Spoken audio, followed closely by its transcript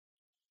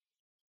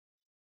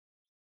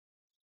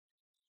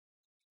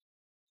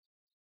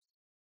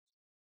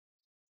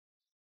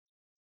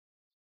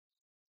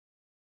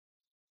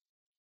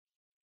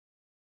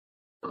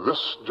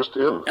This just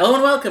in. Hello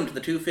and welcome to the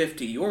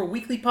 250, your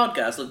weekly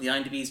podcast looking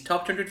at IMDb's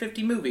top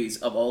 250 movies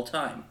of all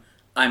time.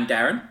 I'm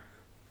Darren.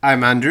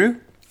 I'm Andrew.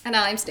 And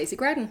I'm Stacy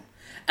Grouden.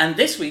 And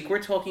this week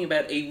we're talking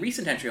about a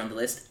recent entry on the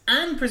list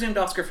and presumed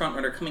Oscar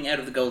frontrunner coming out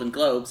of the Golden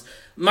Globes,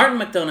 Martin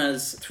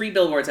McDonagh's 3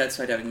 Billboards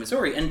Outside Ebbing,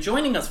 Missouri. And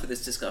joining us for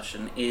this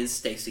discussion is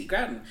Stacy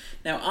Grouden.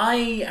 Now,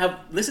 I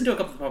have listened to a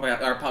couple of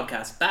our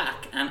podcasts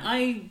back, and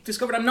I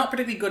discovered I'm not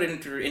particularly good at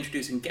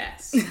introducing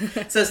guests.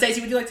 So, Stacy,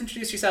 would you like to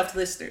introduce yourself to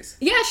listeners?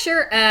 Yeah,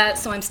 sure.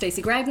 So I'm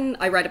Stacy Grouden.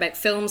 I write about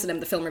films, and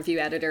I'm the film review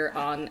editor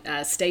on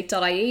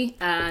state.ie,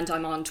 and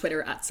I'm on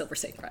Twitter at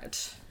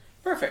SilverStateCrowd.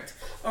 Perfect.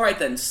 All right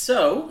then.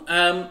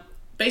 So,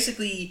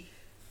 basically,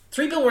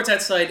 3 Billboards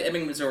Outside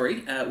Ebbing, Missouri,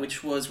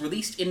 which was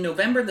released in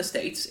November in the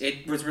States.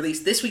 It was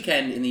released this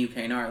weekend in the UK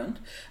and Ireland.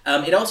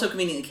 It also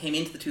conveniently came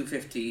into the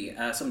 250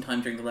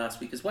 sometime during the last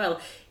week as well.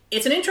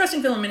 It's an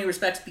interesting film in many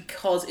respects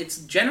because it's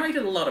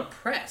generated a lot of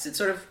press. It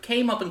sort of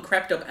came up and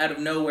crept up out of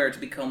nowhere to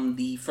become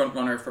the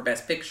frontrunner for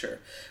Best Picture,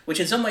 which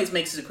in some ways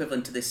makes it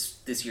equivalent to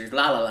this year's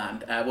La La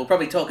Land. We'll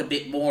probably talk a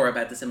bit more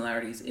about the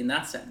similarities in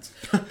that sense.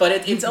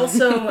 But it's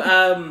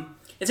also...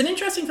 It's an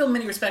interesting film in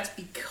many respects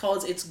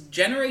because it's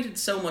generated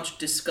so much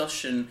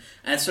discussion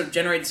and it's sort of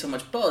generated so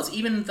much buzz,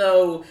 even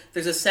though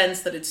there's a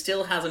sense that it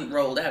still hasn't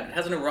rolled out. It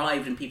hasn't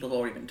arrived and people have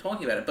already been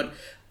talking about it. But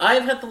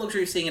I've had the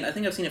luxury of seeing it. I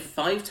think I've seen it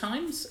 5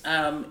 times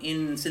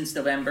since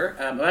November.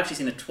 I've actually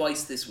seen it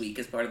twice this week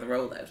as part of the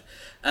rollout.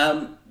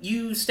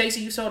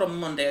 Stacey, you saw it on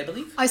Monday, I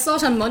believe? I saw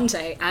it on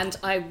Monday, and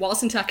I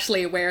wasn't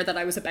actually aware that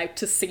I was about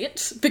to see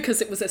it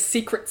because it was a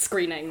secret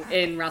screening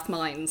in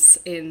Rathmines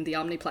in the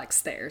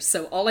Omniplex there.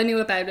 So all I knew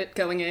about it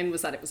going in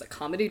was that it was a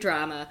comedy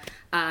drama,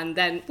 and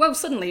then,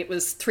 suddenly it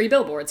was 3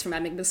 Billboards from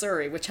Ebbing,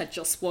 Missouri, which had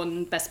just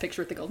won Best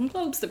Picture at the Golden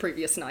Globes the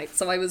previous night.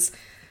 So I was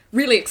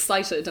really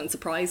excited and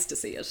surprised to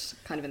see it,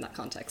 kind of in that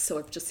context. So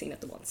I've just seen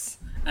it the once.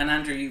 And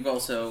Andrew, you've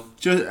also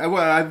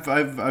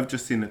I've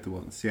just seen it the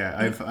once. Yeah,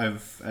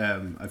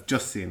 I've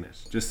just seen it.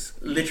 Just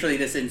literally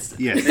this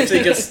instant. Yes. You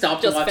literally just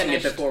stopped Just watching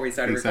finished. it before we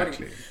started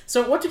recording.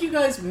 So, what did you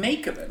guys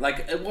make of it?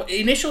 Like, what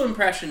initial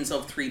impressions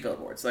of 3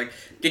 Billboards? Like,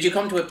 did you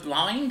come to it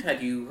blind?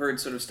 Had you heard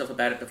sort of stuff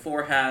about it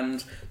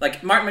beforehand?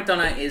 Like, Martin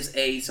McDonagh is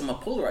a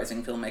somewhat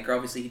polarizing filmmaker.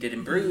 Obviously, he did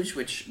In Bruges,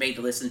 which made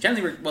the list and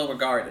generally well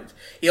regarded.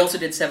 He also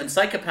did 7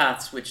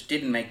 Psychopaths, which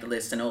didn't make the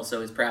list and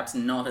also is perhaps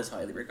not as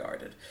highly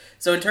regarded.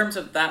 So in terms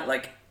of that,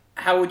 like,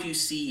 how would you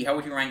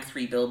rank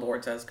 3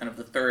 Billboards as kind of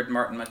the third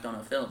Martin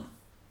McDonagh film?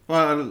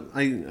 Well,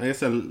 I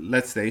guess I'll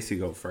let Stacey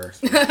go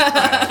first.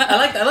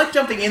 I like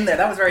jumping in there.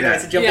 That was very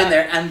nice to jump in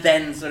there and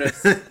then sort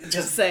of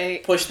just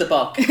say push the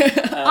buck.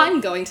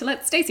 I'm going to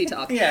let Stacey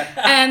talk.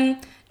 Yeah.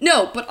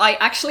 No, but I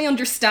actually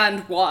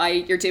understand why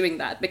you're doing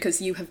that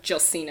because you have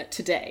just seen it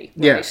today,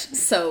 right? Yeah.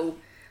 So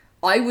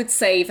I would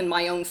say even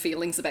my own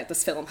feelings about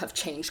this film have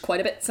changed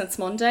quite a bit since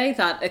Monday,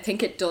 that I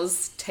think it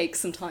does take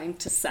some time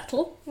to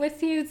settle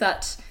with you,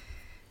 that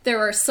there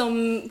are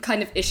some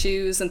kind of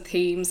issues and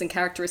themes and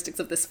characteristics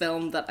of this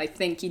film that I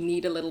think you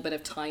need a little bit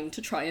of time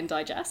to try and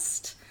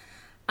digest.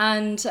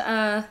 And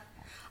I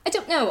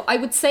don't know, I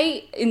would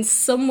say in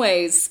some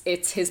ways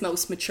it's his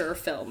most mature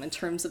film in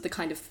terms of the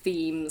kind of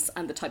themes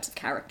and the types of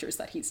characters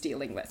that he's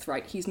dealing with,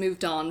 right? He's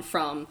moved on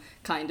from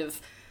kind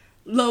of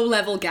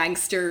low-level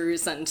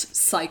gangsters and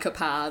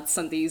psychopaths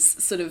and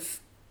these sort of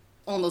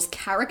almost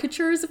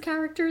caricatures of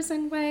characters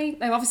in a way.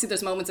 Now, obviously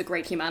there's moments of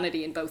great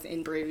humanity in both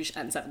In Bruges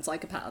and 7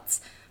 Psychopaths,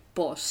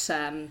 but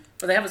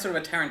they have a sort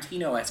of a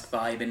Tarantino-esque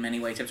vibe in many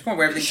ways. It's more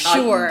where everything's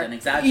heightened and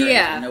exaggerated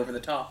and over the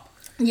top.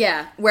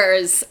 Yeah,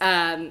 whereas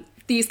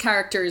these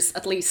characters,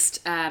 at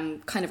least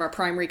kind of our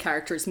primary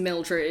characters,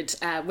 Mildred,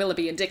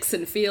 Willoughby and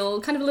Dixon, feel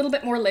kind of a little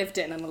bit more lived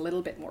in and a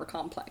little bit more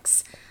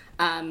complex.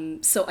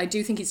 So I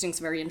do think he's doing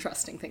some very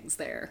interesting things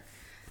there,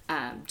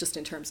 just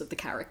in terms of the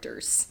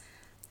characters.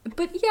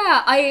 But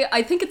yeah,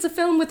 I think it's a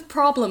film with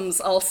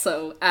problems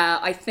also.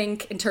 I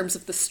think in terms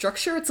of the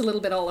structure, it's a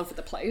little bit all over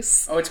the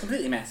place. Oh, it's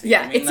completely messy.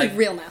 Yeah, it's a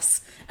real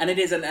mess. And it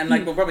is, and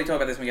like we'll probably talk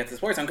about this when we get to the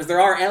spoilers, because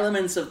there are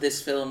elements of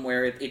this film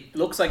where it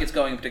looks like it's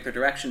going a particular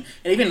direction.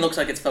 It even looks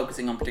like it's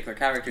focusing on particular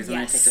characters, and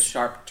then it takes a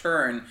sharp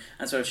turn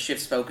and sort of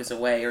shifts focus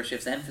away or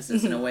shifts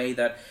emphasis in a way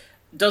that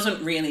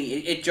doesn't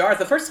really... It jars.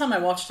 The first time I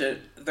watched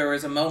it, there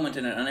was a moment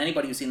in it, and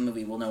anybody who's seen the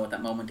movie will know what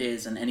that moment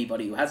is, and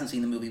anybody who hasn't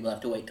seen the movie will have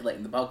to wait till late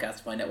in the podcast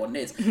to find out what it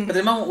is. But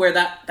the moment where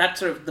that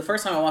sort of... The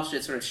first time I watched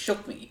it sort of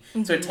shook me.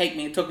 So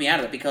it took me out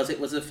of it, because it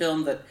was a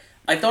film that...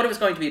 I thought it was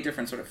going to be a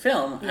different sort of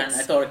film, and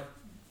I thought a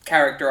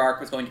character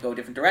arc was going to go a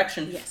different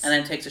direction, and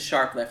then it takes a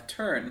sharp left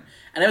turn.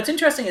 And what's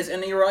interesting is,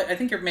 and you're right, I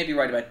think you're maybe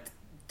right about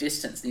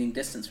needing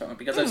distance from it,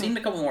 because I've seen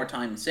it a couple more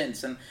times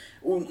since, and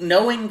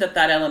knowing that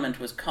element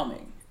was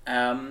coming,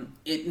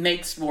 it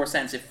makes more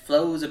sense. It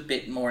flows a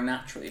bit more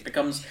naturally. It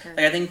becomes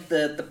like, I think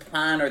the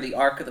plan or the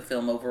arc of the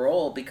film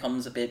overall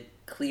becomes a bit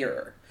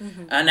clearer.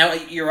 Now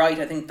you're right.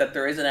 I think that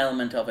there is an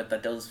element of it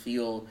that does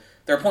feel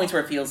there are points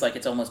where it feels like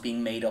it's almost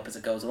being made up as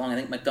it goes along. I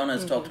think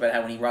McDonagh's talked about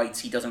how when he writes,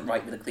 he doesn't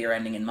write with a clear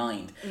ending in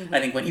mind. I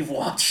think when you've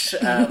watched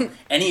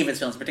any of his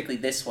films,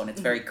 particularly this one,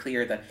 it's very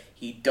clear that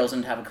he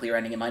doesn't have a clear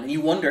ending in mind. And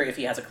you wonder if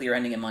he has a clear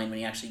ending in mind when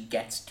he actually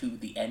gets to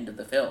the end of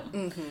the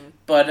film.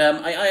 But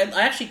I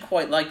actually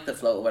quite like the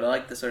flow, but I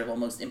like the sort of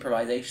almost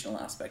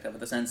improvisational aspect of it,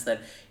 the sense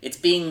that it's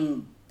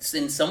being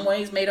in some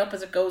ways made up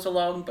as it goes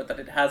along, but that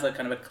it has a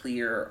kind of a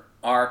clear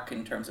arc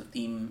in terms of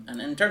theme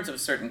and in terms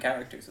of certain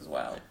characters as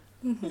well.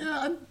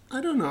 Yeah, I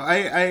don't know.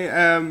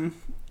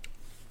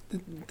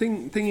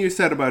 The thing you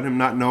said about him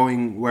not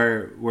knowing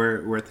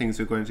where things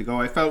are going to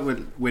go, I felt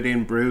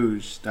within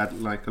Bruges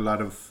that like a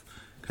lot of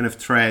kind of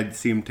threads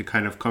seemed to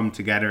kind of come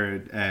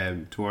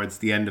together towards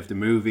the end of the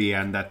movie,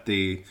 and that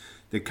the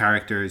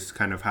characters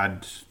kind of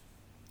had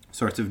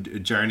sorts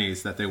of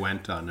journeys that they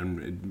went on,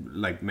 and it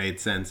like made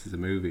sense as a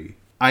movie.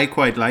 I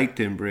quite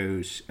liked In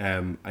Bruges.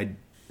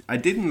 I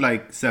didn't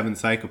like Seven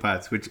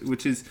Psychopaths,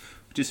 which is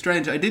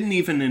strange. I didn't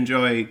even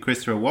enjoy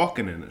Christopher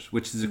Walken in it,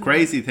 which is a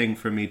crazy thing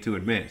for me to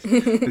admit,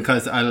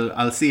 because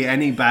I'll see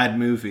any bad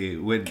movie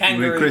with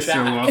Christopher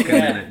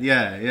Walken in it.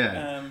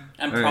 Yeah.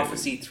 And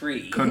Prophecy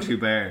 3. Country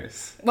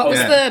Bears. What was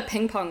the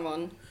ping pong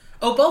one?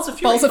 Oh, Balls of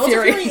Fury. Balls of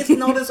Fury is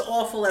not as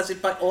awful as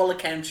it by all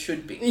accounts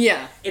should be.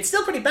 Yeah. It's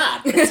still pretty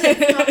bad.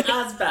 It's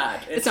not as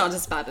bad. It's not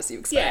as bad as you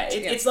expect.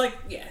 It's like,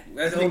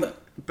 I think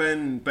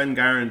Ben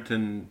Garant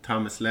and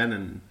Thomas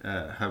Lennon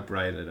helped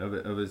write it.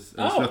 I was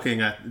looking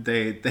at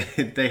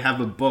they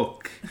have a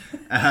book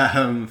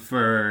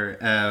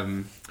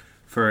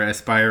for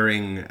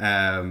aspiring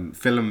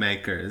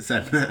filmmakers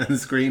and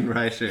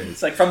screenwriters.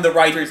 It's like from the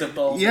writers of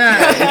Balls.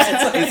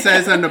 Yeah, it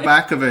says on the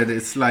back of it,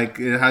 it's like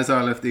it has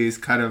all of these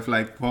kind of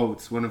like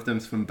quotes. One of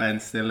them's from Ben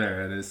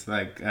Stiller, and it's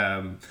like,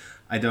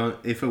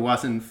 if it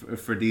wasn't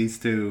for these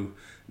two,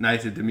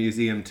 Night at the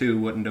Museum 2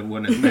 wouldn't have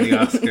won as many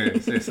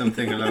Oscars or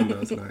something along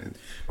those lines.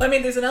 Well, I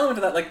mean, there's an element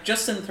of that, like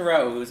Justin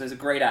Theroux, who's a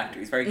great actor.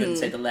 He's very good in,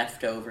 say, The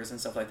Leftovers and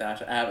stuff like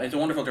that. He's a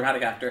wonderful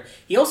dramatic actor.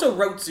 He also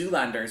wrote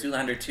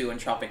Zoolander 2 and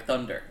Tropic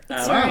Thunder.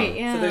 That's right,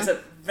 yeah. So there's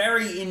a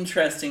very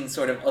interesting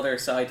sort of other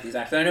side to these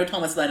actors. I know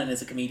Thomas Lennon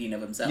is a comedian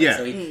of himself,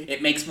 so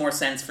it makes more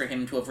sense for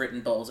him to have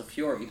written Balls of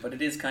Fury, but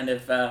it is kind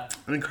of... I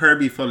think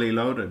Herbie Fully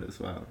Loaded as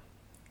well.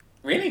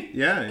 Really?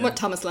 Yeah. What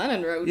Thomas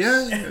Lennon wrote.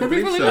 Yeah, a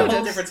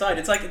whole different side.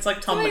 It's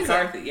like Tom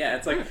McCarthy. Yeah,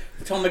 it's like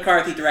Tom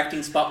McCarthy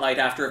directing Spotlight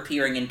after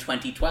appearing in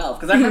 2012.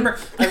 Because I remember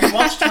I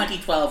rewatched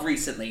 2012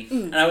 recently,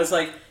 and I was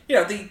like,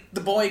 the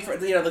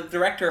the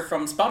director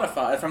from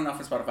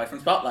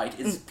Spotlight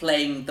is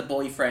playing the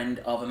boyfriend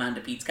of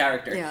Amanda Peet's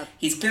character. Yeah.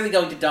 He's clearly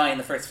going to die in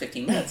the first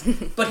 15 minutes,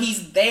 but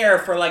he's there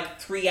for like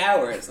 3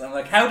 hours. And I'm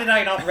like, how did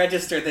I not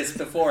register this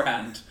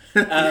beforehand?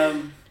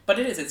 But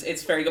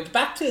it's very good. But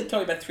back to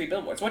talking about Three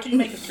Billboards. What did you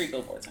make of Three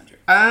Billboards, Andrew?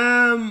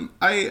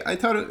 I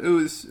thought it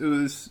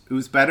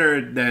was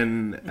better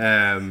than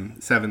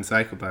Seven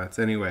Psychopaths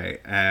anyway.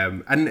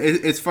 And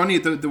it's funny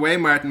the way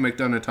Martin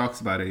McDonagh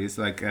talks about it. He's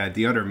like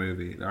the other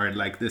movie, or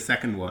like the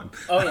second one.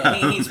 Oh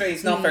yeah,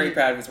 he's not very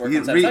proud of his work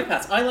on Seven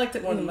Psychopaths. I liked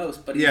it more than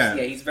most, but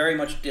he's very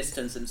much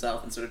distanced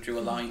himself and sort of drew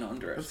a line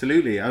under it.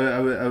 Absolutely, I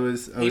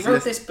was. He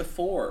wrote this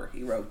before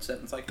he wrote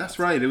Seven Psychopaths. That's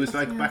right. It was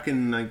like back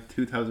in like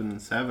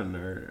 2007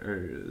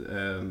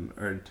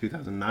 or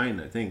 2009,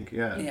 I think.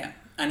 Yeah,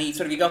 and he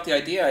got the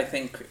idea, I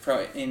think,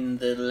 in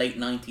the late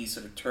 90s,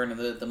 sort of turn of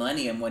the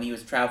millennium, when he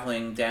was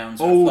traveling down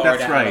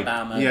Florida,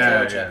 Alabama,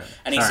 Georgia,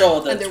 and he saw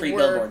the Three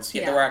Billboards.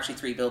 Yeah, there were actually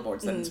Three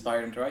Billboards that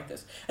inspired him to write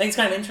this. I think it's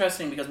kind of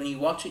interesting because when you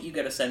watch it, you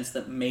get a sense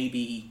that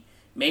maybe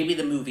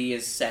the movie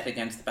is set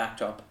against the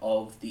backdrop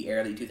of the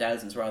early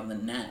 2000s rather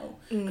than now.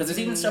 Because there's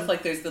even stuff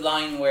like, there's the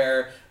line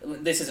where,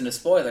 this isn't a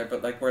spoiler,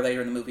 but like where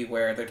later in the movie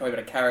where they're talking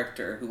about a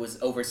character who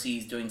was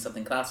overseas doing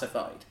something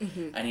classified.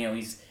 And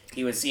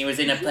he was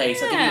in a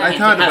place... I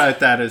thought about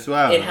that as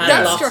well.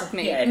 That struck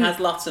me. Yeah, it has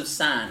lots of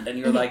sand, and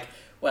you're like,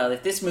 well,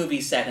 if this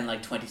movie's set in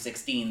like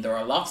 2016, there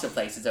are lots of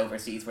places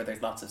overseas where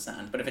there's lots of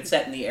sand. But if it's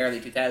set in the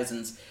early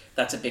 2000s,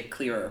 that's a bit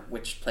clearer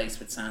which place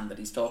with sand that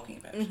he's talking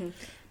about.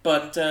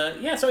 But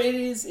so it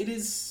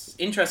is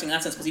interesting in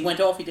that sense, because he went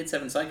off, he did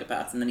Seven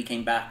Psychopaths, and then he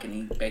came back and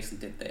he basically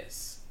did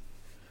this.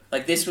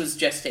 Like, this was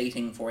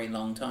gestating for a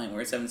long time,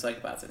 whereas Seven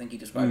Psychopaths, I think he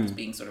described as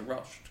being sort of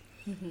rushed.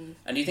 And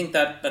do you think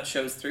that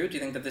shows through? Do you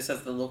think that this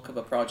has the look of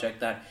a project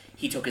that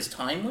he took his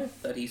time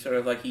with, that he sort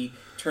of like he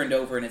turned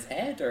over in his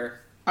head, or...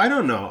 I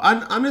don't know.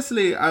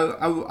 Honestly,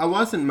 I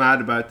wasn't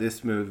mad about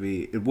this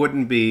movie. It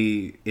wouldn't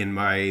be in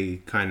my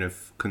kind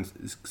of...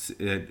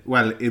 it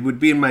would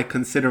be in my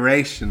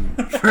consideration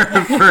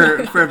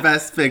for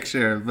Best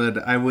Picture, but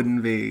I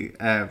wouldn't be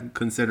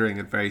considering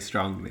it very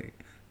strongly.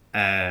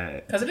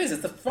 Because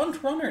it's the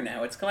front runner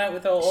now. It's come out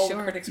with all the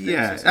critics.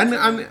 Yeah,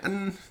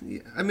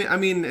 I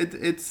mean,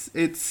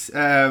 it's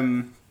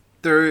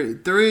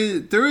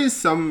there is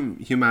some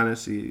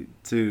humanity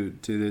to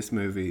this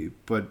movie,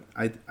 but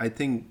I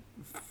think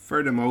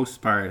for the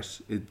most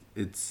part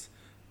it's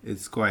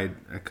quite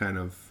a kind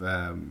of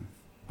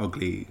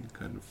ugly,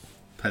 kind of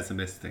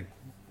pessimistic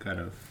kind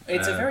of.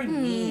 It's a very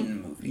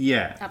mean movie.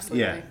 Yeah,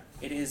 Absolutely. yeah.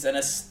 It is an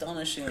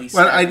astonishingly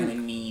startlingly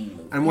mean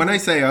movie. And when I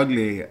say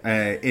ugly,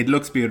 it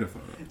looks beautiful.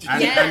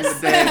 And,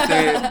 Yes.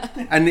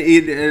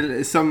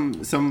 and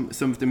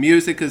some of the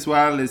music as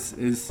well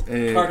is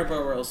Carter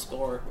Burwell's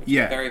score, which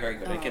is very, very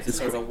good. It gives it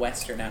sort of a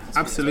Western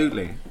atmosphere.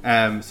 Absolutely.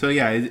 So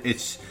yeah,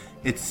 it's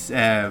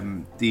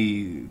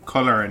the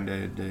color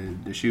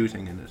and the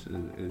shooting in it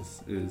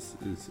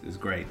is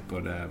great.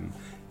 But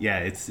yeah,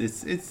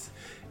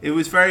 it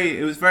was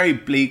very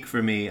bleak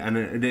for me,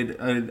 and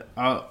it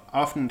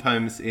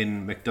oftentimes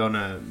in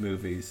McDonagh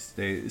movies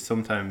they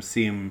sometimes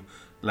seem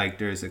like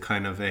there's a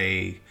kind of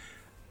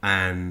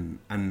an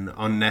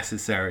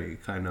unnecessary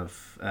kind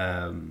of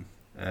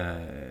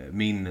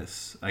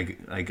meanness, I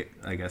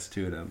guess,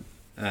 to them,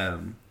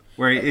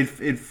 where it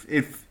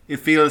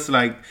feels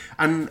like,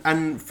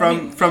 and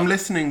from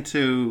listening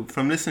to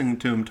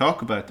him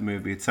talk about the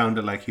movie, it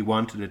sounded like he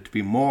wanted it to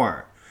be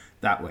more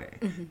that way.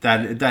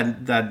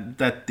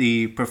 That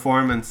the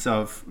performance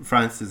of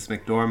Frances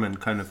McDormand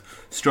kind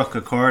of struck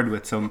a chord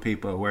with some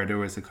people, where there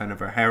was a kind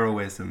of a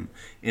heroism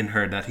in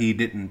her that he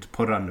didn't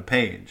put on the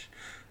page.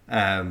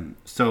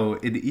 So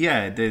it's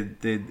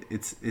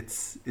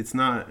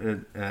not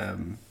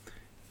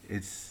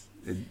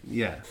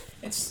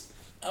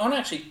I want to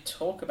actually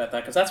talk about that,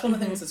 because that's one of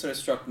the things that sort of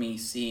struck me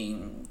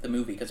seeing the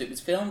movie, because it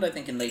was filmed, I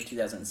think, in late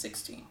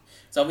 2016.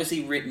 It's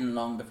obviously written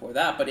long before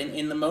that, but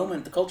in the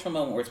moment, the cultural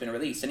moment where it's been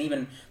released, and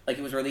even like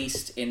it was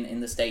released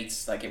in the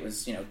States, like it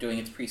was, doing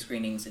its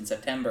pre-screenings in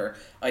September.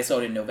 I saw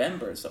it in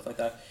November and stuff like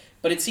that.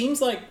 But it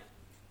seems like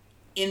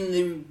in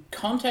the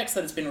context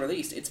that it's been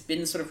released, it's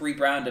been sort of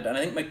rebranded, and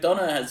I think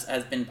McDonagh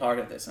has been part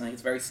of this, and I think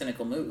it's a very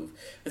cynical move.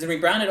 It's been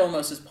rebranded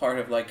almost as part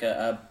of like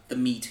the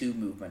Me Too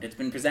movement. It's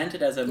been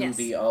presented as a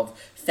movie of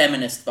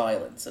feminist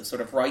violence, of sort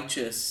of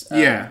righteous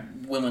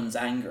women's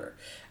anger.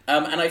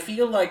 And I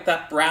feel like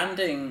that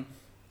branding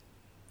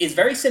is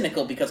very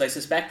cynical, because I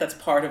suspect that's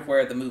part of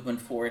where the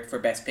movement for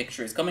Best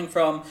Picture is coming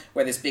from,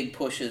 where this big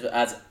push is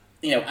as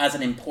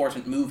an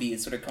important movie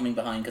is sort of coming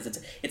behind, because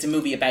it's a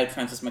movie about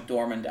Frances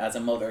McDormand as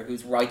a mother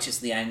who's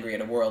righteously angry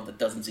at a world that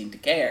doesn't seem to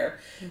care.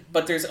 Mm-hmm.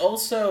 But there's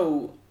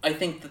also, I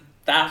think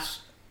that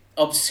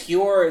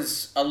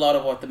obscures a lot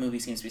of what the movie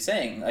seems to be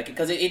saying. Like,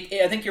 because I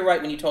think you're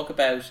right when you talk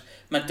about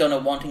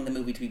McDonagh wanting the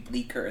movie to be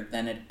bleaker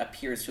than it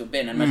appears to have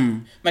been,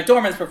 and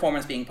McDormand's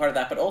performance being part of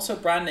that, but also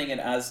branding it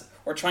as,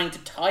 or trying to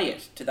tie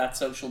it to that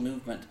social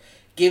movement,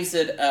 gives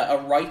it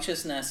a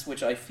righteousness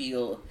which I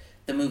feel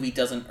the movie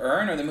doesn't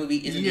earn, or the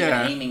movie isn't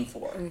even aiming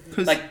for.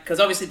 Mm-hmm. Because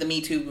obviously the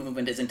Me Too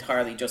movement is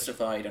entirely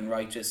justified and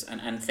righteous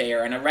and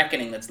fair, and a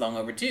reckoning that's long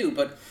overdue,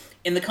 but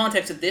in the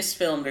context of this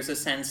film, there's a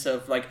sense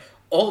of like,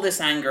 all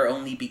this anger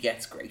only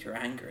begets greater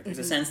anger. There's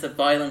a sense that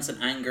violence and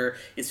anger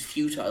is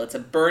futile. It's a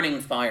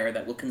burning fire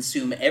that will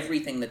consume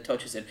everything that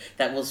touches it,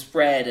 that will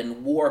spread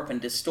and warp and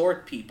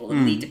distort people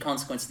and lead to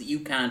consequences that you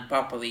can't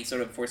properly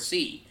sort of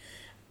foresee.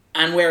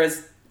 And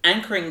whereas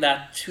anchoring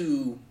that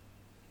to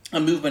a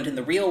movement in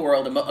the real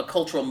world, a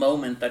cultural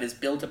moment that is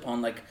built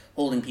upon like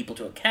holding people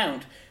to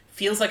account,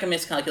 feels like a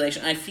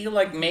miscalculation. I feel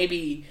like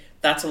maybe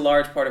that's a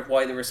large part of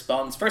why the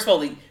response, first of all,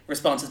 the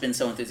response has been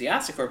so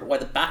enthusiastic for it, but why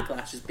the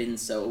backlash has been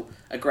so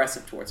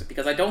aggressive towards it.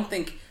 Because I don't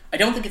think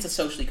it's a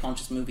socially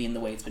conscious movie in the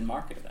way it's been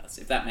marketed as,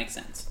 if that makes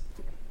sense.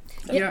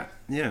 Yeah.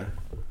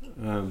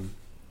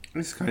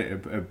 It's kind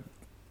of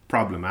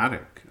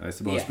problematic, I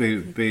suppose,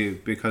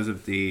 because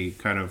of the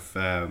kind of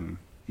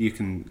you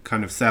can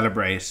kind of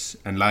celebrate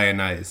and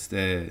lionize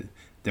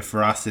the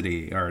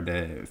ferocity or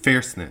the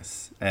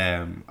fierceness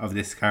of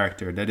this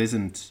character that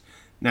isn't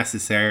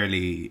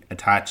necessarily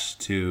attached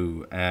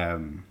to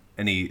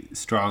any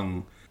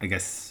strong, I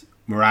guess,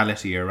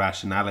 morality or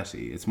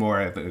rationality. It's more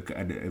of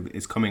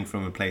it's coming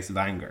from a place of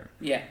anger.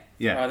 Yeah.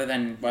 Rather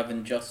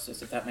than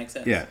justice, if that makes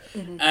sense. Yeah.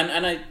 Mm-hmm.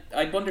 And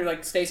I wonder,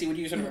 like, Stacey,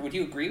 would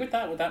you agree with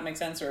that? Would that make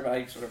sense, or am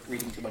I sort of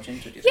reading too much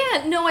into it?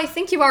 Yeah, no, I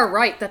think you are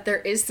right that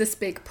there is this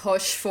big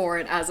push for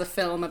it as a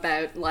film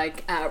about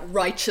like a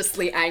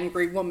righteously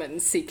angry woman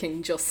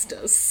seeking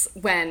justice,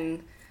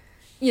 when,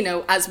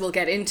 as we'll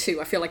get into,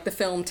 I feel like the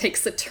film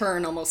takes a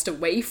turn almost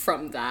away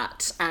from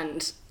that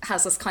and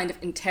has us kind of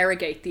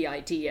interrogate the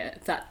idea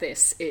that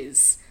this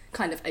is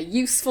kind of a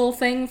useful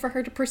thing for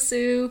her to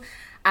pursue.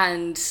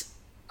 And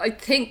I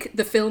think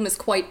the film is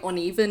quite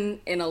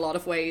uneven in a lot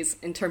of ways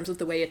in terms of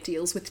the way it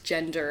deals with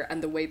gender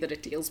and the way that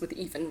it deals with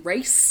even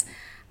race.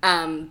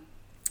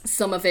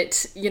 Some of it,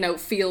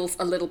 feels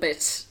a little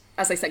bit,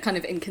 as I said, kind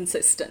of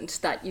inconsistent,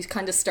 that you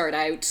kind of start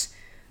out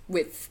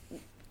with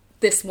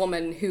this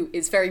woman who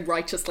is very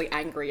righteously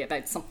angry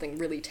about something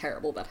really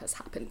terrible that has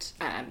happened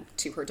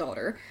to her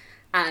daughter.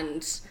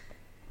 And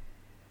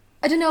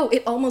I don't know,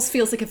 it almost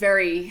feels like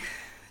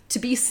to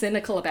be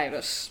cynical about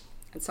it.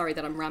 I'm sorry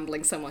that I'm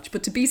rambling so much,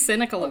 but to be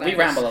cynical about it. We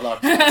ramble a lot.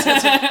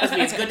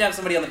 It's good to have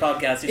somebody on the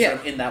podcast who's sort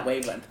of in that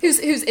wavelength. Who's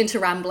into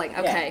rambling,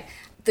 okay. Yeah.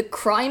 The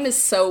crime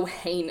is so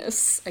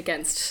heinous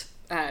against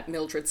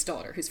Mildred's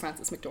daughter, who's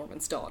Frances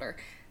McDormand's daughter,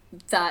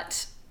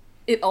 that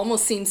it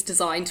almost seems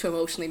designed to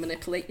emotionally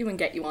manipulate you and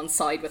get you on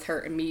side with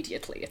her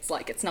immediately. It's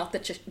like, it's not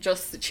that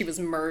just that she was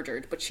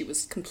murdered, but she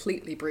was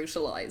completely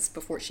brutalized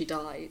before she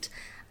died.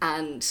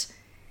 And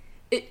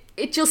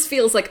it just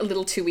feels like a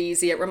little too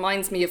easy. It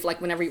reminds me of like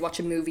whenever you watch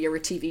a movie or a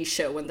TV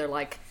show and they're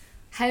like,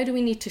 how do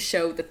we need to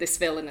show that this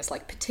villain is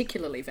like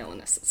particularly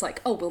villainous? It's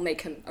like, oh, we'll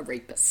make him a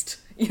rapist.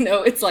 You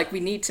know, it's like we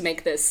need to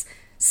make this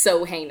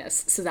so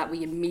heinous so that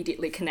we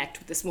immediately connect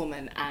with this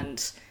woman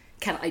and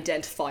can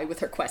identify with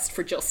her quest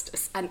for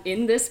justice. And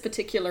in this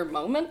particular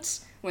moment,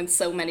 when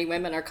so many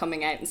women are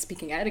coming out and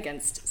speaking out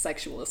against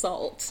sexual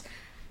assault,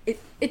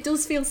 it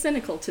does feel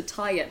cynical to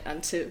tie it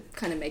and to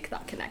kind of make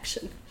that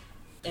connection.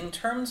 In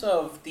terms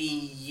of the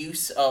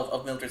use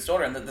of Mildred's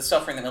daughter and the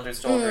suffering that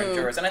Mildred's daughter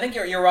endures, and I think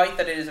you're right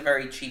that it is a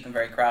very cheap and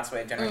very crass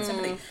way of generating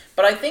sympathy,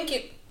 but I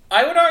think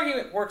I would argue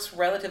it works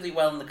relatively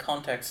well in the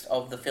context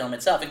of the film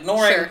itself,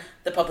 ignoring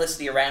the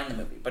publicity around the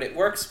movie, but it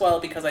works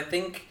well because I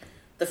think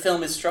the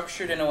film is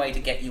structured in a way to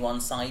get you on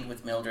side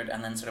with Mildred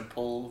and then sort of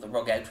pull the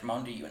rug out from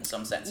under you in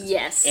some senses.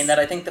 Yes. In that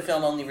I think the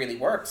film only really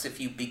works if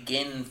you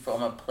begin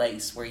from a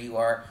place where you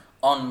are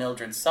on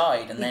Mildred's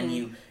side and then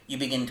you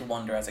begin to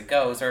wonder as it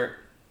goes, or...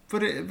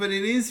 But it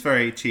is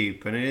very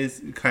cheap and it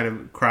is kind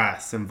of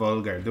crass and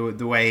vulgar.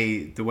 The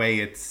way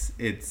it's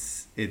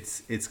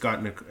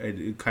gotten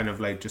a kind of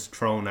like just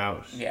thrown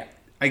out. Yeah.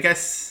 I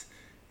guess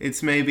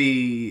it's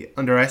maybe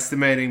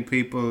underestimating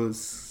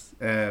people's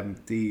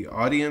the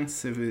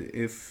audience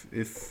if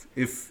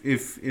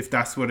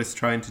that's what it's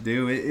trying to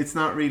do. It's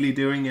not really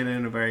doing it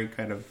in a very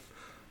kind of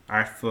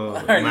artful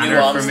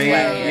manner for me.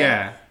 Way,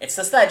 yeah. It's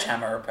the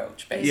sledgehammer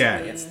approach, basically. Yeah.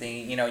 It's the,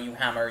 you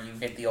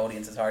hit the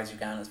audience as hard as you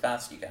can, as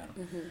fast as you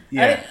can.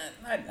 Yeah.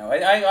 I don't know.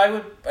 I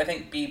would, I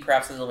think, be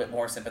perhaps a little bit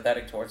more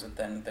sympathetic towards it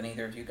than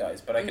either of you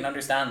guys, but I can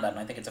understand that, and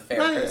I think it's a fair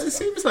criticism. It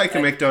seems like a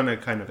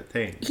McDonagh kind of a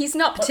thing. He's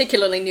not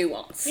particularly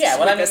nuanced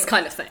with this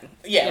kind of thing.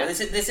 Yeah.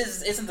 This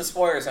isn't the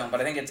spoiler zone,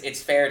 but I think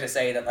it's fair to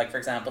say that, like, for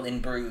example, In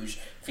Bruges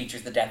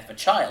features the death of a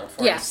child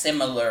for a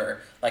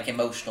similar, like,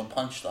 emotional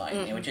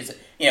punchline, which is,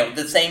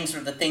 the same sort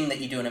of the thing that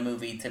you do in a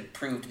movie to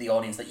prove to the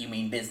audience that you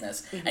mean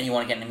business and you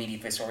want to get an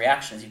immediate visceral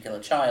reaction as you kill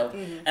a child.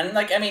 And,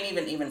 like, I mean,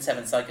 even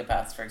Seven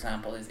Psychopaths, for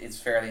example, is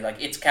fairly,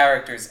 like, its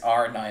characters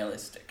are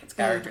nihilistic. Its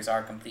characters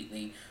are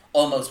completely,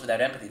 almost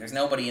without empathy. There's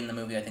nobody in the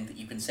movie, I think, that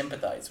you can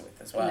sympathise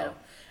with as well. No.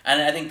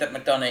 And I think that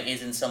McDonagh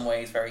is in some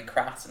ways very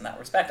crass in that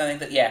respect. I think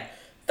that,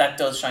 that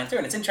does shine through.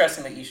 And it's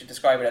interesting that you should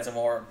describe it as a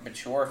more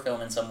mature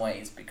film in some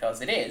ways, because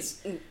it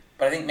is.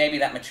 But I think maybe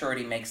that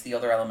maturity makes the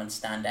other elements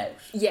stand out.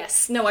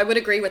 Yes, no, I would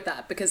agree with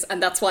that,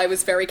 and that's why I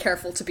was very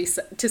careful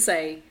to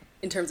say,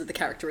 in terms of the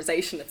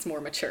characterization, it's more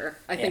mature.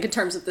 I think in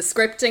terms of the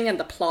scripting and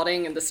the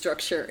plotting and the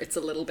structure, it's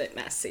a little bit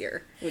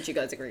messier. Would you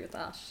guys agree with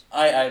that?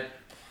 I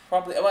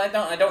probably... Well,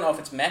 I don't know if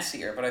it's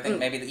messier, but I think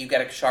maybe that you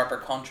get a sharper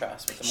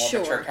contrast with the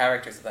more mature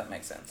characters, if that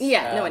makes sense.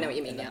 Yeah, no, I know what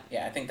you mean,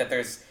 Yeah, I think that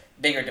there's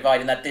bigger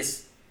divide, and that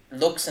this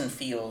looks and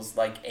feels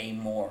like a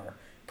more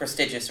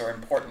prestigious or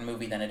important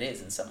movie than it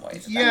is in some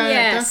ways.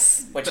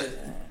 Yes.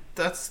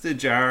 That's the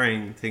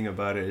jarring thing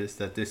about it, is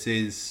that this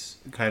is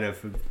kind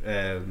of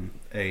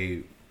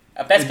a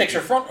Best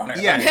Picture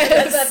frontrunner. Yeah.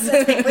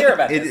 Let's be clear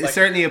about it. It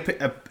certainly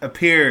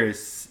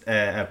appears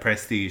a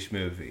prestige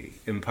movie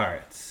in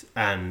parts,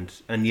 and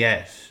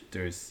yet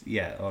there's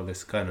all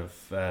this kind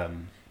of...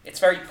 it's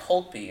very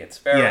pulpy. It's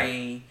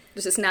very...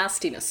 There's this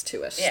nastiness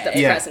to it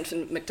that's present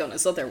in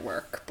McDonagh's other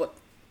work, but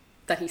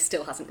that he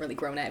still hasn't really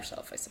grown out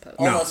of, I suppose.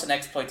 Almost an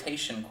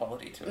exploitation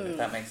quality to it, if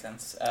that makes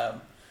sense.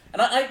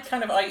 And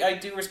I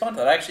do respond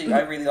to that. Actually,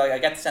 I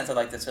get the sense I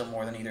like this film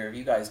more than either of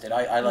you guys did.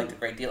 I liked it a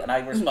great deal, and I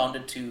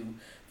responded to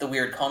the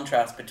weird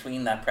contrast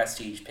between that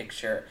prestige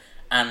picture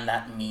and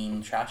that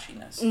mean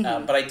trashiness.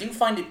 But I do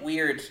find it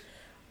weird.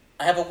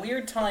 I have a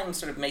weird time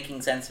sort of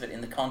making sense of it in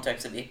the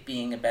context of it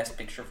being a Best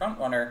Picture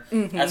frontrunner,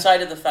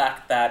 outside of the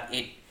fact that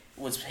it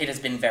has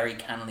been very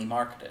cannily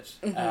marketed,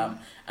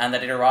 and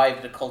that it arrived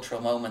at a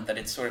cultural moment that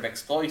it's sort of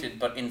exploited,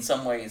 but in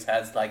some ways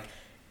has like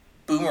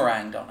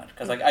boomeranged on it.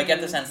 Because I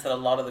get the sense that a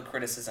lot of the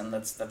criticism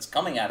that's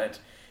coming at it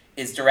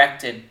is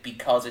directed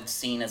because it's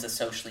seen as a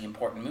socially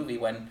important movie,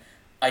 when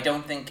I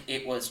don't think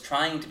it was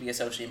trying to be a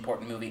socially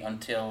important movie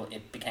until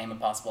it became a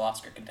possible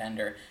Oscar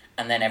contender,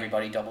 and then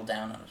everybody doubled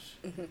down on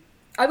it.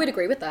 I would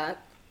agree with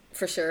that,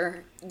 for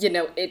sure.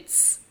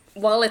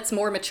 While it's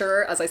more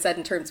mature, as I said,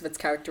 in terms of its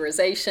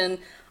characterization,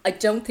 I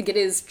don't think it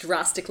is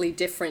drastically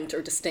different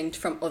or distinct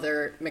from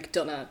other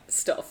McDonagh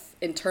stuff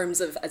in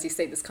terms of, as you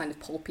say, this kind of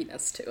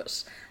pulpiness to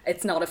it.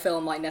 It's not a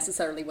film I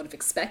necessarily would have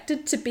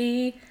expected to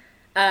be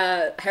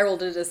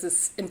heralded as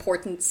this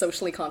important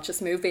socially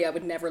conscious movie. I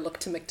would never look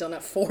to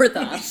McDonagh for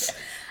that.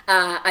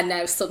 And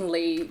now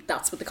suddenly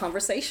that's what the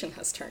conversation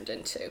has turned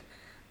into.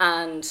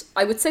 And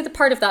I would say the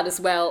part of that as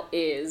well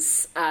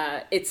is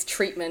its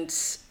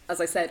treatment,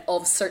 as I said,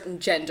 of certain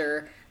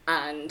gender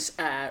and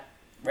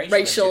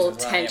racial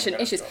tension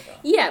issues.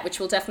 Which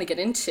we'll definitely get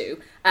into.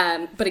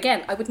 But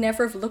again, I would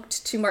never have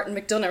looked to Martin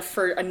McDonagh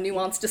for a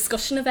nuanced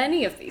discussion of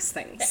any of these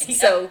things. He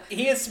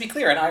is, to be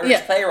clear, an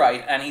Irish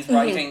playwright, and he's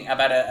writing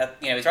about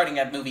he's writing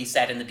a movie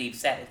set in the Deep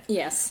South.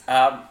 Yes.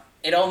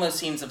 it almost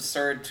seems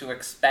absurd to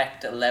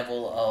expect a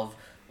level of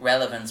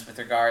relevance with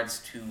regards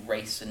to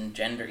race and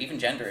gender, even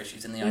gender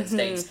issues in the United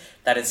States,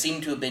 that it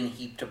seemed to have been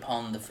heaped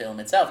upon the film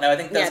itself. Now, I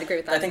think I'd agree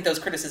with that. I think those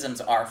criticisms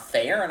are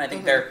fair, and I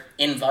think they're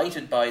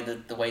invited by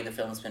the way the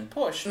film's been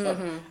pushed, but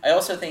I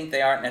also think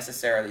they aren't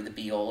necessarily the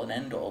be-all and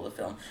end-all of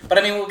the film. But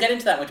I mean, we'll get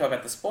into that when we talk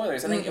about the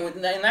spoilers. I think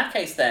in that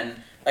case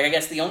then, like, I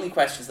guess the only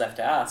questions left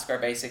to ask are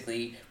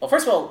basically, well,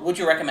 first of all, would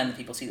you recommend that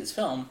people see this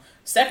film?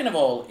 Second of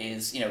all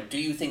is, do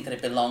you think that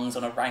it belongs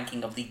on a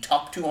ranking of the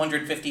top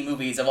 250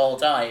 movies of all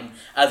time,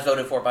 as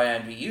voted for by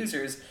IMDb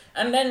users?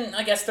 And then,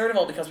 I guess, third of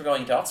all, because we're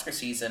going into Oscar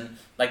season,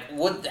 like,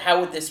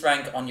 how would this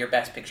rank on your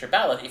Best Picture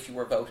ballot if you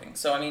were voting?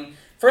 So, I mean,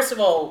 first of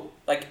all,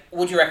 like,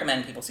 would you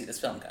recommend people see this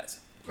film, guys?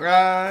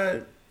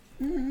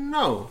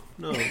 No.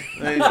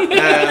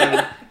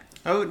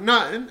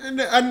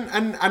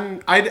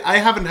 I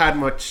haven't had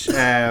much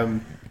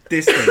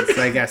distance,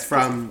 I guess,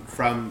 from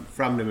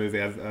the movie.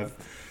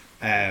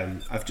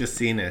 I've just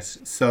seen it.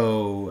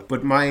 So,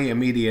 but my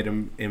immediate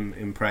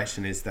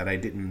impression is that I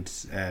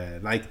didn't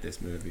like this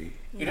movie.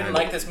 You didn't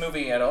like this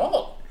movie at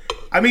all?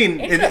 I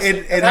mean,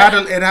 it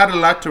had a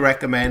lot to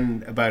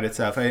recommend about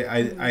itself.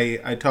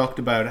 I talked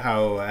about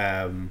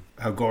how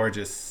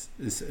gorgeous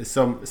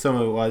some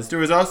of it was. There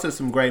was also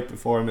some great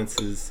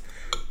performances.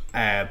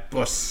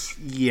 But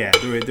yeah,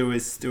 there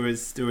was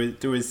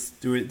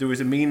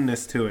a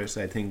meanness to it,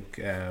 I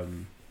think,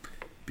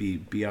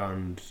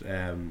 beyond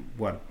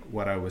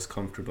what I was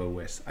comfortable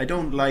with. I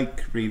don't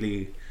like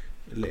really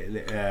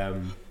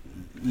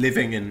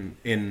living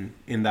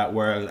in that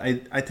world.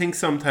 I think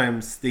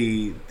sometimes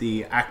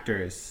the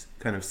actors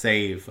kind of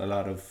save a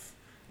lot of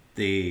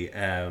the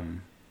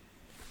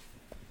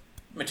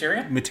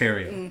material,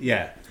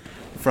 yeah,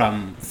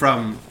 from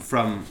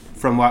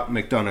what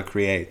McDonagh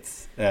creates.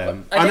 I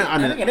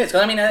think it is.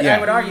 Because, I mean, I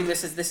would argue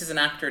this is an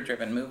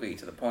actor-driven movie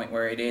to the point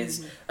where it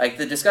is like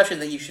the discussion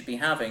that you should be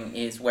having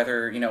is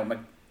whether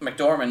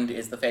McDormand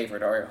is the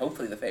favorite or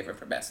hopefully the favorite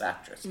for Best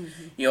Actress.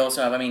 You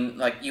also have,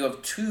 you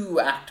have two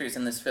actors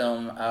in this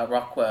film,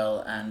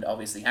 Rockwell and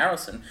obviously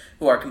Harrelson,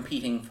 who are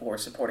competing for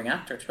supporting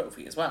actor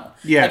trophy as well.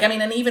 Yeah.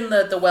 And even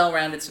the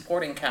well-rounded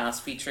supporting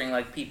cast featuring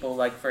people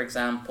like, for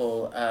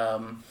example,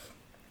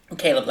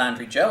 Caleb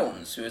Landry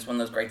Jones, who is one of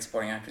those great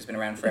supporting actors, been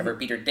around forever.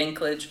 Peter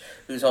Dinklage,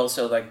 who's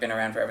also been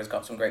around forever, has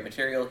got some great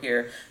material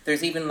here.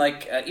 There's even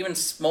even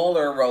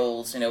smaller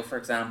roles, for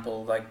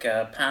example,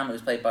 Pam,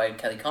 who's played by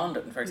Kelly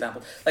Condon, for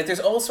example.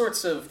 There's all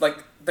sorts of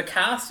the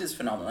cast is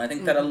phenomenal. I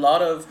think that a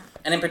lot of,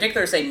 and in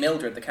particular, say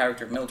Mildred, the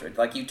character of Mildred.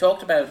 You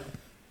talked about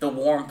the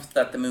warmth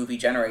that the movie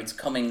generates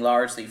coming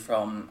largely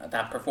from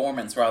that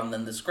performance rather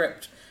than the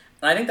script.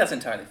 And I think that's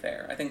entirely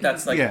fair. I think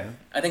that's I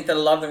think that a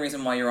lot of the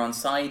reason why you're on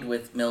side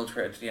with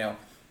Mildred,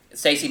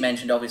 Stacey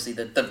mentioned obviously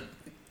the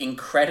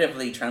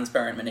incredibly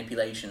transparent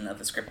manipulation that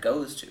the script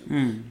goes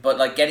to.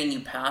 But getting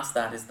you past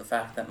that is the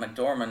fact that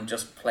McDormand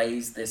just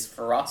plays this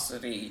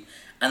ferocity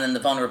and then the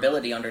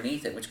vulnerability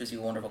underneath it, which gives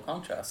you a wonderful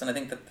contrast. And I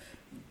think that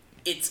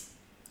it's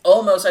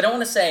almost, I don't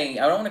want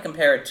to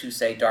compare it to,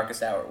 say,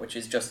 Darkest Hour, which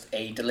is just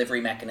a delivery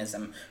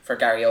mechanism for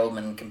Gary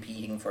Oldman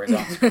competing for his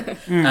Oscar.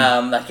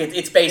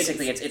 It's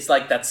basically, it's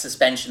like that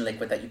suspension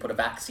liquid that you put a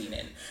vaccine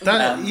in.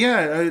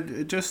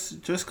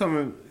 Just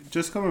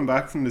coming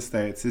back from the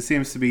States, there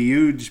seems to be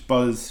huge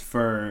buzz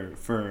for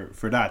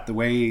that. The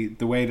way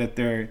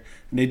that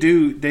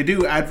they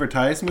do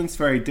advertisements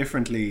very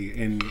differently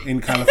in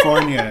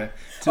California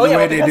to the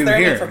way they do they're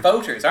here. in it for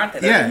voters, aren't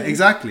they? Yeah,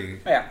 exactly.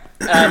 Yeah.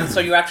 So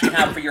you actually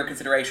have for your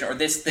consideration, or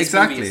this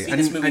exactly. movie, see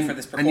this movie for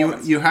this performance.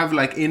 And you have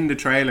in the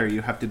trailer,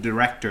 you have the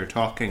director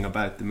talking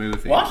about the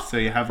movie. What? So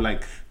you have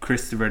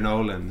Christopher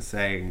Nolan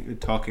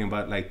talking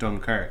about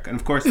Dunkirk, and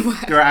of course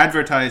they're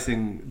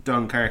advertising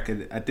Dunkirk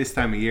at this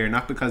time of year,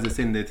 not because it's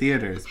in the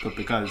theaters, but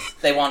because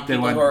they want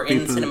people who are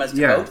in cinemas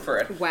to vote for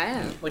it.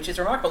 Wow, which is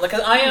remarkable.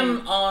 Because I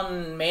am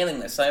on mailing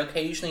lists, I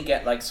occasionally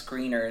get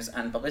screeners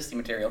and publicity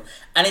material,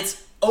 and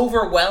it's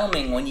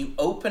overwhelming when you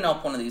open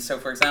up one of these. So,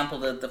 for example,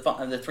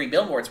 the Three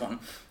Billboards one,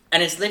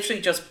 and it's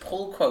literally just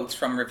pull quotes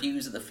from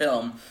reviews of the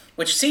film,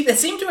 which seem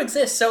to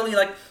exist solely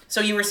so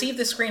you receive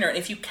the screener, and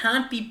if you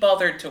can't be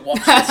bothered to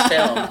watch this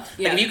film,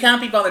 if you can't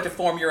be bothered to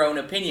form your own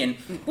opinion,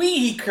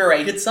 we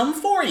curated some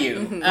for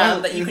you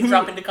that you can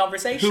drop into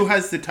conversation. Who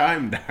has the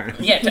time, Darren?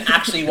 Yeah, to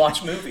actually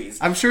watch movies.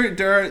 I'm sure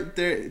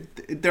there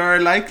are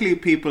likely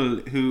people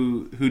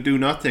who do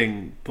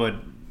nothing but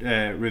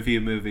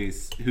review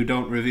movies who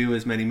don't review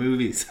as many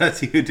movies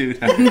as you do,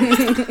 Darren.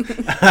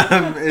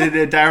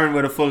 Darren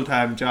with a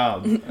full-time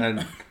job.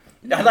 And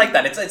I like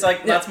that. It's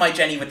that's my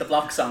Jenny with the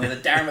block song. It's a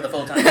Darren with a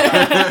full-time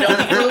job. Don't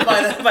be fooled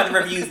by the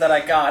reviews that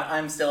I got.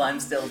 I'm still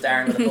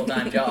Darren with a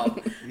full-time job.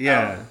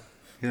 Yeah,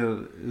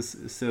 he'll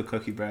still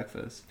cook you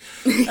breakfast.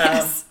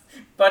 Yes.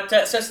 But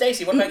so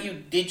Stacey, what about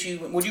you?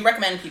 Would you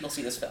recommend people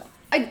see this film?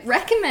 I'd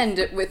recommend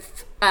it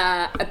with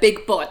a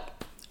big but.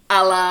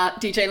 A la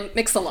DJ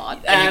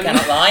Mix-a-Lot. And you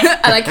cannot lie?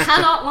 And I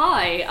cannot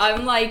lie.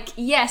 I'm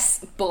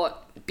yes,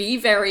 but be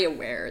very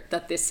aware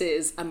that this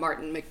is a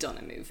Martin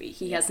McDonagh movie.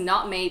 He has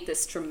not made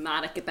this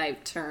dramatic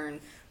about turn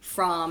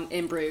from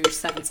In Bruges,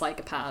 Seven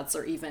Psychopaths,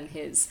 or even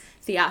his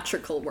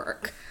theatrical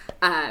work.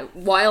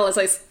 While,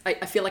 as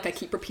I feel like I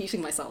keep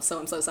repeating myself, so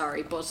I'm so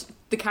sorry, but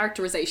the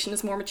characterization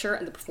is more mature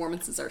and the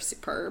performances are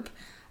superb.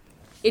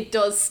 It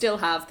does still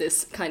have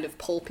this kind of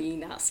pulpy,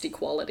 nasty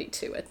quality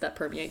to it that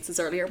permeates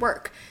his earlier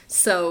work.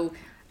 So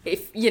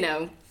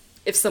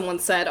if someone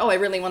said, I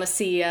really want to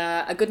see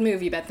a good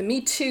movie about the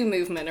Me Too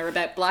movement or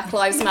about Black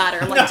Lives Matter,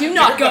 I'm like, do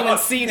not go and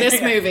see this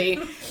movie.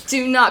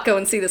 Do not go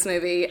and see this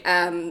movie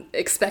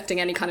expecting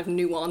any kind of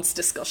nuanced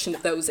discussion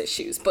of those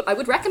issues. But I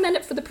would recommend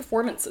it for the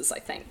performances, I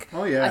think.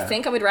 Oh, yeah. I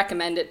think I would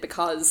recommend it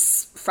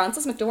because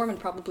Frances McDormand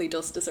probably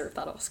does deserve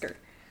that Oscar.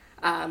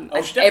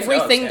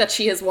 Everything that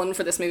she has won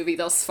for this movie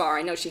thus far,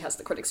 I know she has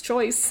the Critics'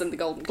 Choice and the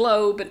Golden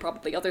Globe and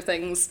probably other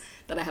things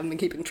that I haven't been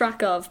keeping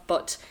track of,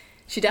 but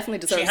she definitely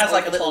deserves. She has all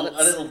like the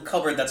a little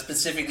cupboard that's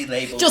specifically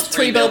labelled just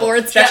 3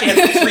 billboards. She actually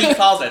has 3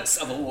 closets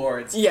of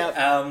awards.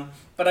 Yeah.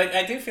 But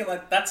I do feel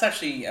like that's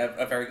actually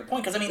a very good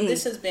point, because I mean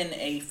this has been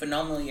a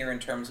phenomenal year in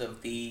terms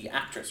of the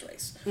actress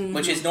race,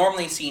 which is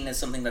normally seen as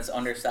something that's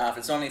understaffed.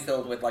 It's normally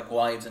filled with like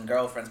wives and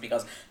girlfriends,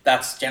 because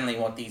that's generally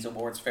what these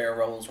awards fair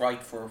roles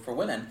write for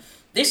women.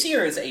 This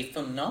year is a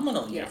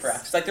phenomenal year for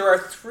actors. Like there are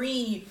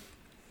 3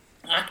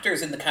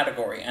 actors in the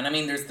category, and I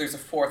mean there's a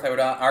 4th. I would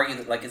argue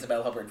that like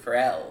Isabelle Huppert for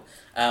Elle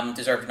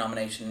deserved a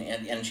nomination,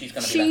 and she's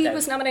going to be left out. She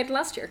was nominated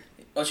last year.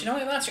 Was she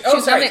nominated last year? Oh,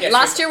 sorry. Yes,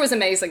 last year was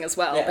amazing as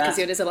well, because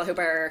you had Isabelle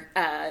Huppert,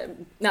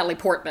 Natalie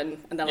Portman,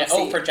 and then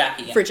for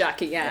Jackie. Yeah. For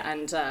Jackie,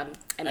 and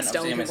Emma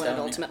Stone who won it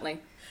ultimately.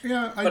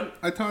 Yeah,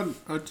 I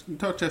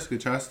thought Jessica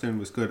Chastain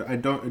was good. I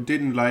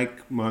didn't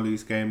like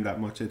Molly's Game that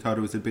much. I thought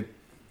it was a bit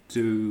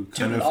too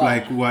kind of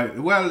like what?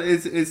 Well,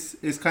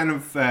 it's kind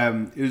of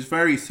it was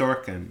very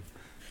Sorkin.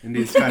 In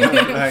these kind of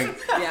like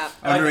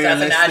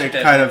unrealistic,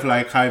 kind of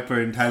like hyper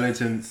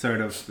intelligent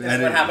sort of.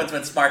 That's what happens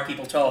when smart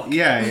people talk.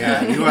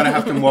 Yeah. You want to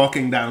have them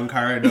walking down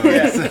corridors.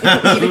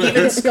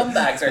 Even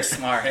scumbags are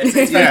smart.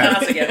 It's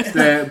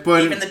fantastic.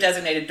 But even the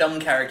designated dumb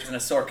characters in a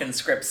Sorkin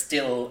script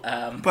still.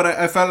 But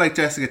I felt like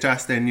Jessica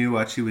Chastain knew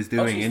what she was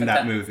doing in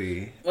that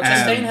movie. Well,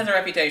 Chastain has a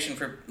reputation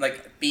for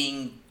like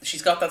being.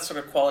 She's got that sort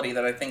of quality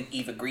that I think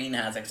Eva Green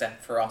has,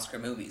 except for Oscar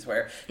movies,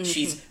 where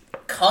she's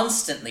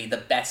constantly the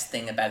best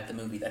thing about the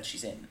movie that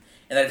she's in.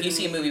 And that if you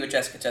see a movie with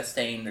Jessica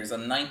Chastain, there's a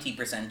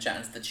 90%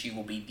 chance that she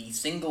will be the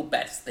single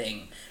best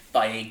thing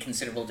by a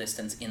considerable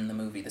distance in the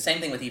movie. The same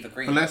thing with Eva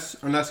Green. Unless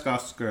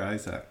Oscar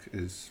Isaac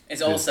is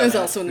also in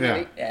the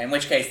movie. Yeah, in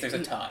which case there's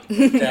a tie.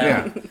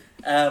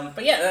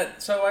 But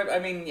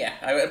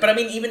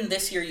even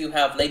this year you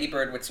have Lady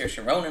Bird with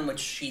Saoirse Ronan, which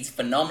she's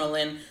phenomenal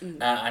in,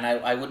 and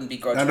I wouldn't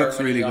begrudge her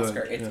winning really the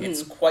Oscar.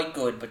 It's quite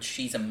good, but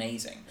she's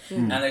amazing.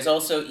 And there's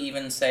also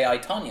even, say, I,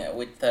 Tonya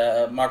with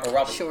Margot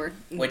Robbie,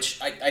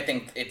 which I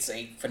think it's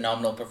a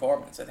phenomenal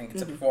performance. I think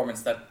it's a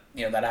performance that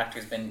that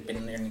actor's been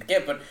learning to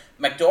give, but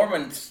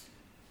McDormand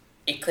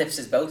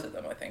eclipses both of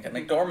them, I think, and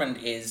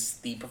McDormand is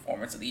the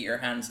performance of the year,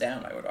 hands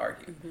down, I would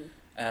argue.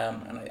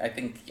 And I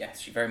think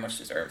she very much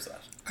deserves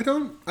that. I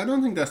don't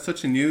think that's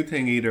such a new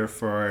thing either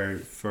for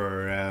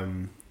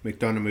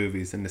McDonagh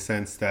movies, in the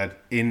sense that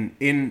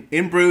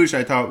in Bruges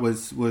I thought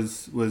was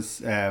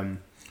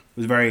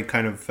very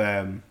kind of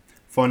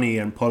funny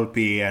and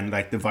pulpy, and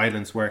like the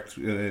violence worked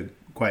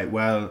quite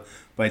well.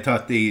 But I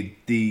thought the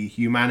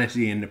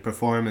humanity in the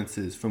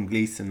performances from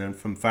Gleeson and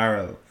from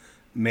Farrell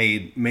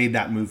made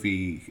that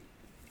movie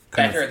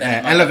better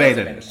than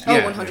elevated.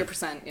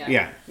 100%.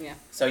 Yeah.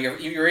 So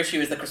your issue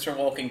is that Christopher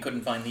Walken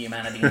couldn't find the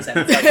humanity in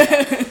Seven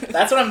Psychopaths.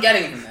 That's what I'm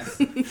getting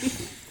from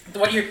this.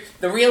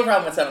 The real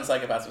problem with Seven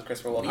Psychopaths was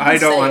Christopher Walken. I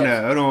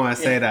don't want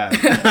to say that.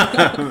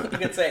 You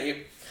can say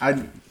it.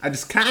 I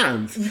just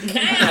can't. You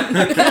can't.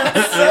 I can't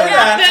say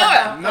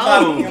that.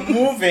 No. Your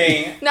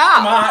movie. No.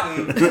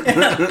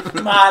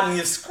 Martin,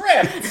 your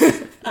script.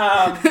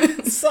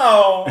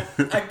 So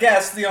I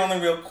guess the only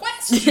real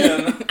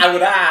question I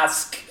would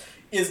ask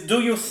is,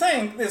 do you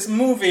think this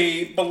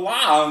movie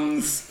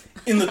belongs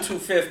in the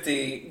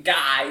 250,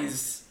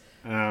 guys?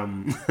 Do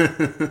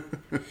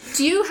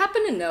you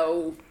happen to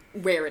know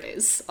where it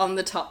is on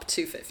the top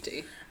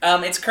 250?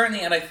 It's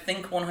currently at, I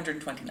think,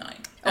 129.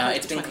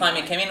 It's been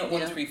climbing. It came in at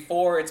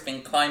 134. It's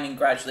been climbing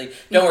gradually.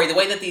 Don't worry, the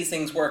way that these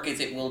things work is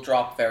it will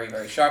drop very,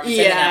 very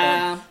sharply.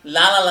 La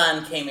La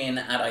Land came in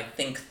at, I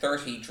think,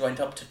 30, went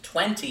up to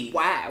 20.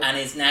 Wow. And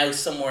is now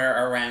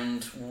somewhere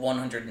around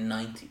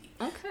 190.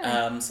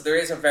 Okay. So there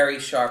is a very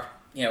sharp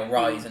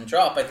rise and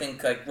drop. I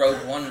think like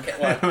Rogue One.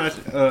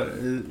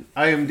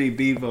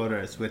 IMDb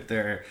voters with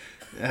their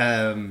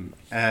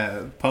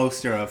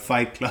poster of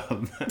Fight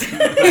Club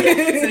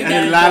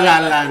and La La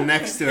Land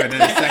next to it, and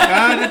it's like,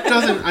 that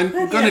doesn't.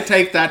 I'm going to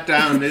take that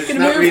down. It's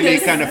not really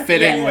kind of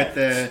fitting with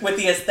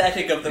the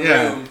aesthetic of the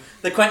room.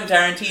 The Quentin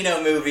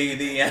Tarantino movie,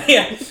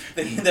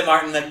 the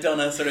Martin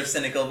McDonagh sort of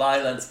cynical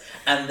violence,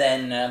 and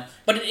then,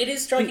 but it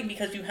is striking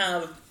because you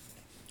have.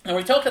 And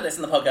we talked about this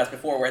in the podcast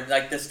before, where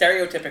like the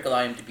stereotypical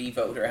IMDb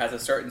voter has a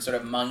certain sort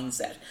of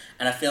mindset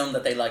and a film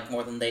that they like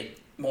more than the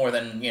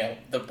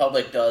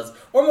public does,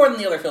 or more than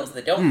the other films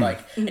that they don't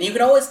like. And you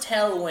can always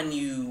tell when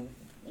you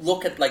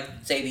look at, like,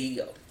 say,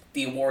 the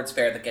the awards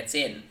fair that gets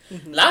in.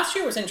 Last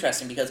year was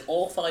interesting because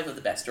all 5 of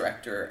the Best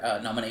Director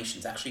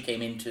nominations actually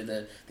came into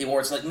the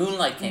awards. Like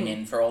Moonlight came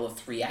in for all of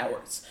 3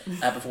 hours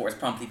before it was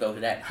promptly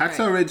voted out.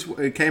 Hacksaw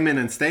Ridge came in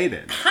and stayed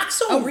in.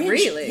 Hacksaw Ridge,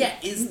 really? yeah,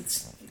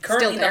 is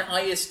currently the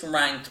highest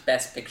ranked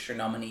Best Picture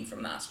nominee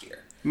from last year.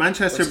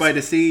 Manchester by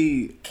the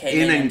Sea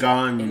in and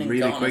gone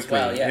really quickly.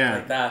 As well,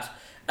 like that.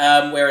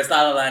 Whereas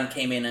La La Land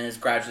came in and is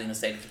gradually in a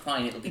state of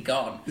decline. It'll be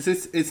gone.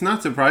 It's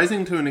not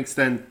surprising to an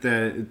extent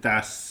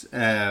that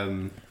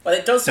well,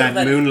 it does that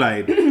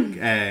Moonlight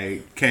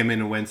came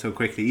in and went so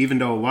quickly, even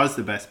though it was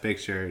the Best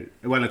Picture.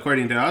 Well,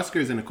 according to the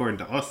Oscars and according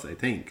to us, I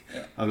think,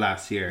 of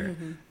last year.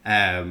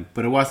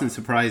 But it wasn't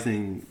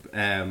surprising,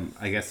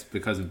 I guess,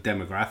 because of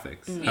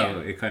demographics, how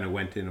it kind of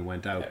went in and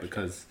went out.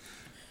 Because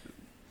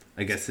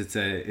I guess it's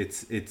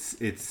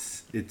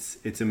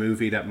a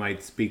movie that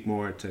might speak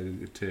more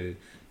to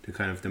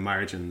kind of the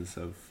margins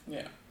of...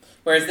 Yeah.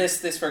 Whereas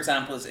this for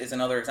example, is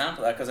another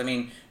example of that, because, I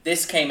mean,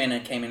 this came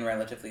in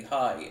relatively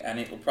high, and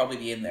it will probably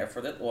be in there for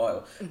a little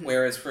while.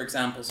 Whereas, for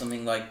example,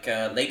 something like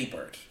Lady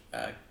Bird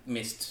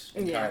missed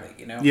entirely,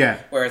 you know? Yeah.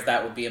 Whereas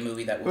that would be a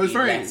movie that would be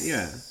less...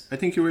 Yeah. I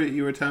think you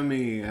were telling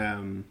me...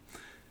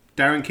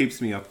 Darren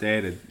keeps me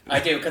updated. I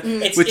do,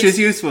 which is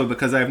useful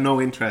because I have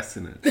no interest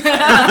in it. Good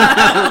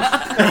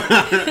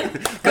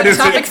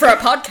topic for a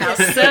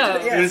podcast. So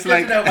it's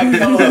like to know my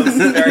co-host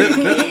is very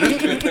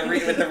engaged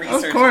with the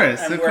research. Of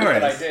course.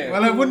 That I do.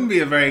 Well, I wouldn't be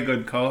a very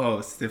good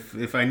co-host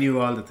if I knew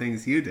all the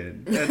things you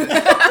did.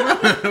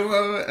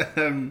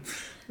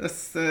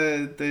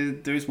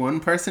 There's one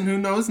person who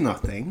knows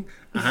nothing,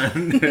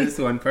 and there's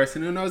one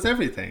person who knows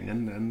everything,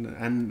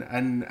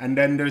 and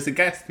then there's a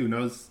guest who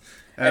knows.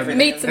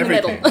 Meets in the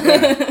middle.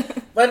 Yeah.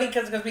 Well,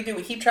 because we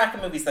keep track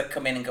of movies that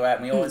come in and go out,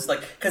 and we always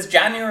because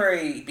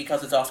January,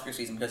 because it's Oscar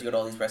season, because you got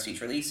all these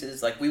prestige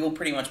releases, like we will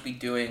pretty much be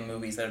doing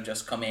movies that have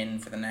just come in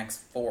for the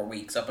next 4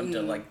 weeks up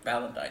until like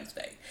Valentine's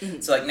Day.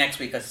 So like next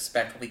week, I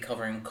suspect we'll be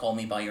covering Call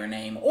Me by Your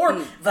Name or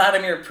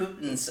Vladimir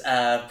Putin's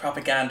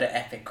propaganda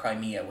epic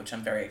Crimea, which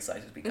I'm very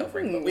excited to be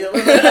covering.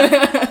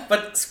 But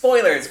but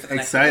spoilers for the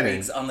next 4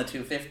 weeks on the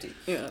 250.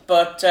 Yeah.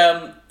 But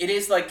it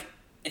is like.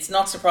 It's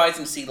not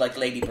surprising to see like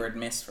Lady Bird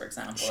miss, for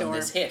example, and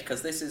this hit,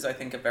 because this is, I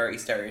think, a very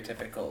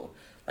stereotypical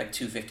like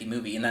 250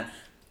 movie. In that,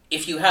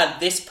 if you had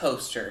this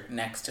poster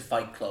next to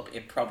Fight Club,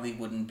 it probably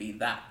wouldn't be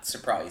that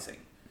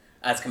surprising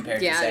as compared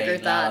to say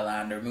La La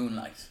Land or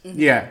Moonlight.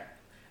 Yeah.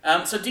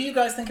 So, do you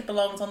guys think it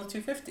belongs on the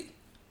 250?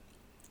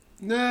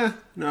 No,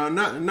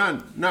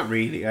 not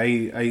really.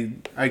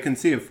 I can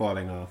see it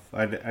falling off.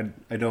 I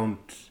don't.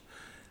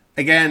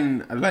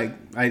 Again, like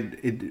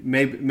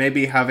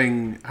maybe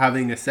having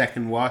a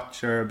second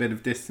watch or a bit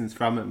of distance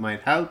from it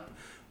might help,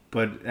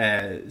 but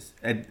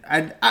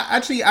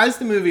actually, as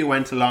the movie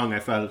went along, I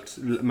felt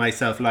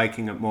myself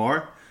liking it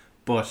more.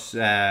 But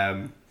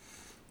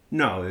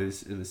no,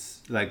 it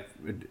was like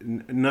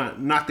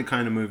not the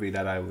kind of movie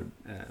that I would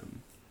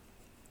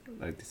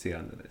like to see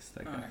on the list.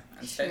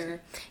 Sure.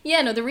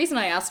 Yeah, no, the reason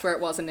I asked where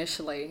it was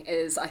initially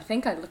is I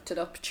think I looked it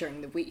up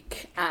during the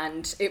week,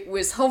 and it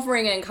was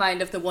hovering in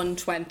kind of the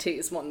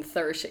 120s,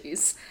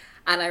 130s.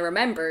 And I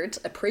remembered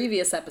a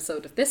previous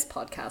episode of this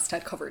podcast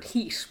had covered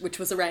Heat, which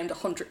was around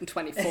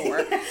 124.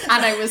 And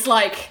I was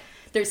like,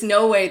 there's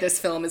no way this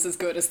film is as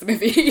good as the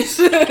movie Heat.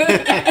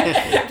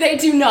 They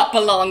do not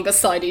belong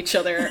beside each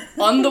other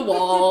on the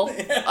wall,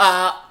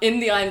 in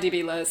the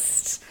IMDb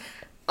list.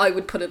 I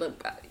would put it,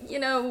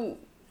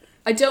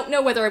 I don't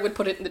know whether I would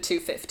put it in the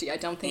 250. I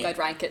don't think I'd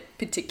rank it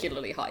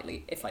particularly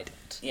highly if I did.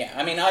 Yeah,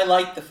 I mean, I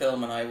like the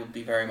film, and I would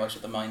be very much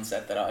of the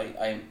mindset that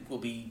I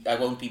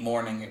won't be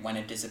mourning it when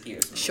it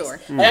disappears. Sure.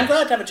 I'm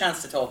glad to have a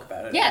chance to talk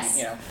about it. Yes.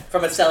 And,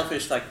 from a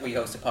selfish, we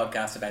host a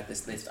podcast about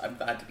this list, I'm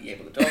glad to be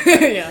able to talk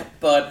about it. Yeah.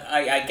 But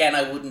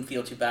I wouldn't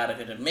feel too bad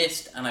if it had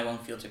missed, and I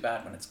won't feel too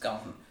bad when it's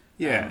gone.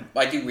 Yeah.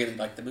 I do really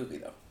like the movie,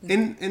 though.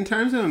 In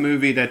terms of a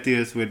movie that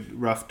deals with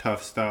rough,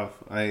 tough stuff,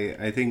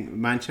 I think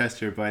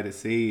Manchester by the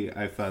Sea,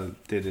 I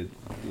felt did it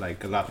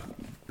like a lot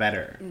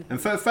better. And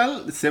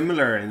felt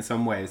similar in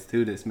some ways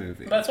to this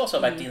movie. But it's also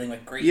about dealing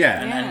with grief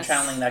and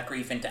channeling that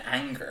grief into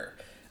anger.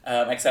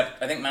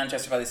 Except I think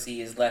Manchester by the Sea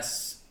is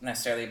less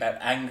necessarily about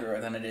anger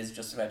than it is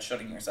just about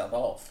shutting yourself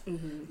off.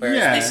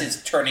 Whereas this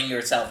is turning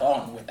yourself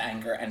on with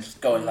anger and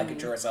just going like a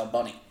Duracell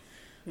bunny.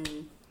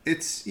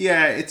 It's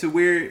a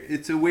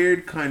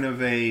weird kind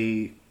of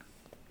a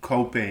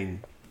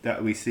coping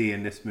that we see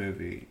in this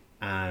movie,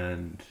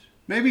 and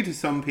maybe to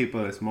some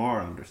people it's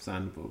more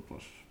understandable,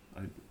 but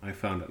I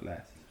found it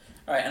less.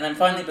 Alright, and then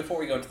finally, before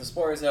we go into the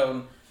spoiler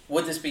zone,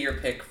 would this be your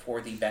pick for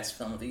the best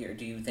film of the year?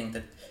 Do you think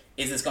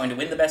is this going to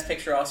win the Best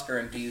Picture Oscar,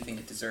 and do you think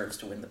it deserves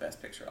to win the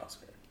Best Picture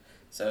Oscar?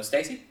 So,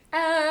 Stacey?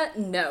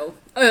 No.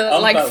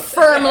 Both.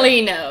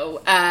 Firmly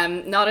no.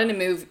 Not in a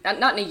movie,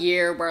 not in a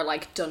year where,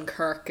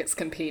 Dunkirk is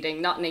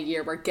competing, not in a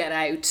year where Get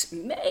Out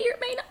may or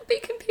may not be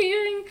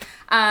competing.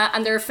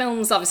 And there are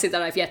films, obviously,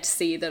 that I've yet to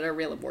see that are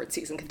real award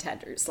season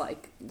contenders,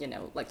 like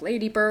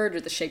Lady Bird or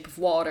The Shape of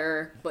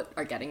Water, but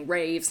are getting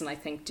raves, and I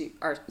think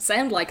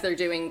sound like they're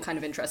doing kind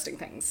of interesting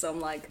things. So I'm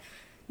like,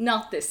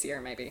 not this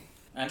year, maybe.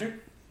 Andrew?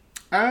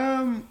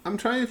 I'm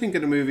trying to think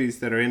of the movies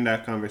that are in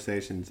that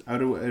conversation.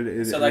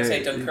 So, like,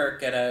 say Dunkirk,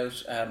 Get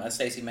Out, as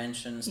Stacey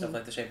mentioned, stuff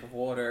like The Shape of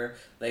Water,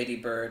 Lady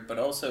Bird, but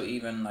also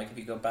even, like, if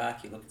you go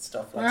back, you look at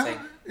stuff like,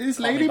 say,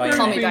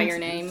 Call Me By Your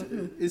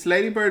Name. Is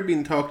Lady Bird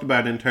being talked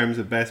about in terms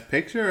of Best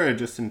Picture or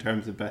just in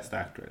terms of Best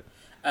Actress?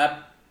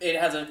 It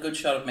has a good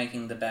shot of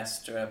making the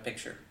Best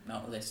Picture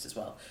list as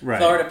well. Right.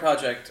 Florida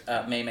Project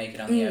may make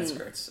it on the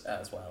outskirts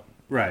as well.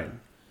 Right.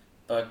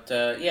 But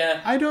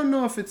yeah, I don't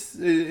know if it's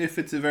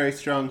a very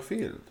strong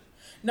field.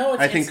 No,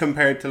 I think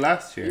compared to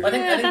last year. I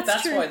think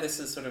that's true. why this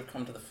has sort of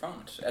come to the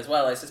front as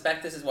well. I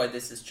suspect this is why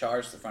this is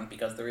charged to the front,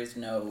 because there is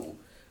no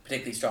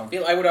particularly strong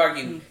field. I would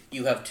argue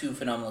you have two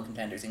phenomenal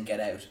contenders in Get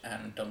Out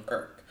and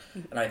Dunkirk,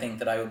 and I think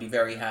that I would be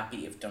very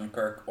happy if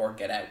Dunkirk or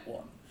Get Out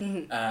won.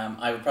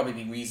 I would probably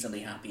be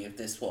reasonably happy if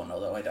this won,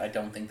 although I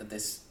don't think that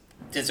this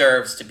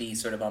deserves to be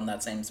sort of on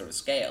that same sort of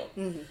scale.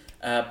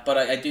 But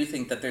I do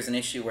think that there's an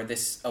issue where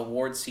this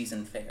award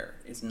season fair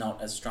is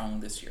not as strong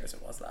this year as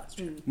it was last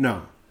year.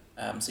 No.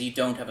 So you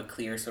don't have a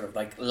clear sort of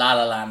like La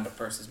La Land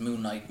versus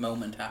Moonlight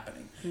moment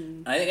happening.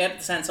 And I think I get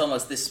the sense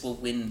almost this will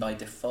win by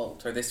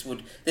default, or this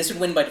would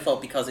win by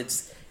default because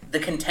it's the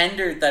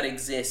contender that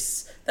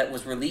exists that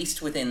was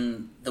released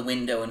within the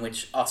window in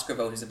which Oscar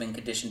voters have been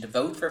conditioned to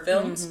vote for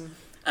films,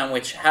 and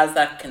which has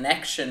that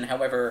connection,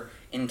 however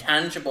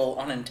intangible,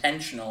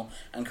 unintentional,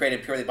 and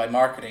created purely by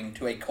marketing,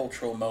 to a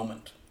cultural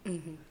moment.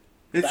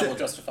 That will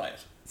justify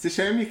it. It's a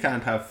shame you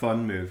can't have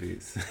fun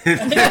movies.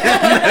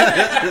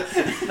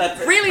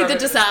 Really, the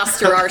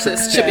Disaster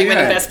Artist should be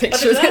winning Best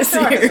Picture this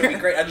year. Would be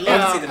great. I'd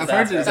love to see the I've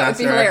heard the Disaster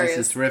Disaster hilarious. Artist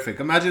is terrific.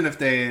 Imagine if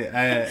they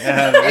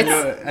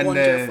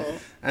wonderful.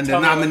 and the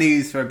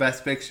nominees for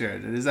Best Picture,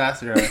 the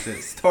Disaster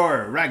Artist,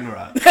 Thor,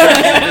 Ragnarok,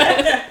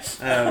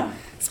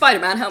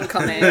 Spider-Man: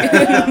 Homecoming,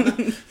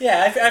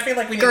 Yeah, I feel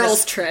like we need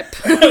Girls to Trip.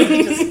 we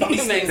need to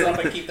spice things up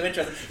and keep them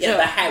interesting. Yeah,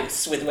 The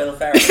House with Will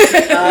Ferrell.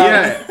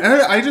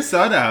 I just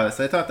saw The House.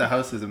 I thought The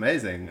House was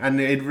amazing, and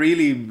it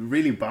really,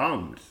 really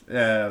bombed.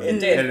 It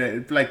did.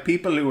 And like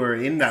people who were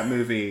in that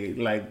movie,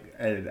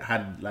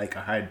 had like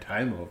a hard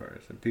time over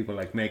it, and people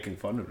like making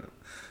fun of them.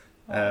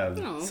 But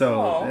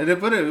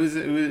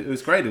it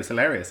was great. It was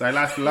hilarious. I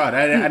laughed a lot,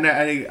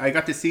 I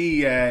got to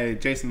see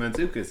Jason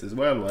Mantzoukas as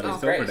well while I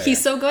was over there.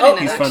 He's so good in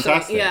it. He's actually.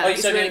 fantastic. Yeah, Oh, you he's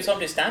still really- doing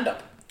something to stand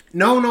up?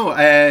 No,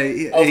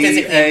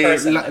 physically in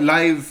person.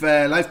 live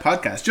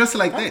podcast, just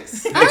like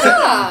this.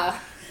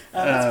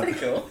 That's pretty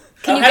cool.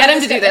 Can you How get did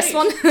him to do this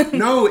made? one?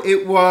 No,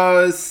 it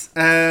was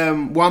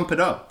Wamp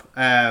It Up.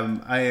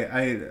 I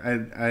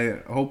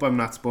hope I'm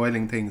not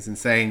spoiling things in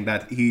saying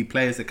that he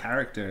plays a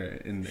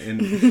character in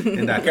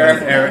that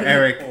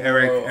Eric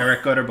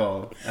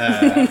Gutterball,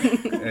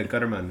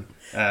 Gutterman.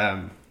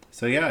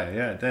 So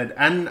yeah, that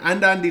and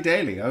Andy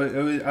Daly. I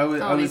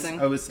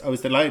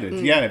was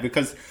delighted. Yeah,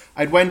 because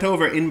I'd went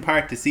over in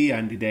part to see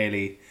Andy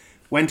Daly.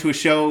 Went to a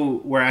show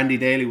where Andy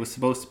Daly was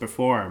supposed to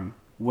perform.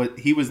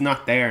 He was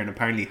not there, and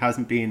apparently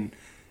hasn't been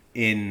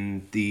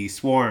in the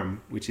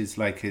Swarm, which is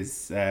like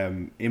his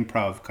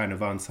improv kind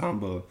of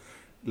ensemble,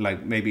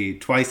 like maybe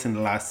twice in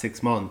the last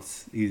 6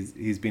 months.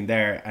 He's been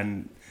there,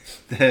 and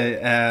the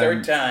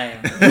Third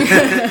time.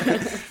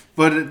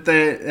 but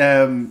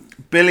the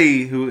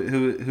Billy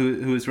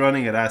who was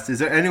running it asked, "Is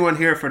there anyone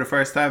here for the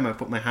first time?" I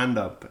put my hand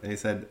up, and he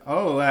said,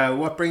 "Oh,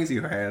 what brings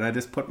you here?" And I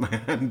just put my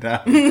hand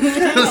down.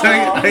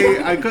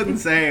 I couldn't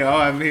say, "Oh,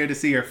 I'm here to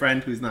see your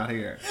friend who's not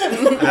here."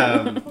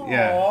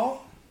 Yeah.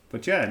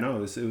 But yeah,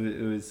 no,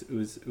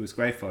 it was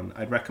great fun.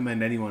 I'd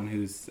recommend anyone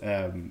who's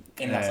in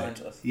Los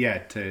Angeles. Yeah,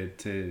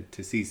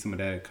 to see some of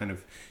the kind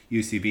of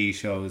UCB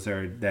shows,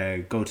 or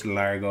go to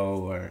Largo,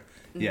 or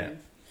yeah.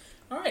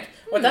 All right.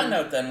 With that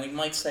note, then, we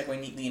might segue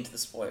neatly into the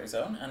spoiler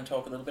zone and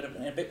talk a little bit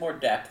in a bit more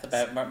depth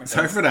about Martin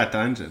Sorry McDonagh. for that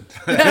tangent.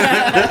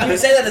 You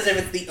say that as if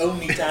it's the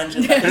only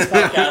tangent that this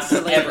podcast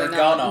has ever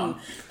gone on.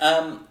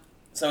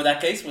 So in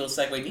that case, we'll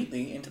segue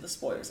neatly into the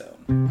spoiler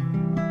zone.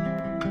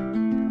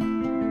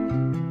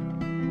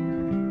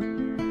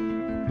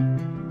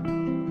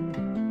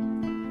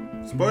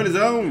 Spoiler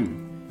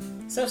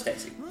zone. So,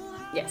 Stacey,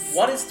 Yes.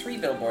 what is 3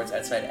 Billboards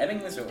Outside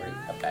Ebbing, Missouri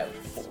about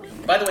for you?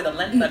 By the way, the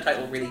length of that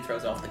title really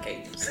throws off the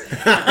cages.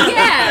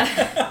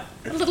 Yeah,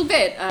 a little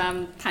bit.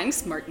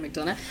 Thanks, Martin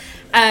McDonagh.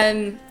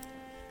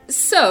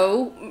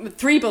 So,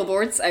 3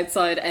 Billboards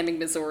Outside Ebbing,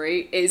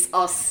 Missouri is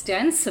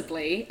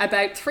ostensibly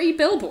about 3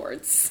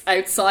 billboards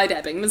outside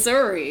Ebbing,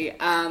 Missouri,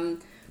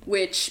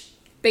 which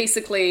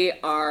basically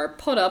are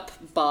put up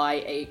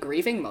by a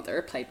grieving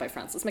mother, played by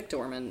Frances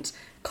McDormand,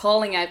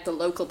 calling out the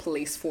local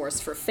police force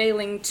for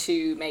failing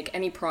to make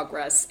any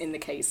progress in the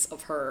case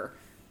of her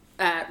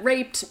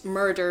raped,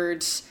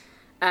 murdered,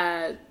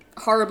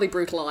 horribly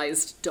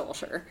brutalized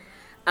daughter.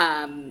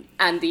 And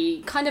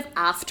the kind of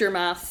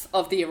aftermath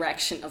of the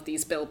erection of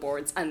these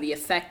billboards and the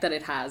effect that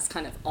it has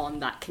kind of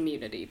on that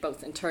community,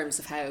 both in terms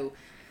of how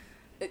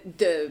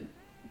the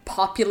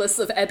populace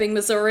of Ebbing,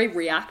 Missouri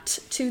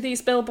react to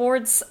these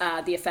billboards,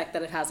 the effect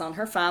that it has on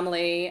her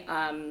family,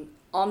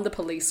 on the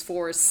police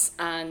force,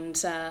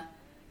 and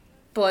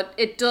but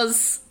it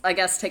does, I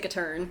guess, take a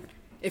turn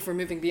if we're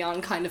moving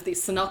beyond kind of the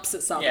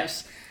synopsis of Yeah.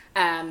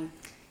 it,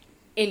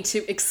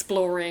 into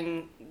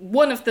exploring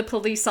one of the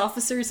police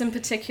officers in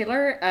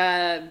particular,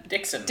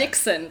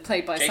 Dixon,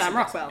 played by Jason Sam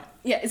Rockwell. Dixon,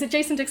 Yeah, is it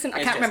Jason Dixon? I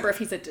It's can't remember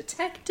Jason. if he's a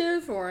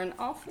detective or an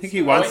officer. I think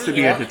he wants to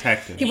be yeah. a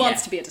detective. He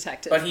wants to be a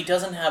detective. But he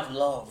doesn't have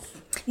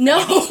love. No!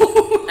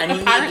 And you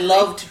need Apparently.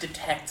 love to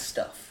detect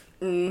stuff.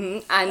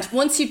 And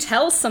once you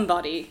tell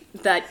somebody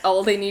that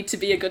all they need to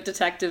be a good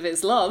detective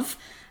is love,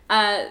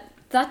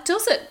 that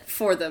does it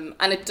for them.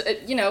 And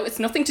it's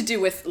nothing to do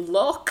with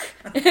luck.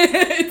 I think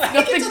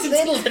it's a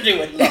little to do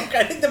with luck.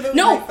 I think the movie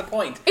makes the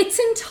point. It's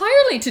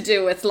entirely to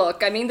do with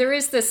luck. I mean, there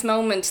is this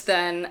moment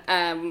then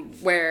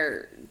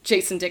where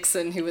Jason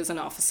Dixon, who is an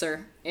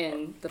officer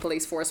in the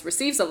police force,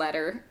 receives a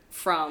letter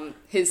from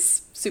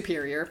his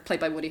superior, played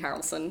by Woody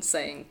Harrelson,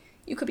 saying,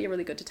 you could be a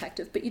really good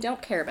detective, but you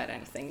don't care about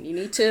anything. You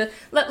need to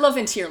let love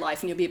into your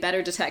life and you'll be a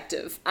better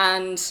detective.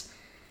 And,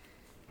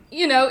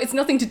 it's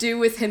nothing to do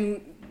with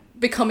him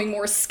becoming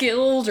more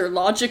skilled or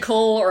logical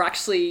or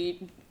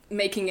actually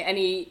making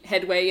any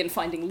headway in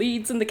finding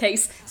leads in the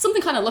case.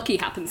 Something kind of lucky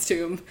happens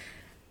to him.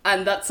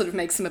 And that sort of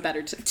makes him a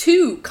better...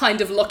 two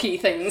kind of lucky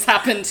things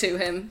happen to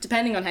him,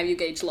 depending on how you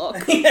gauge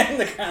luck. Yeah,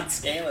 the grand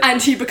scale.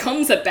 And he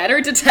becomes a better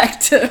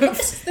detective.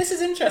 This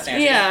is interesting,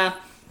 actually. Yeah.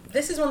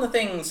 This is one of the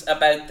things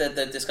about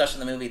the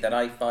discussion of the movie that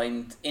I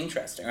find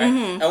interesting,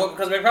 right?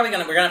 Because we're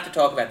gonna have to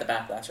talk about the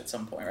backlash at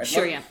some point, right?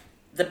 Sure, yeah.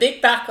 The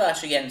big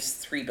backlash against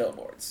Three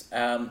Billboards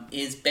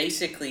is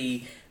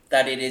basically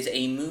that it is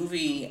a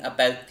movie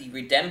about the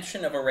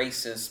redemption of a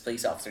racist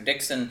police officer.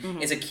 Dixon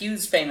is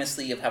accused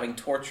famously of having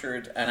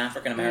tortured an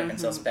African-American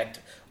suspect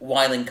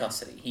while in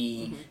custody.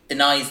 He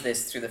denies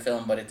this through the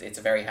film, but it's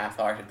a very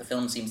half-hearted. The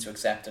film seems to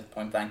accept at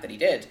point blank that he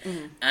did.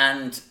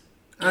 And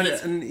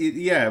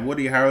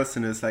Woody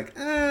Harrelson is like,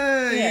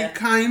 you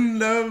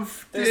kind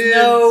of there's did.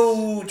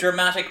 no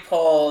dramatic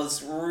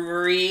pause,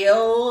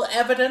 real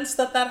evidence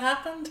that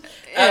happened.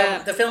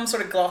 Yeah. The film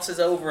sort of glosses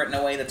over it in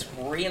a way that's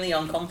really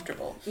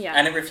uncomfortable. Yeah.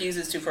 And it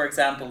refuses to, for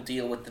example,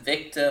 deal with the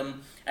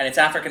victim, and its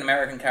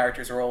African-American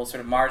characters are all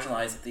sort of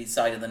marginalised at the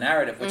side of the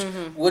narrative, which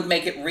would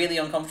make it really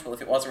uncomfortable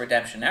if it was a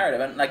redemption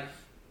narrative. And,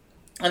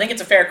 I think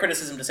it's a fair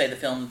criticism to say the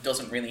film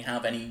doesn't really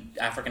have any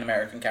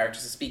African-American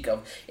characters to speak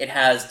of. It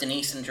has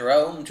Denise and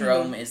Jerome.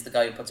 Jerome is the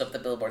guy who puts up the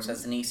billboards. It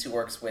has Denise, who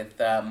works with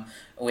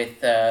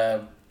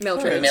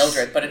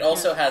Mildred. But it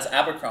also has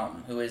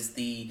Abercrombie, who is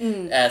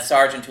the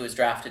sergeant who is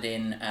drafted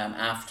in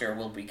after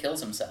Wilbury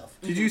kills himself.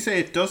 Did you say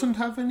it doesn't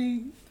have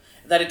any?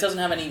 That it doesn't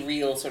have any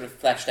real sort of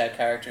fleshed out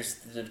characters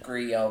to the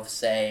degree of,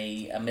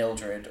 say, a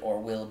Mildred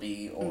or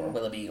Willoughby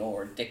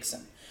or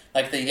Dixon.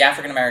 The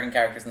African-American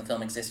characters in the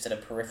film exist at a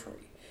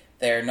periphery.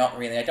 They're not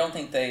really... I don't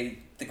think the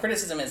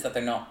criticism is that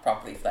they're not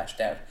properly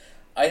fleshed out.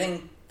 I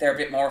think they're a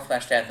bit more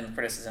fleshed out than the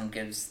criticism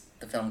gives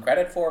the film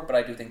credit for, but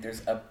I do think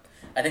there's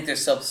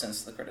substance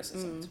to the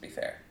criticism, to be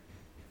fair.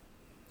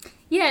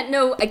 Yeah,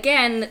 no,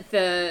 again,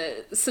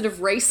 the sort of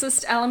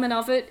racist element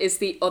of it is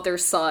the other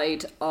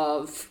side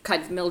of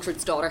kind of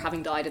Mildred's daughter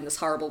having died in this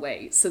horrible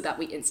way, so that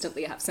we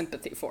instantly have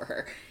sympathy for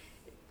her.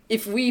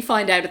 If we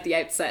find out at the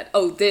outset,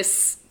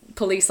 this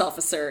police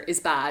officer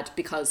is bad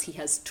because he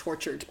has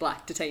tortured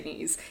black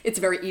detainees, it's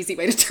a very easy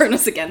way to turn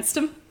us against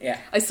him. Yeah.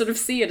 I sort of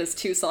see it as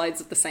two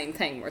sides of the same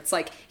thing, where it's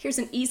like, here's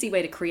an easy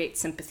way to create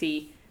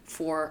sympathy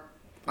for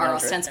our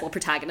Mildred, ostensible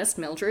protagonist,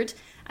 Mildred,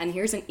 and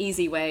here's an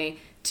easy way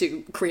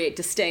to create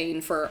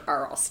disdain for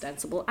our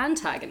ostensible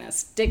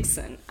antagonist,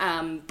 Dixon.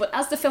 But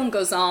as the film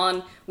goes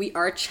on, we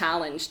are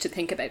challenged to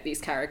think about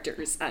these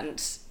characters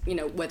and,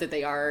 whether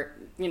they are,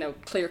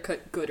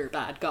 clear-cut good or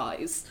bad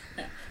guys.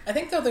 Yeah. I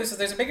think, though, there's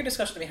a bigger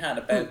discussion to be had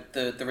about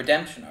the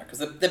redemption arc. Because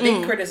the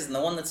big criticism,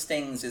 the one that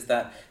stings, is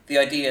that the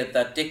idea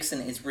that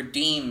Dixon is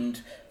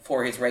redeemed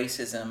for his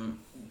racism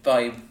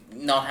by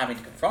not having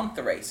to confront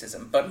the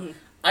racism. But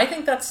I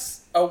think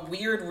that's a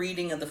weird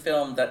reading of the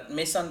film that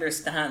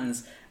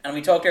misunderstands... And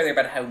we talked earlier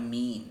about how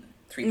mean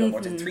Three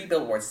Billboards is. Three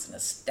Billboards is an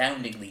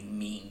astoundingly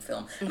mean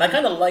film. And I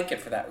kind of like it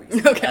for that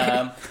reason. Okay.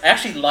 I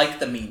actually like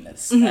the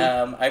meanness.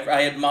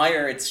 I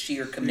admire its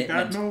sheer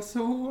commitment. You got no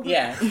soul.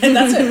 Yeah, and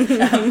that's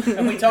it.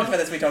 And we talked about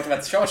this. We talked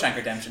about the Shawshank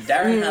Redemption.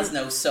 Darren has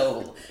no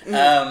soul.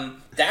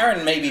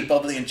 Darren may be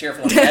bubbly and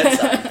cheerful on the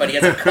outside, but he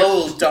has a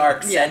cold,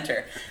 dark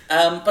centre.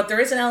 But there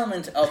is an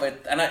element of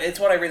it, and it's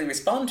what I really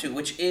respond to,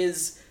 which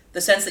is the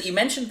sense that you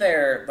mentioned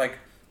there,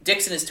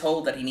 Dixon is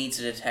told that he needs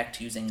to detect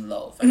using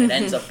love, and it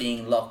ends up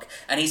being luck.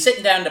 And he's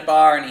sitting down at a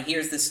bar, and he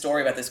hears this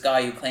story about this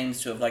guy who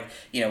claims to have,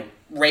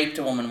 raped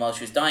a woman while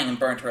she was dying and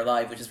burnt her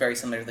alive, which is very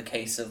similar to the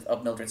case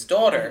of Mildred's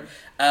daughter.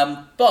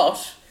 And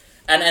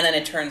then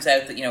it turns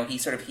out that,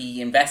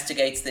 he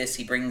investigates this,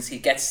 he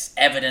gets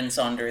evidence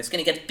under his skin,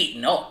 he gets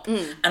beaten up.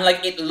 And,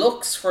 it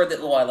looks for a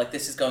little while like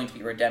this is going to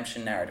be a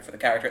redemption narrative for the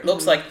character. It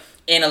looks like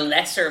in a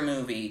lesser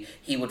movie,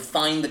 he would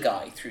find the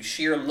guy through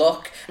sheer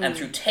luck and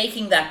through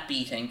taking that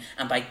beating,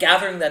 and by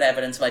gathering that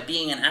evidence, by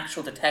being an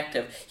actual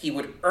detective, he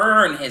would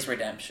earn his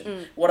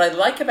redemption. What I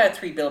like about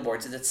Three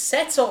Billboards is it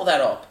sets all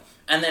that up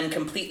and then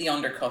completely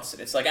undercuts it.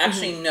 It's like,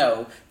 actually,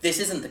 no, this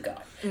isn't the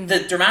guy.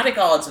 The dramatic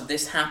odds of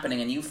this happening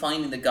and you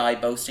finding the guy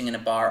boasting in a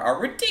bar are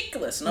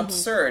ridiculous and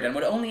absurd and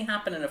would only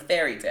happen in a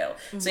fairy tale.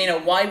 So,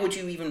 why would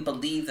you even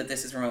believe that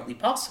this is remotely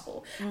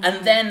possible?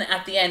 And then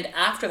at the end,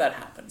 after that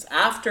happens,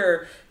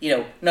 after,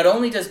 not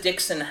only does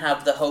Dixon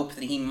have the hope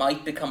that he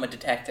might become a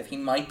detective, he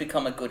might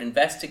become a good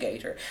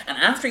investigator, and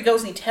after he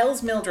goes and he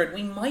tells Mildred,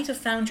 we might have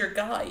found your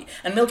guy.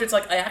 And Mildred's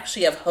like, I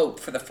actually have hope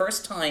for the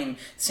first time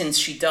since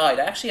she died.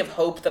 I actually have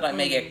hope that I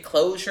may get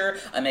closure,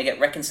 I may get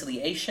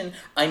reconciliation,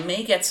 I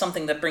may get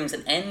something that brings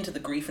an end to the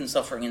grief and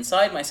suffering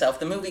inside myself.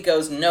 The movie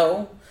goes,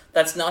 no,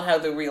 that's not how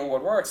the real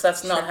world works.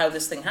 That's not how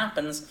this thing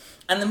happens.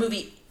 And the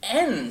movie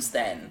ends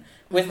then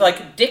with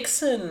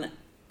Dixon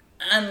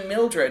and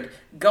Mildred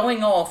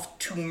going off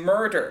to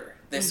murder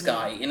this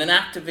guy in an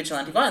act of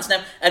vigilante violence.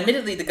 Now,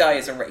 admittedly, the guy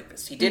is a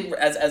rapist. He did,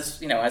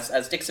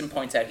 as Dixon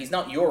points out, he's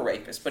not your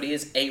rapist, but he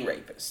is a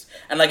rapist.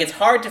 And it's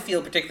hard to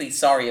feel particularly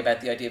sorry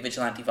about the idea of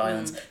vigilante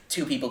violence,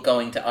 two people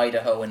going to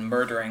Idaho and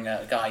murdering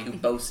a guy who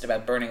boasts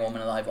about burning a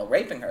woman alive while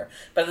raping her.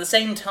 But at the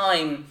same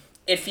time,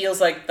 it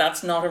feels like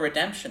that's not a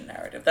redemption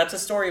narrative. That's a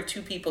story of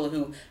two people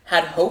who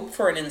had hope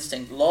for an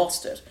instinct,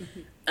 lost it,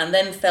 and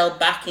then fell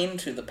back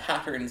into the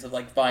patterns of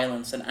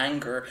violence and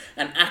anger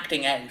and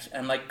acting out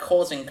and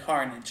causing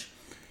carnage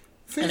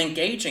and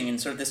engaging in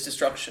sort of this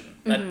destruction.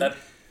 That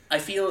I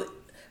feel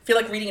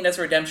like reading it as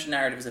a redemption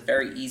narrative is a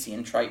very easy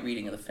and trite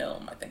reading of the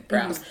film, I think,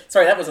 perhaps.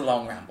 Sorry, that was a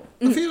long ramble.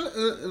 I feel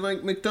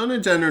like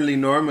McDonagh generally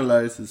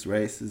normalizes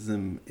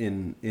racism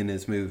in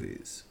his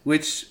movies,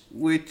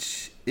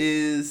 which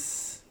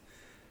is...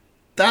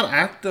 That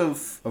act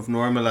of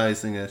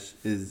normalizing it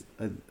is...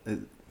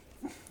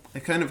 I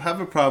kind of have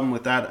a problem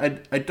with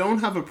that. I don't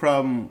have a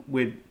problem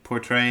with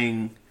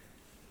portraying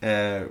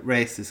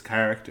racist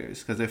characters,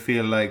 because I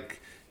feel like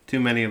too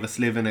many of us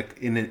live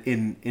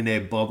in a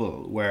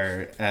bubble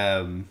where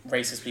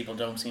racist people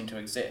don't seem to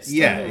exist.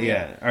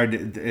 Yeah.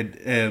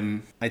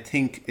 I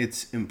think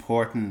it's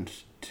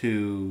important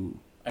to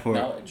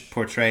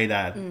portray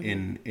that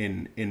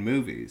in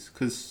movies,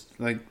 because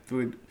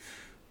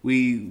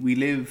we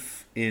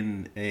live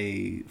in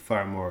a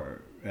far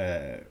more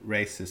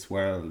racist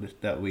world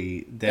that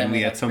we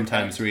had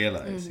sometimes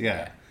realize.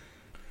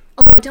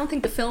 Although I don't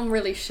think the film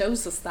really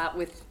shows us that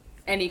with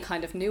any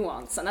kind of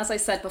nuance. And as I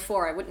said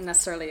before, I wouldn't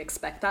necessarily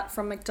expect that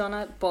from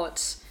McDonagh,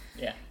 but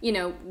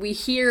we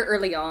hear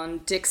early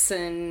on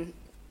Dixon,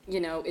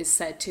 is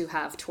said to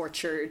have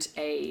tortured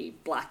a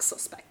black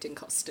suspect in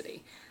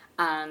custody.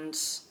 And,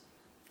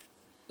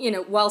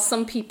 while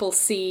some people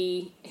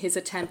see his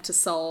attempt to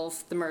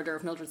solve the murder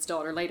of Mildred's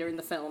daughter later in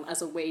the film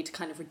as a way to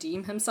kind of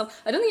redeem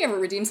himself, I don't think he ever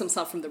redeems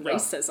himself from the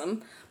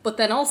racism, but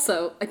then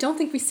also, I don't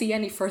think we see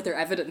any further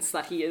evidence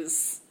that he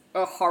is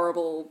a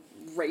horrible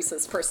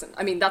racist person.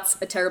 I mean, that's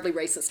a terribly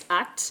racist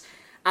act,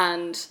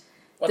 and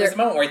there's a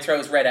moment where he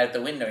throws Red out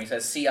the window. He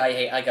says, see,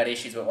 I got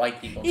issues with white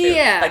people too.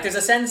 Yeah. There's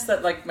a sense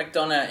that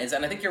McDonagh is,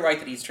 and I think you're right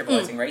that he's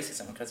trivializing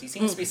racism, because he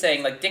seems to be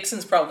saying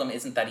Dixon's problem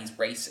isn't that he's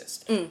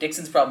racist.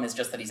 Dixon's problem is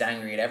just that he's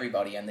angry at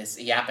everybody, and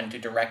he happened to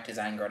direct his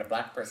anger at a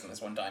black person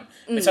this one time.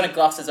 Which kind of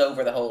glosses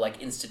over the whole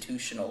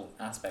institutional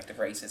aspect of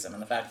racism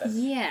and the fact that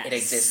it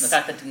exists, and the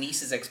fact that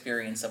Denise's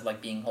experience of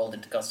being hauled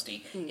into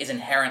custody is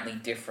inherently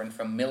different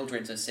from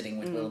Mildred's of sitting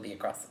with Willoughby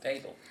across the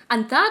table.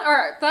 And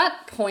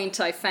that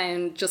point I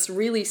found just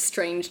really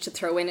strange to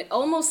throw in. It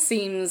almost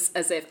seems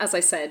as if, as I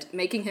said,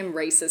 making him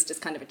racist is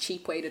kind of a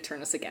cheap way to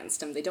turn us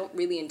against him. They don't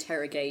really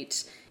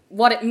interrogate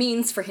what it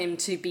means for him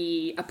to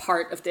be a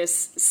part of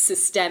this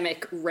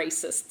systemic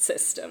racist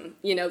system.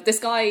 This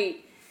guy,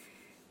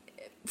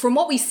 from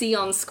what we see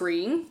on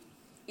screen,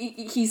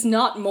 he's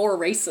not more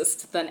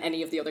racist than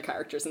any of the other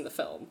characters in the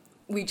film.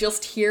 We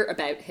just hear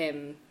about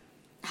him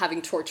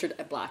having tortured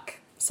a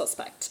black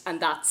suspect, and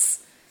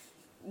that's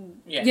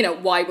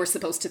why we're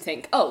supposed to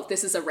think, oh,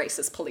 this is a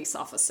racist police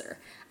officer.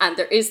 And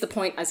there is the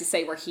point, as you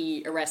say, where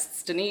he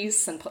arrests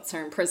Denise and puts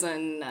her in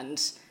prison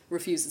and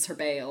refuses her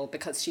bail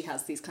because she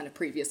has these kind of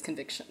previous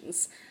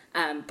convictions.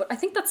 But I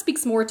think that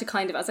speaks more to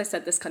kind of, as I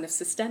said, this kind of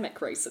systemic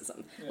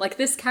racism.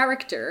 This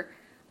character,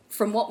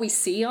 from what we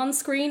see on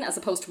screen, as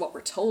opposed to what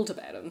we're told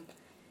about him,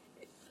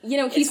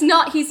 he's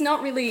not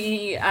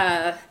really,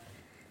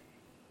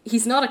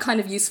 he's not a kind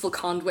of useful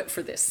conduit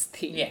for this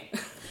theme. Yeah.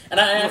 And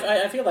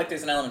I feel like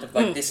there's an element of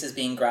this is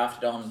being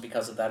grafted on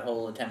because of that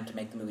whole attempt to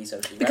make the movie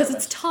socially because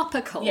relevant. It's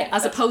topical,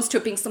 as opposed to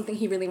it being something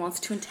he really wants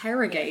to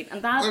interrogate.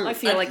 And that, I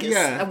feel like, is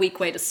a weak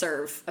way to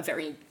serve a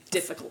very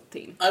difficult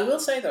theme. I will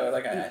say, though,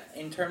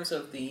 in terms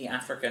of the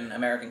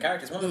African-American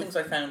characters, one of the things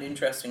I found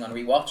interesting on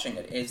rewatching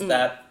it is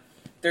that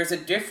there's a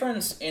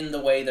difference in the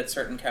way that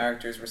certain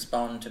characters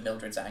respond to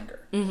Mildred's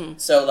anger.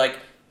 So,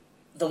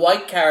 the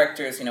white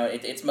characters,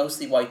 it's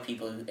mostly white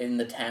people in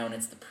the town.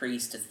 It's the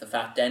priest, it's the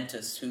fat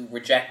dentist who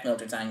reject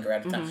Mildred's anger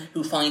out of town,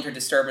 who find her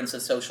disturbance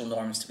of social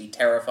norms to be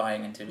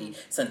terrifying and to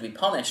be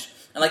punished.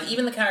 And like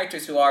even the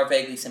characters who are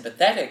vaguely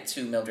sympathetic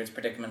to Mildred's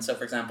predicament, so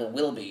for example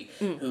Wilby,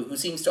 who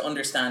seems to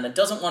understand and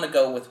doesn't want to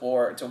go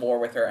to war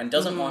with her and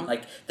doesn't want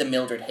like the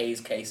Mildred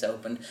Hayes case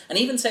opened, and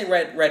even say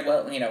Red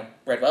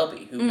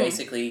Welby, who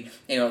basically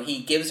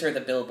he gives her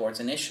the billboards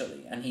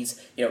initially, and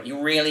he's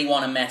you really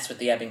want to mess with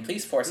the Ebbing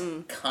police force,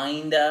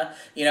 kinda,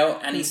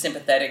 and he's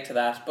sympathetic to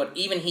that, but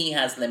even he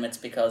has limits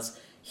because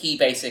he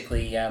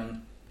basically.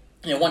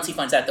 Once he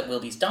finds out that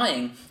Wilby's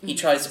dying, he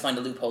tries to find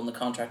a loophole in the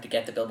contract to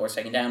get the billboards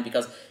taken down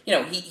because,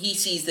 he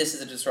sees this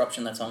as a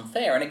disruption that's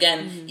unfair. And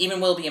again,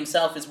 even Wilby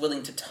himself is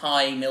willing to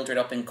tie Mildred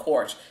up in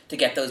court to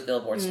get those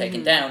billboards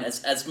taken down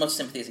as much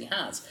sympathy as he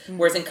has.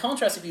 Whereas in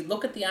contrast, if you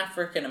look at the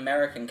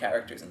African-American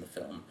characters in the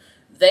film,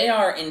 they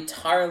are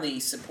entirely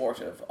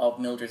supportive of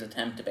Mildred's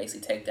attempt to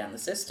basically take down the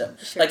system.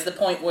 Sure. Like to the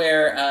point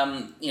where,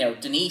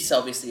 Denise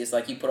obviously is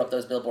like, you put up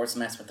those billboards to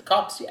mess with the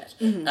cops yet.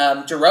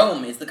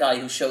 Jerome is the guy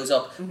who shows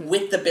up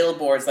with the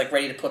billboards, like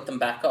ready to put them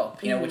back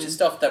up, which is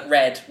stuff that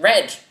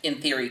Red, in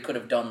thery, could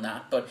have done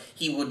that, but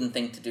he wouldn't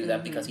think to do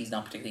that because he's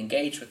not particularly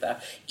engaged with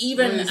that.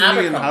 Even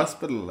Abercrombie... in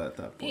hospital at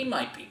that point? He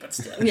might be, but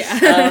still.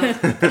 Yeah.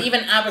 But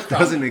even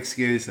Abercrombie... doesn't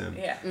excuse him.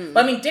 Yeah.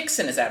 But I mean,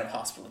 Dixon is out of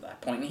hospital at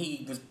that point, and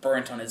he was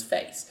burnt on his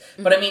face.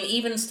 But I mean,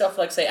 even stuff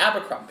like, say,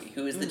 Abercrombie,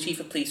 who is the chief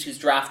of police who's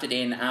drafted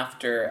in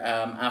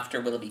after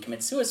Willoughby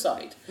commits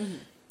suicide,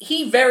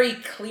 he very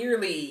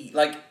clearly,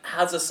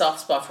 has a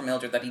soft spot for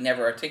Mildred that he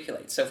never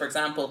articulates. So, for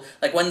example,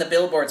 when the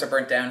billboards are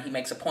burnt down, he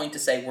makes a point to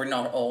say, we're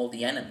not all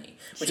the enemy,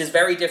 which is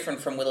very different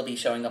from Willoughby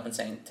showing up and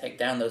saying, take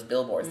down those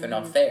billboards, they're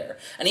not fair.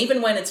 And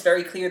even when it's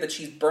very clear that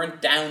she's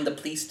burnt down the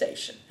police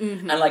station,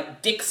 and,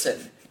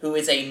 Dixon... who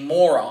is a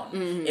moron,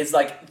 is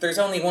there's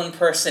only one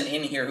person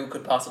in here who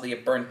could possibly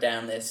have burnt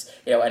down this,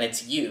 and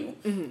it's you.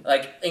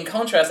 In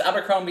contrast,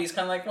 Abercrombie's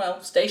kind of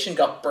well, station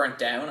got burnt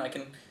down, I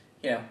can,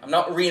 I'm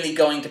not really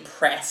going to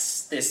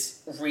press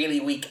this really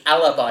weak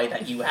alibi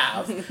that you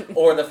have,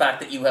 or the fact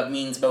that you have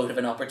means, motive,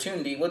 and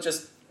opportunity, we'll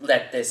just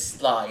let this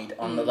slide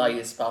on the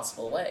lightest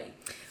possible way.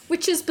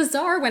 Which is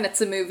bizarre when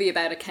it's a movie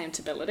about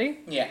accountability.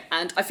 Yeah.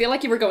 And I feel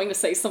like you were going to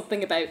say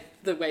something about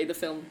the way the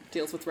film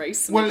deals with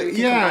race. Well, we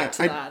can come back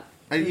to that.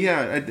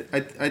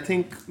 I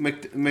think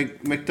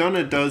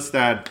McDonagh does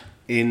that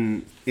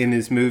in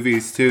his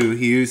movies too.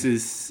 He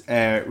uses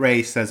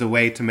race as a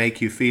way to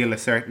make you feel a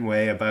certain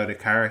way about a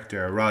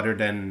character rather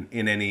than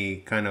in any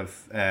kind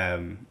of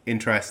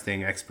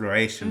interesting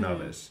exploration of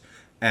it.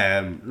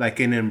 Like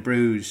in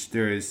Bruges,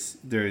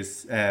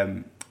 there's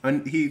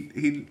and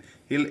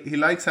he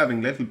likes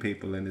having little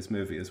people in his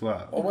movie as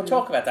well. Well, we'll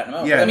talk about that in a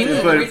moment. Yeah, I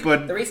mean,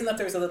 but the reason that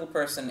there's a little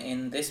person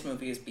in this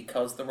movie is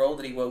because the role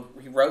that he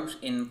wrote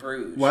in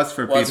Bruges was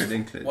for Peter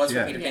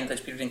Dinklage.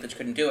 Peter Dinklage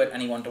couldn't do it,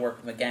 and he wanted to work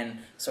with him again,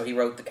 so he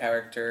wrote the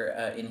character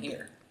in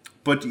here.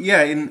 But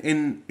yeah,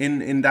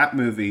 in that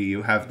movie,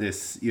 you have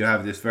this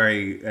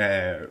very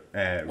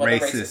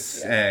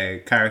racist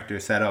character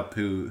set up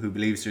who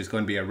believes there's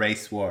going to be a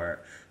race war.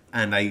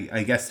 And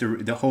I guess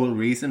the whole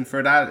reason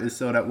for that is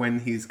so that when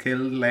he's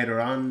killed later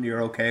on,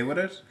 you're okay with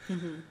it.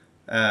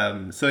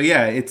 So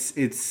yeah, it's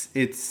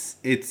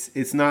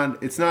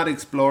not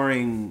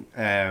exploring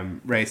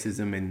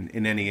racism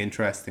in any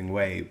interesting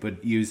way,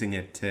 but using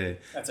it to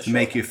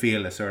make you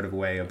feel a sort of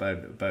way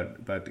about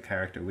the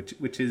character,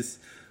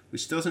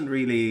 which doesn't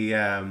really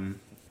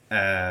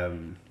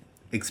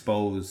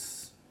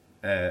expose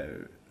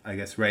I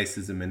guess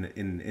racism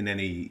in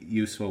any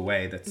useful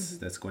way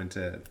that's going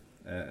to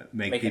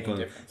make people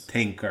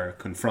think or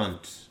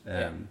confront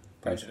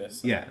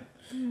prejudice. Yeah.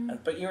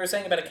 But you were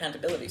saying about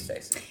accountability,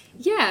 Stacey.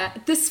 Yeah,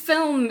 this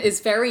film is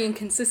very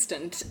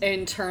inconsistent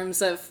in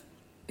terms of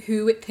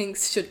who it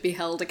thinks should be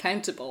held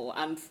accountable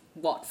and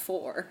what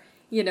for.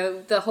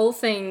 The whole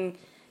thing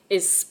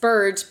is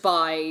spurred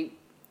by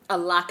a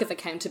lack of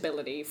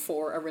accountability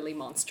for a really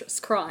monstrous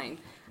crime.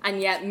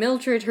 And yet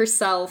Mildred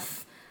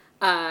herself,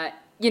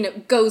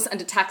 goes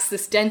and attacks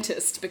this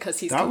dentist because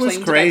he's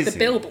complained about the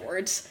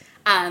billboard.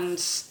 And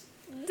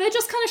they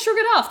just kind of shrug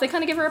it off. They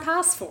kind of give her a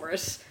pass for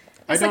it.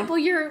 It's well,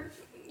 you're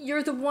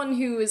the one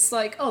who is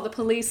like, oh, the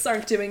police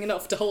aren't doing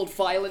enough to hold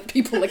violent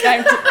people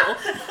accountable.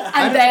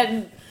 And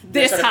then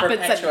this happens.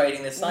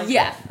 Perpetuating this cycle.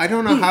 Yeah. I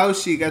don't know how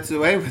she gets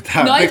away with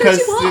that. Neither because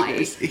do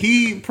I.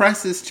 He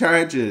presses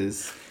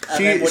charges.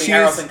 And then Woody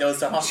Harrelson goes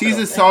to hospital. She's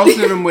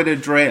assaulted him with a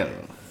drill.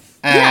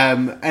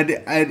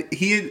 And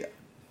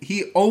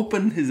he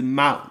opened his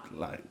mouth.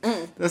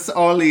 That's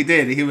all he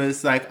did. He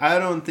was like, I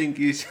don't think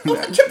you should...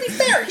 Well, to be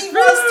fair, he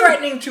was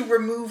threatening to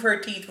remove her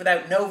teeth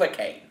without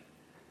Novocaine.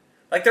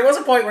 There was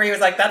a point where he was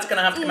like, that's going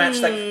to have to come out.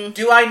 She's like,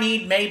 do I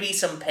need maybe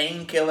some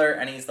painkiller?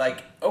 And he's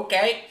like,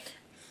 okay.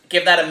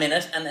 Give that a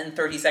minute. And then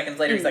 30 seconds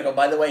later, he's like, oh,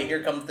 by the way,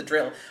 here comes the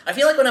drill. I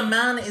feel like when a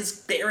man is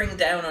bearing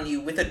down on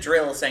you with a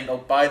drill saying, oh,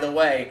 by the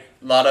way,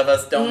 a lot of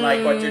us don't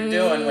like what you're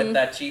doing with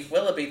that Chief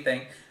Willoughby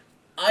thing.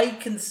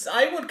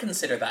 I would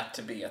consider that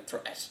to be a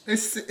threat.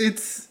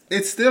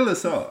 It's still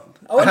assault.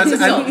 Oh, it is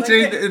assault.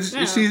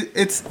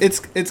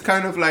 It's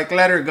kind of like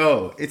let her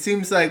go. It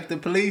seems like the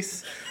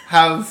police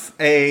have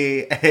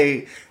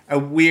a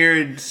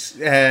weird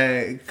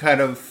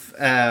kind of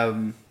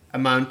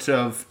amount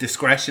of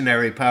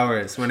discretionary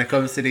powers when it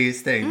comes to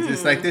these things.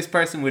 It's like this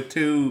person with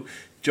 2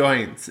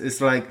 joints.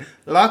 It's like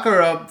lock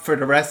her up for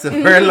the rest of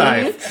her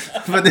life.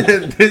 But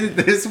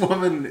this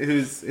woman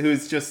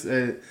who's just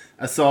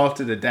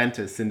assaulted a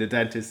dentist, and the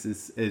dentist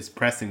is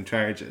pressing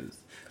charges,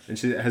 and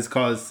she has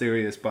caused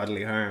serious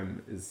bodily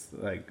harm. Is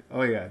like,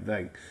 oh yeah,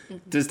 like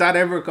does that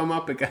ever come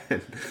up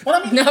again?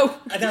 Well, I mean, No,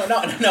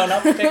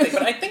 not particularly.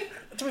 But I think,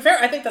 to be fair,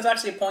 I think that's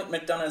actually a point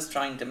McDonagh's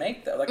trying to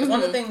make, though. Like, 'cause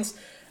one of the things.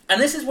 And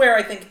this is where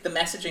I think the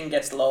messaging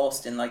gets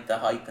lost in, like, the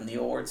hype and the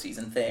awards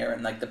season there,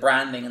 and, like, the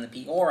branding and the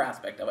PR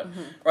aspect of it,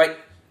 right?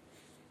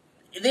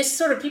 This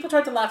sort of, people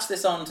try to latch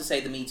this on to, say,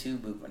 the Me Too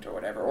movement or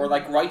whatever, or,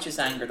 like, righteous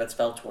anger that's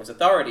felt towards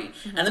authority.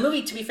 And the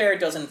movie, to be fair,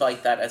 does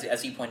invite that,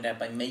 as you pointed out,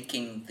 by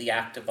making the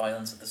act of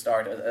violence at the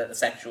start a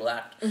sexual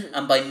act,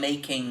 and by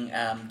making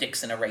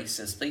Dixon a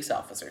racist police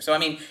officer. So, I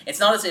mean, it's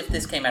not as if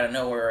this came out of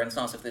nowhere, and it's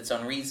not as if it's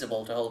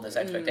unreasonable to hold this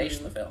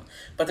expectation of the film.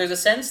 But there's a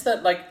sense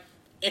that, like,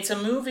 it's a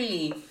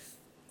movie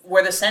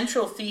where the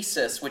central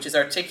thesis, which is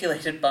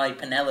articulated by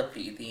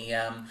Penelope, the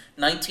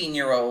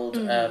 19-year-old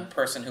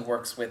person who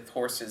works with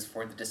horses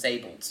for the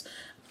disabled,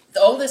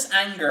 all this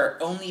anger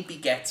only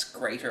begets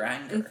greater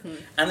anger.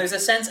 And there's a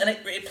sense, and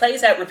it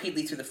plays out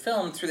repeatedly through the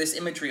film, through this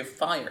imagery of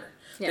fire.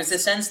 Yes. There's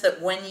a sense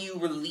that when you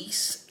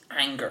release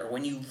anger,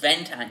 when you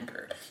vent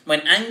anger, when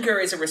anger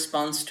is a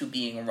response to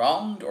being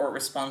wronged or a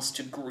response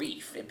to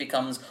grief, it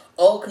becomes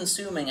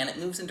all-consuming and it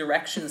moves in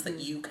directions that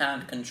you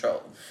can't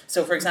control.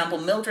 So, for example,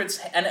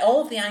 and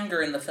all of the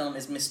anger in the film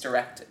is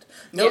misdirected.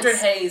 Mildred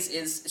Hayes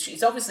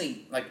she's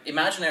obviously, like,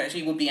 imaginary,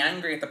 she would be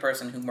angry at the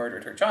person who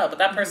murdered her child, but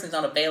that person is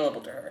not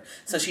available to her.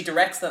 So she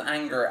directs that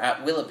anger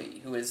at Willoughby,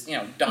 who is,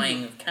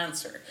 dying of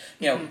cancer.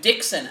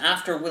 Dixon,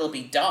 after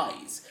Willoughby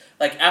dies,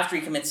 like, after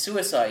he commits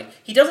suicide,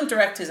 he doesn't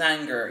direct his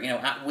anger,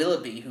 at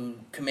Willoughby, who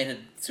committed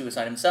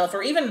suicide himself,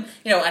 or even,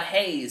 at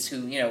Hayes,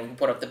 who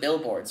put up the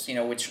billboards,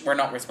 which were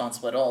not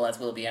responsible at all, as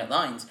Willoughby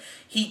outlines.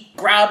 He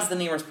grabs the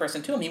nearest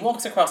person to him. He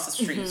walks across the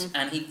street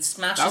and he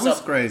smashes up. That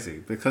was crazy,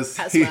 because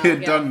he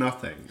had done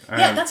nothing.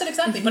 Yeah, that's it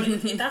exactly. But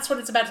that's what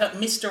it's about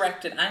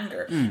misdirected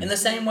anger. In the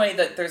same way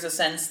that there's a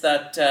sense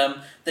that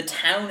the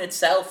town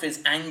itself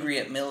is angry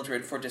at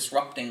Mildred for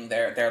disrupting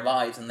their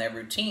lives and their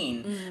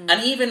routine.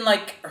 And even,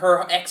 like,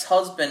 her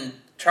ex-husband,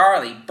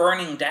 Charlie,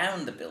 burning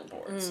down the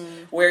billboards,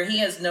 where he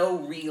has no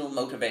real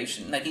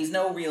motivation. Like, he's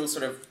no real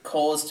sort of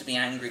cause to be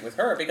angry with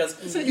her, because...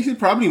 He's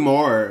probably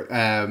more...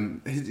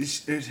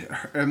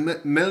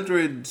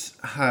 Mildred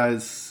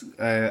has,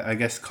 I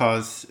guess,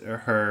 caused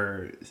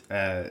her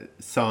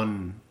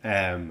son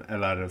a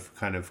lot of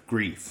kind of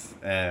grief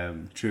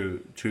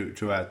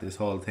throughout this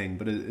whole thing,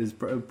 but it's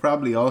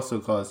probably also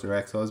caused her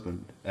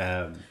ex-husband.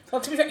 Well,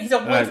 to be fair, he's a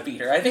wife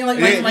beater. I think, like,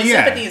 my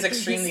sympathy is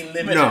extremely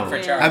limited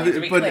for Charlie, to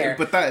be clear.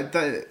 But that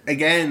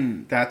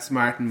again, that's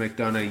Martin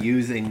McDonagh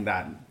using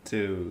that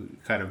to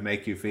kind of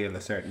make you feel a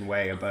certain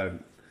way about...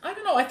 I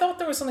don't know, I thought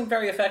there was something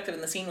very effective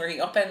in the scene where he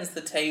upends the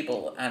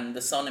table and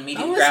the son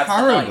immediately grabs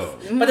the knife.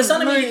 But the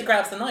son immediately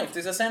grabs the knife.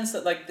 There's a sense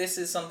that, like, this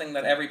is something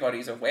that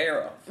everybody's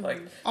aware of.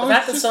 Like,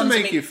 it's just to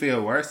make you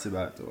feel worse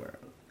about the world.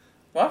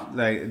 What?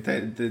 Like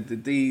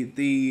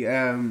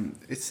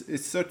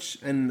it's such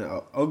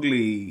an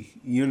ugly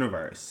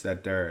universe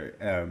that they're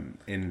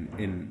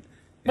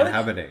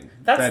inhabiting.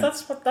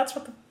 That's what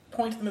the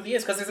point of the movie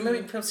is, because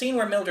there's a scene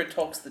where Mildred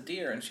talks to the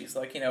deer and she's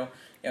like,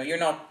 you're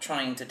not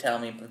trying to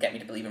get me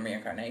to believe in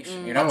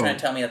reincarnation. You're not trying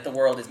to tell me that the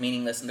world is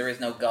meaningless and there is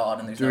no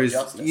God and there's no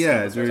justice.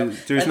 Yeah,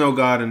 there's no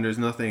God and there's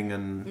nothing,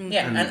 and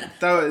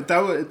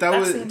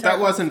that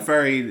wasn't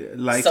very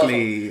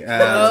likely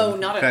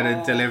kind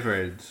of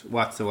delivered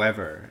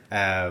whatsoever.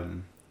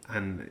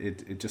 And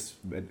it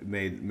just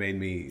made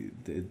me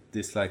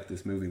dislike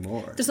this movie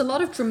more. There's a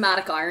lot of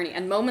dramatic irony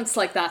and moments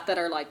like that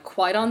are, like,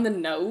 quite on the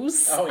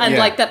nose,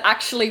 like, that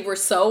actually were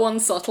so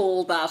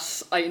unsubtle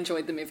that I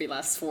enjoyed the movie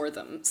less for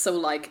them. So,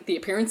 like, the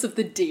appearance of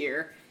the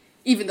deer,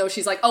 even though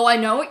she's like, oh, I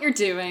know what you're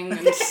doing,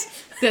 and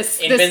this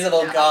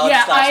invisible god.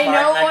 Yeah, I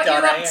know what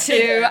you're up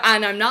to,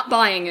 and I'm not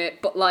buying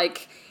it. But,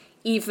 like,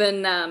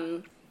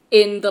 even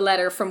in the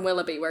letter from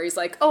Willoughby, where he's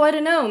like, oh, I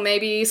don't know,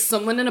 maybe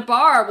someone in a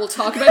bar will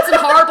talk about some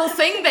horrible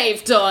thing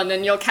they've done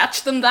and you'll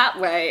catch them that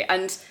way.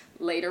 And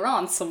later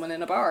on, someone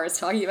in a bar is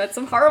talking about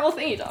some horrible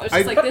thing. I was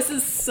just this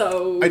is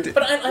so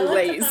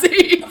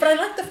lazy. But I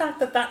like the fact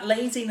that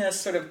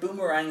laziness sort of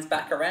boomerangs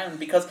back around,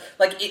 because,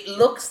 like, it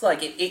looks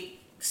like it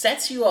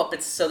sets you up.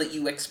 It's so that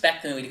you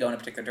expect the movie to go in a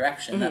particular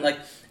direction. That like,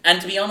 and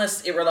to be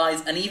honest, it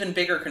relies an even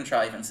bigger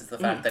contrivance is the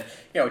fact that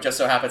it just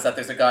so happens that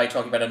there's a guy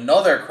talking about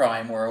another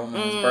crime where a woman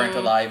was burnt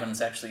alive and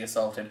sexually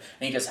assaulted,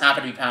 and he just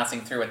happened to be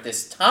passing through at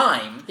this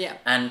time,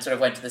 and sort of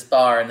went to this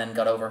bar and then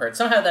got overheard.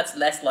 Somehow that's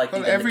less likely.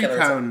 Well,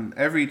 than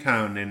every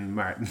town in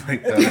Martin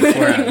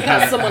McDonagh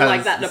has someone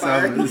like that in a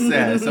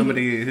bar.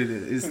 Somebody who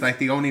is like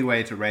the only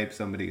way to rape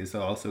somebody is to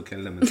also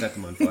kill them and set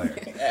them on fire.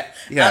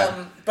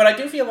 But I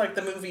do feel like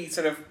the movie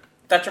sort of.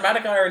 That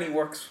dramatic irony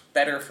works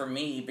better for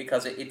me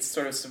because it's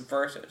sort of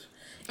subverted.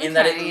 In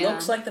that it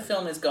looks like the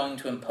film is going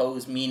to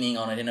impose meaning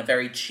on it in a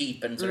very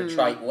cheap and sort of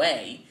trite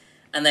way,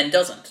 and then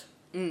doesn't.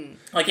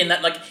 Like in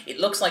that, like it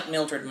looks like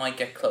Mildred might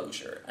get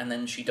closure, and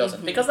then she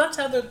doesn't, because that's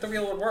how the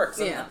real world works.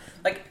 Yeah.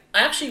 Like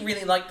I actually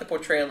really like the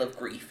portrayal of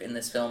grief in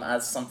this film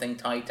as something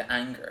tied to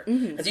anger,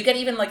 because you get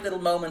even like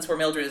little moments where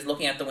Mildred is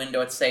looking out the window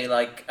at say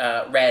like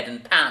Red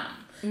and Pam.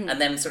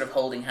 And them sort of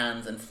holding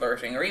hands and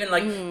flirting, or even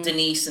like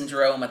Denise and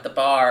Jerome at the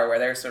bar where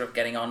they're sort of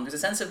getting on. There's a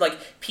sense of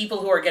like people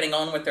who are getting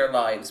on with their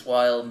lives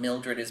while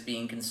Mildred is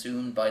being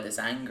consumed by this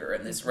anger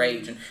and this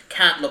rage and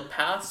can't look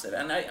past it.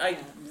 And I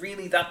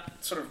really,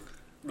 that sort of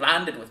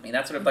landed with me.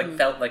 That sort of like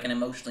felt like an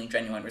emotionally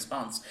genuine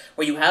response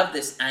where you have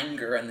this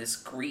anger and this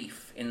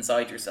grief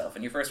inside yourself,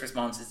 and your first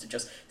response is to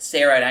just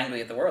stare out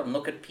angrily at the world and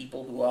look at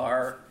people who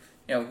are,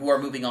 who are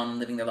moving on and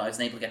living their lives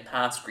and able to get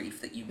past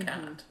grief that you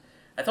can't.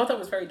 I thought that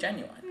was very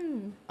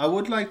genuine. I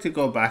would like to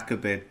go back a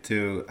bit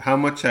to how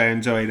much I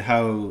enjoyed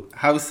how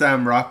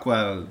Sam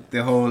Rockwell,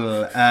 the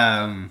whole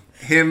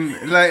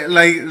him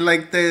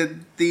like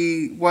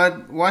the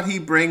what he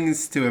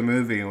brings to a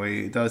movie where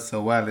he does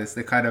so well is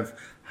the kind of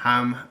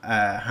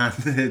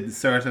ham-handed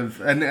sort of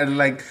and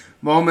like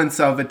moments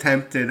of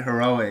attempted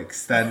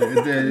heroics that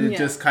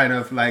just kind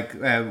of like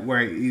where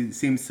he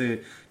seems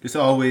to just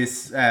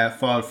always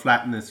fall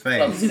flat in his face.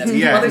 Well,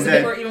 there's a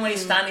bit where even when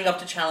he's standing up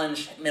to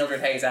challenge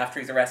Mildred Hayes after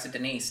he's arrested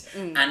Denise,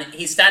 and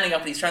he's standing up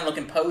and he's trying to look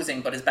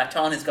imposing, but his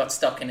baton has got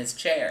stuck in his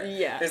chair.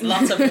 Yeah. There's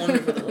lots of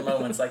wonderful little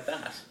moments like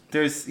that.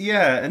 There's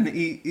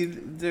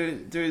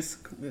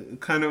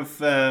kind of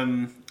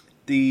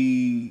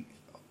the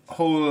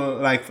whole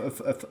like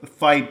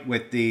fight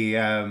with the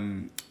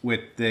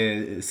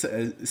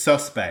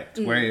suspect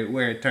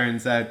where it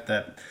turns out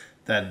that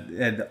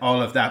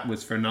all of that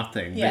was for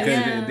nothing.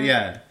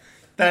 That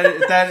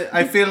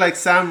I feel like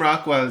Sam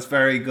Rockwell is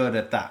very good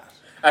at that.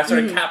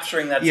 Sort of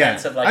capturing that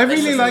sense of like. I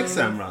really like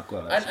Sam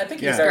Rockwell. I think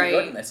he's very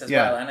good in this as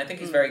well, and I think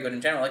he's very good in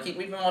general. Like we've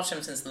been watching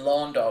him since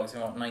Lawn Dogs in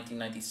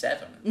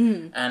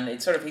 1997, and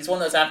it's sort of he's one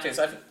of those actors.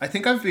 I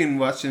think I've been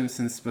watching him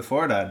since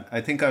before that.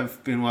 I think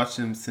I've been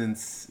watching him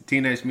since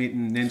Teenage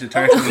Mutant Ninja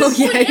Turtles. Oh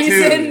yeah,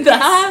 he's in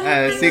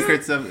that.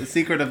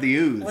 Secret of the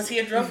Ooze. Was he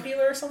a drug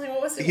dealer or something?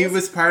 What was it? He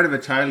was part of a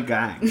child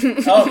gang.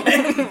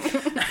 Okay.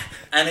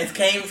 And it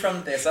came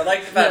from this. I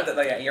like the fact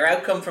that your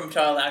outcome from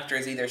child actor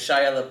is either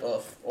Shia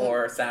LaBeouf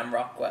or Sam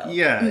Rockwell.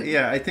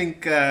 Yeah. I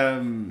think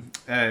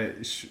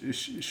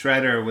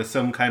Shredder was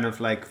some kind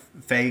of like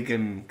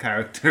Fagin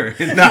character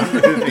in that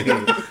movie.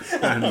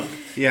 And,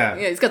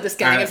 he's got this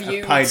gang of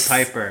youths. Pied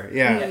Piper.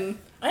 Yeah.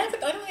 I don't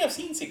think I've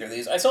seen Secret of the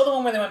Ooze. I saw the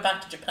one where they went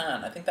back to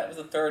Japan. I think that was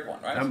the third one,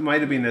 right? That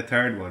might have been the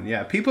third one,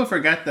 yeah. People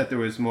forget that there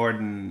was more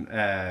than...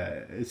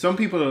 some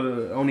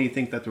people only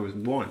think that there was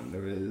one.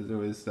 There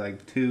was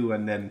like 2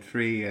 and then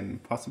 3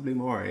 and possibly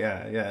more,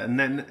 yeah. And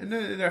then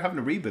they're having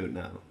a reboot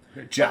now.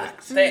 They're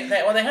jacked. They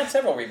had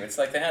several reboots.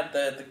 Like they had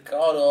the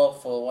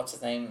god-awful, what's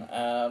his name,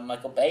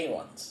 Michael Bay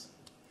ones.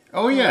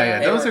 Oh,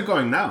 yeah. Those are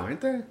going now,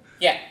 aren't they?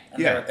 Yeah.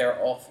 And they're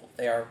awful.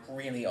 They are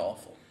really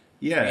awful.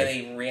 Yeah.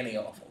 Really, really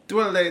awful.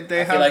 Well, I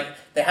feel like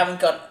they haven't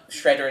got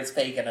Shredder as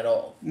Fagin at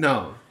all.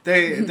 No,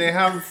 they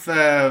have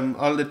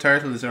all the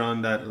turtles are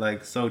on that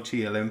like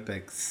Sochi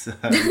Olympics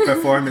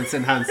performance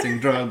enhancing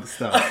drug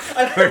stuff.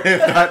 Where they've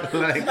got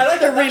like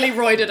they're really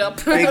roided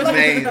up. Big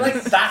veins. I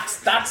like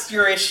that's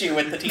your issue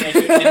with the Teenage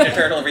Mutant Ninja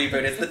Turtle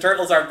reboot. It's the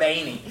turtles are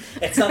veiny.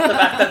 It's not the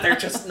fact that they're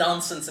just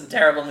nonsense and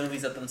terrible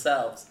movies of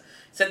themselves.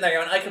 Sitting there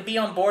going, I could be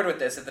on board with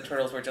this if the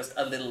turtles were just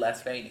a little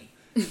less veiny.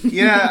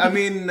 Yeah, I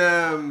mean,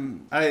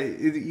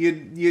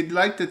 you'd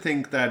like to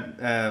think that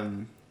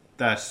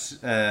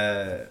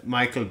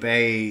Michael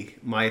Bay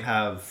might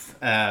have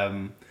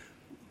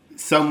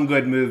some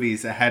good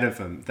movies ahead of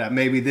him. That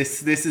maybe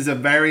this is a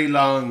very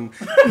long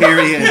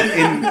period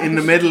in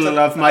the middle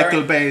of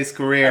Michael Bay's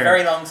career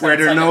where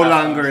they're no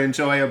longer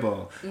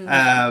enjoyable,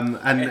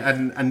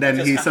 and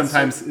then he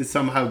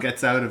somehow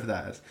gets out of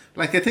that.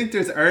 Like I think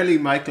there's early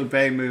Michael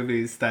Bay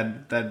movies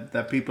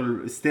that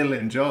people still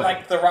enjoy,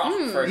 like The Rock,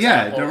 for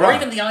example, The Rock. or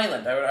even The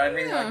Island. I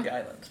really like The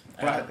Island.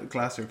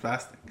 Glass or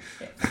plastic.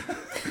 Yeah.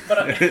 But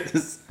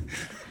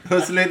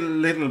those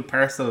little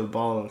Persil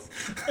balls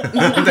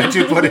that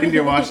you put in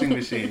your washing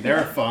machine,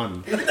 they're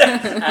fun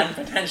and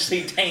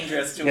potentially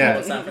dangerous to all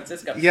of San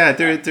Francisco. Yeah,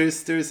 there's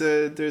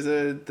a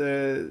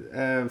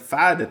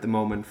fad at the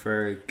moment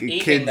for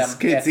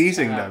kids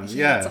eating them.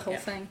 Yeah, it's a whole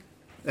thing.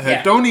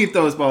 Don't eat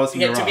those balls from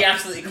The Rock. To be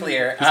absolutely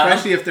clear,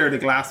 especially if they're the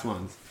glass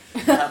ones.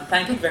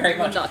 Thank you very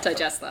much. Will not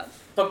digest that.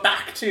 But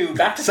back to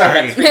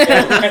Sorry.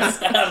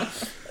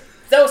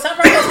 Though Sam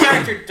Rockwell's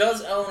character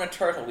does own a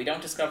turtle, we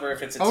don't discover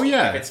if it's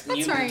if it's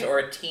mutant right. or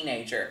a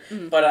teenager.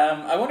 But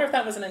I wonder if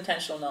that was an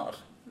intentional nod.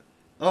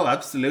 Oh,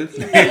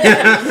 absolutely.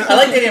 I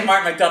like the idea of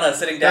Mark McDonagh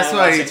sitting down. That's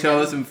why he watching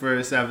chose him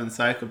for Seven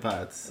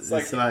Psychopaths.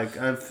 It's like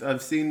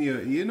I've seen you.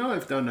 You know,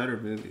 I've done other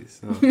movies.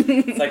 So.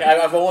 It's like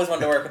I've always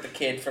wanted to work with the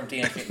kid from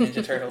Teenage Mutant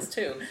Ninja Turtles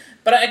too.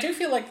 But I do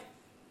feel like,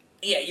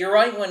 yeah, you're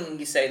right when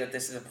you say that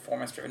this is a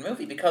performance-driven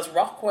movie because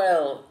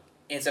Rockwell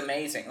is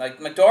amazing. Like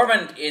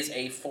McDormand is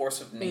a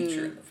force of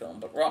nature in the film,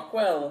 but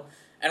Rockwell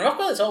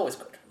is always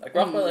good. Like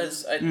Rockwell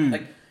is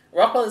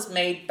Rockwell has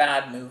made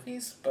bad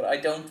movies, but I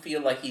don't feel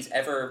like he's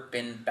ever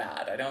been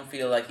bad. I don't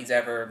feel like he's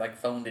ever like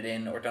phoned it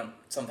in or done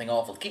something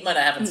awful. Keep in mind,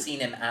 I haven't seen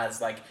him as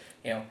like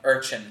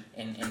Urchin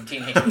in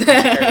Teenage Mutant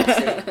Ninja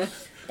Turtles 2.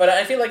 But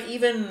I feel like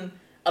even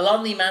a lot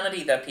of the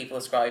humanity that people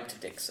ascribe to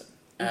Dixon,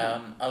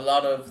 a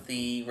lot of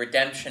the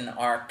redemption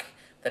arc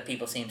that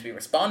people seem to be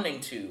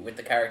responding to with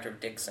the character of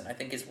Dixon, I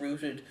think is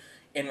rooted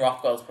in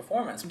Rockwell's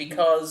performance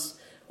because.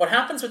 What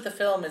happens with the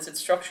film is it's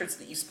structured so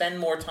that you spend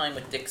more time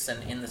with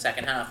Dixon in the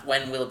second half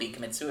when Willoughby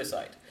commits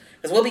suicide.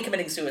 Because Willoughby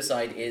committing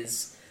suicide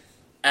is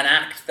an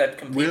act that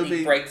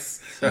completely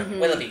breaks...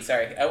 Willoughby,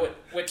 sorry.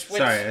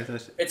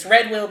 It's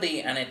Red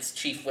Willoughby and it's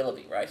Chief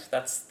Willoughby, right?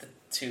 That's the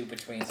two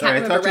between...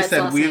 Sorry, I thought you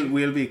said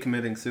Willoughby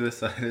committing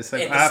suicide. It's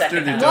like after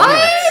the donuts.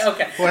 What?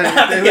 Okay.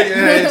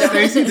 Well,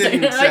 Stacey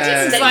didn't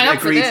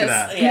agree to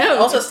that. Yeah. No.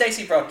 Also,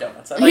 Stacey brought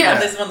donuts.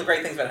 This is one of the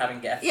great things about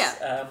having guests.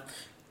 Yeah.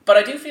 But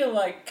I do feel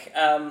like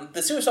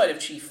the suicide of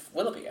Chief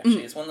Willoughby,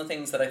 actually, is one of the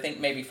things that I think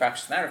maybe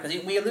fractures the narrative.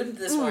 Because we alluded to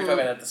this when we were talking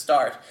about it at the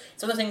start.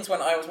 It's one of the things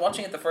when I was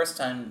watching it the first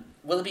time,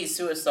 Willoughby's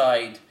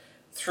suicide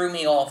threw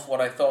me off what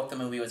I thought the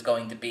movie was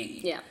going to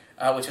be. Yeah.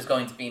 Which was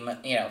going to be,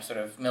 sort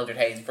of Mildred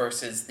Hayes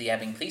versus the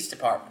Ebbing Police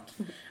Department.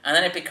 And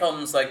then it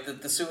becomes like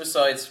the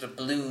suicide sort of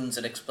balloons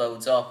and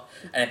explodes up,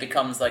 and it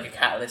becomes like a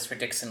catalyst for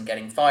Dixon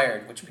getting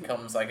fired, which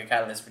becomes like a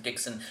catalyst for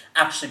Dixon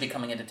actually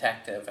becoming a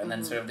detective, and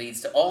then sort of leads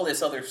to all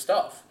this other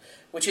stuff.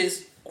 Which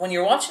is, when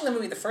you're watching the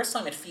movie the first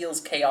time, it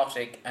feels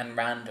chaotic and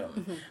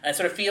random. And it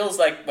sort of feels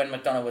like when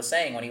McDonagh was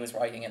saying, when he was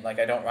writing it, like,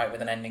 I don't write with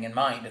an ending in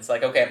mind. It's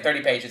like, okay, I'm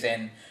 30 pages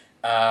in,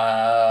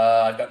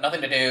 I've got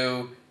nothing to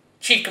do,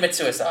 Chief commits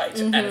suicide.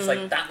 And it's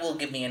like, that will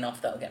give me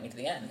enough, that'll get me to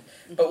the end.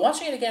 But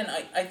watching it again,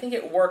 I think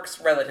it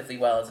works relatively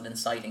well as an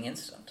inciting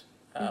incident.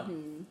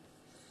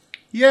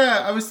 Yeah,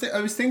 I was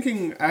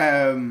thinking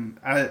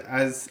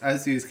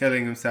as he was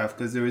killing himself,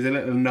 because there was a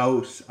little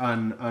note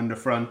on the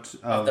front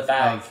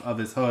of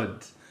his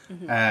hood.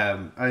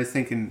 I was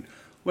thinking,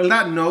 well,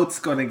 that note's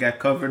gonna get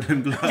covered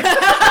in blood.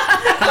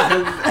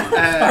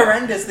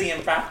 Horrendously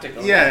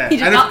impractical. Yeah, he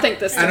did not think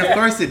this through. And of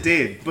course it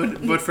did,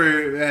 but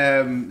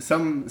for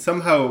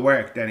somehow it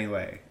worked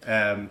anyway.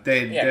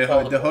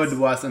 The hood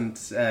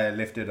wasn't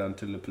lifted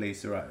until the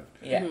police arrived.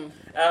 Yeah,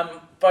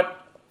 but.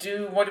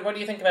 What do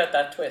you think about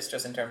that twist,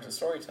 just in terms of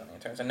storytelling,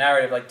 in terms of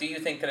narrative? Like, do you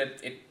think that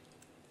it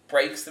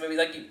breaks the movie?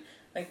 Like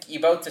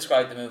you both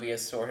described the movie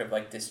as sort of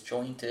like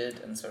disjointed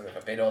and sort of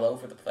a bit all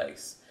over the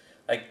place.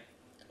 Like,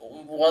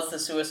 was the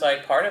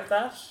suicide part of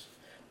that?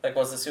 Like,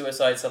 was the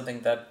suicide something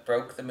that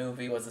broke the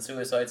movie? Was the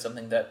suicide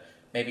something that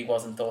maybe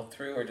wasn't thought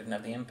through or didn't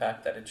have the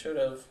impact that it should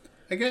have?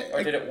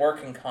 Or did it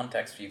work in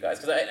context for you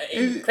guys? Because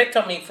it clicked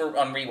on me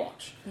on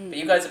rewatch, but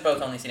you guys have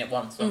both only seen it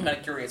once, so I'm kind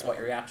of curious what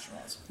your reaction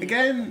was.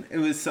 Again, it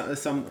was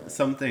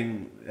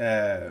something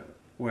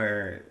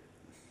where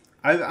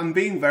I'm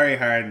being very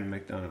hard on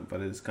McDonagh,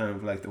 but it's kind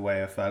of like the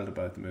way I felt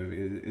about the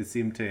movie. It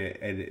seemed to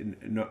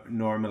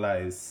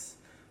normalize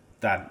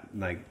that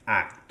like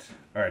act,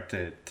 or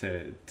to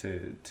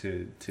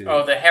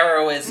the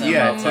heroism.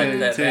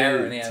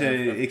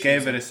 It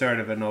gave it a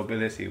sort of a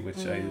nobility,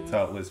 which I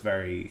thought was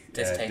very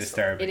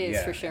disturbing. It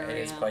is for sure. It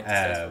is quite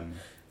distasteful.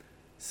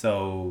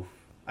 So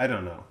I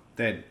don't know.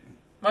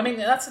 I mean,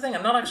 that's the thing.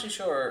 I'm not actually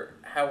sure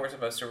how we're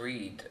supposed to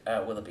read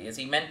Willoughby. Is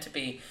he meant to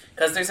be?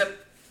 Because there's a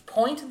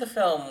point in the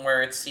film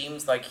where it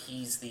seems like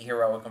he's the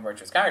heroic and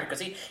virtuous character,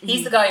 because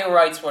he's the guy who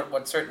writes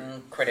what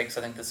certain critics,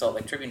 I think the Salt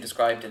Lake Tribune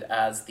described it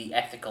as the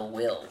ethical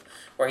will,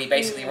 where he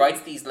basically writes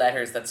these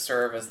letters that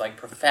serve as like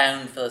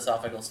profound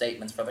philosophical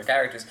statements for their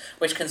characters,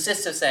 which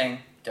consists of saying,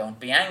 don't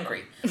be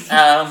angry,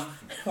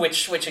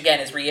 which again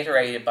is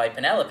reiterated by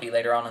Penelope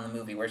later on in the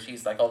movie, where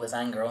she's like, all this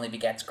anger only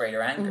begets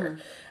greater anger.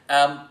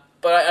 But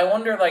I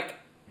wonder, like,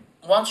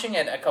 watching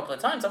it a couple of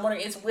times, I'm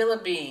wondering, is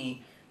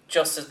Willoughby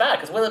just as bad?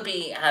 Because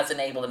Willoughby has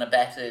enabled and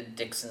abetted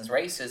Dixon's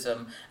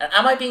racism. And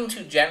am I being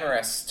too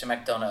generous to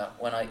McDonagh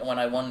when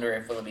I wonder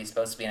if Willoughby's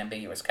supposed to be an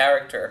ambiguous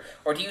character?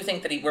 Or do you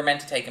think that we're meant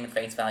to take him at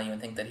face value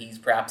and think that he's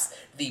perhaps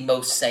the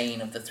most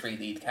sane of the three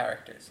lead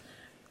characters?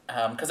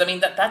 Because, I mean,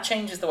 that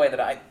changes the way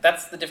that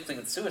that's the difficulty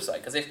with suicide.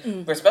 Because if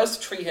we're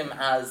supposed to treat him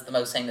as the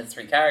most sane of the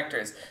three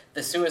characters,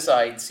 the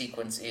suicide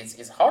sequence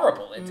is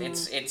horrible.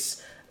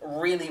 It's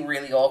really,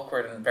 really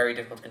awkward and very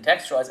difficult to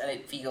contextualize, and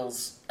it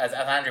feels, as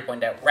Andrew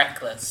pointed out,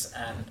 reckless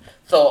and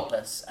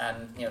thoughtless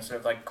and, sort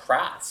of like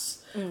crass.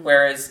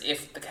 Whereas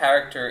if the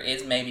character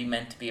is maybe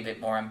meant to be a bit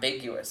more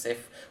ambiguous,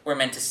 if we're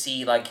meant to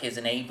see like his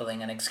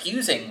enabling and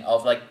excusing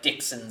of like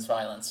Dixon's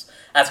violence,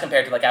 as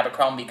compared to like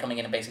Abercrombie coming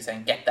in and basically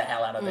saying, get the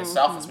hell out of this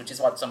office, which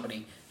is what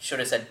somebody should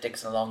have said to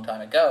Dixon a long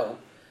time ago.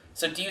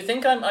 So do you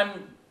think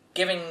I'm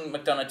giving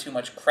McDonagh too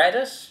much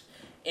credit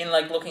in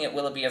like looking at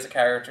Willoughby as a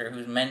character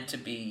who's meant to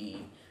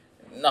be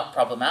not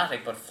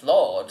problematic but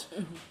flawed,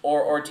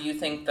 or do you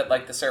think that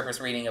like the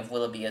surface reading of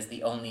Willoughby as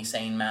the only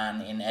sane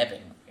man in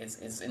Ebbing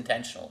is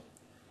intentional,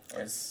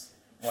 or is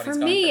what for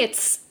me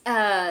it's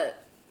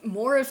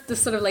more of the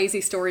sort of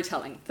lazy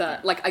storytelling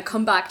that, like, I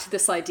come back to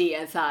this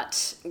idea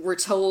that we're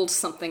told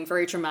something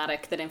very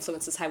dramatic that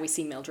influences how we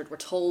see Mildred, we're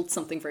told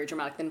something very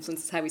dramatic that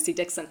influences how we see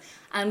Dixon,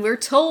 and we're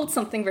told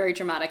something very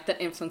dramatic that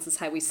influences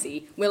how we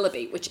see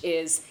Willoughby, which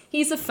is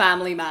he's a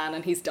family man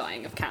and he's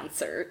dying of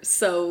cancer.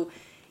 So,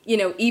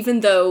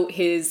 even though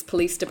his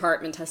police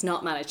department has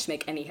not managed to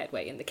make any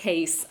headway in the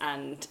case,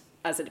 and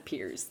as it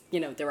appears,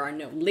 there are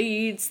no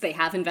leads, they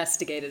have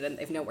investigated and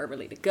they've nowhere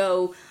really to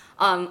go.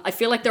 I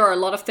feel like there are a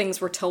lot of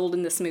things we're told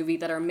in this movie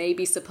that are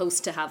maybe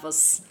supposed to have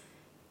us,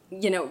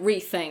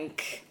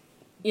 rethink,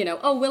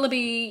 oh,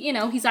 Willoughby,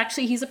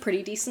 he's a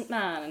pretty decent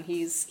man and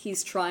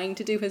he's trying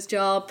to do his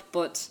job,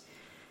 but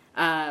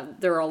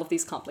there are all of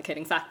these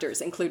complicating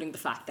factors, including the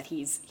fact that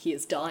he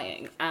is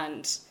dying.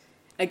 And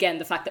again,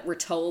 the fact that we're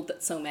told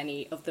that so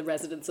many of the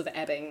residents of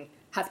Ebbing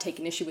have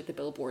taken issue with the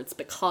Billboards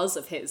because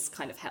of his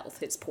kind of health,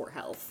 his poor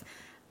health,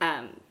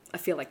 I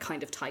feel like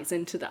kind of ties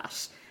into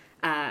that.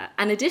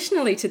 And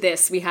additionally to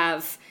this, we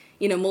have,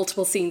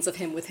 multiple scenes of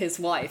him with his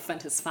wife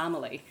and his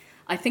family.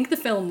 I think the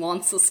film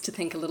wants us to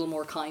think a little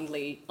more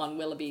kindly on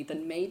Willoughby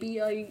than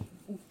maybe I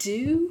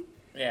do.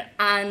 Yeah.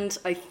 And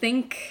I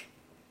think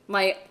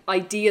my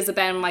ideas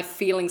about my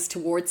feelings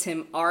towards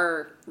him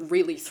are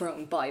really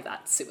thrown by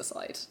that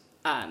suicide.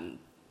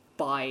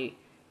 By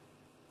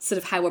sort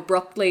of how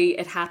abruptly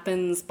it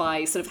happens,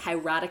 by sort of how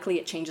radically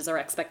it changes our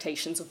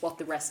expectations of what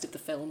the rest of the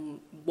film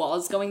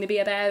was going to be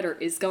about or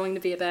is going to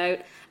be about.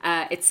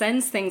 It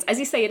sends things, as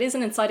you say, it is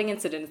an inciting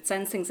incident, it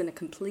sends things in a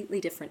completely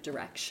different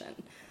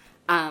direction.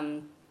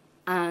 And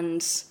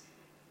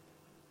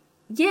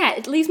yeah,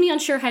 it leaves me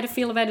unsure how to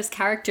feel about his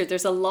character.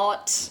 There's a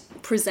lot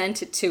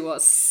presented to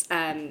us.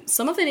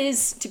 Some of it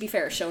is, to be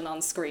fair, shown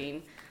on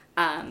screen.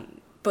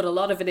 But a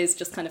lot of it is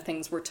just kind of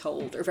things we're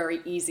told, or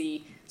very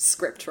easy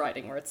script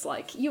writing, where it's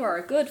like, you are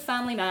a good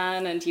family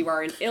man and you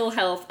are in ill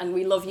health and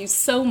we love you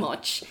so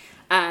much.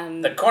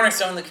 The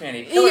cornerstone of the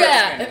community.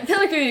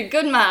 Pillar community,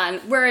 good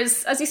man.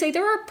 Whereas, as you say,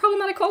 there are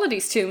problematic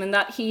qualities to him in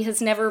that he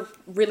has never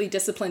really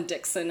disciplined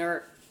Dixon,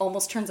 or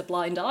almost turns a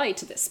blind eye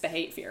to this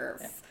behaviour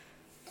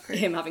of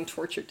him having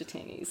tortured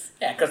detainees.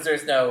 Yeah, because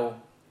there's no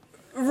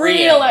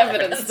real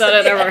evidence that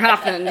it ever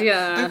happened,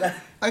 yeah.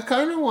 I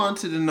kind of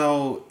wanted to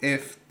know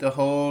if the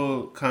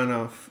whole kind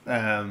of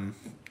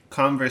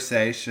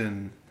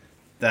conversation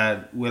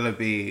that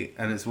Willoughby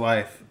and his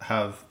wife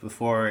have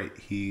before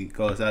he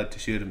goes out to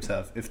shoot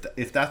himself,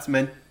 if that's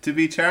meant to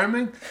be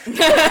charming.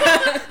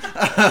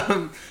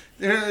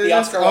 The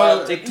Oscar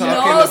Wilde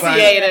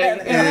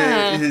nauseating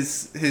about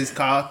his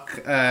cock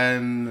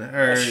and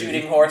her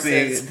shooting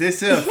horses.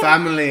 This is a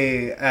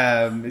family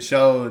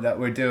show that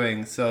we're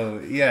doing,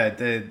 so yeah,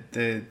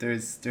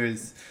 there's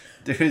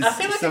I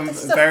feel like if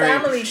this is a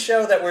family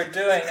show that we're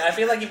doing, I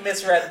feel like you've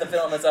misread the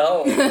film as a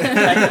whole.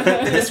 Like,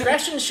 the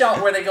discretion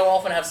shot where they go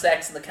off and have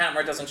sex and the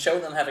camera doesn't show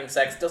them having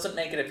sex doesn't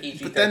make it a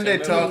PG-13 But then they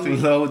movie. talk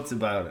loads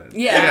about it.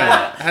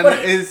 Yeah. And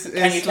But it's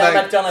can you tell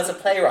like, McDonagh's a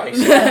playwright?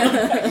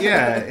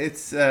 yeah,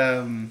 it's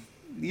are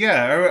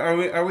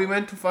we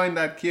meant to find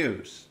that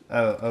cute?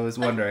 I was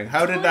wondering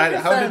how did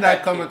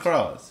that come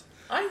across?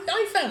 I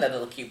found that a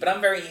little cute, but I'm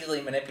very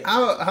easily manipulated.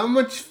 How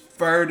much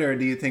further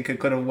do you think it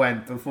could have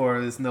went before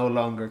it was no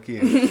longer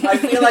cute? I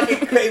feel like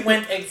it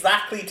went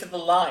exactly to the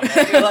line.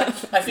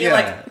 I feel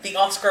like the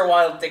Oscar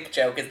Wilde dick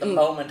joke is the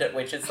moment at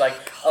which it's like,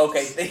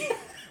 okay, I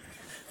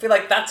feel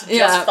like that's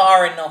just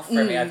far enough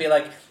for me. I feel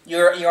like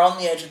you're on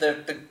the edge of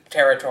the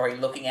territory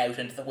looking out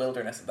into the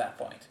wilderness at that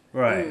point.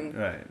 Right.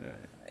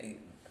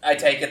 I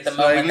take it the So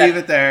moment leave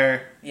it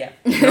there. Yeah.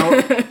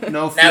 No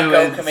Now fluids.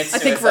 go commit suicide. I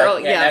think we're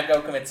all, now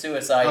go commit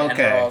suicide and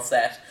we're all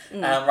set.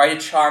 Write a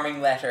charming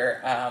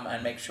letter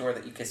and make sure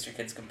that you kissed your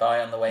kids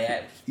goodbye on the way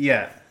out.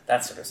 Yeah.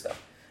 That sort of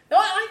stuff. No,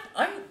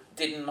 I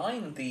didn't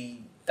mind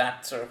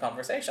that sort of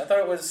conversation. I thought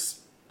it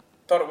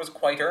was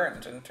quite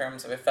earned in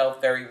terms of it felt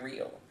very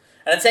real.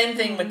 And the same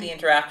thing with the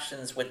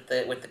interactions with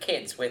the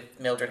kids, with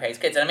Mildred Hayes'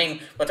 kids. And I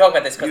mean, we'll talk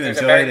about this because there's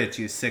enjoyed it,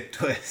 you sick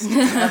twist.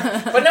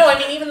 But no, I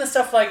mean, even the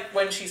stuff like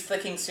when she's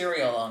flicking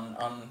cereal on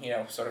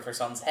sort of her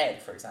son's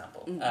head, for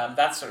example.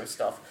 That sort of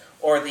stuff.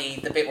 Or the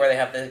bit where they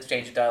have the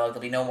exchange of dialogue,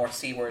 there'll be no more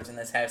C words in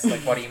this house,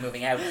 like, what are you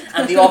moving out?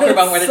 And the awkward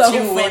one where the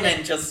two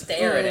women just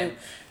stare at him.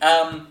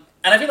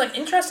 And I feel like,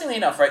 interestingly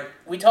enough, right,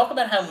 we talk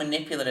about how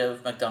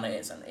manipulative McDonagh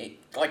is, and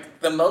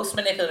the most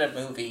manipulative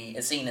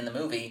scene in the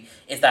movie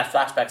is that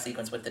flashback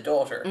sequence with the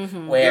daughter,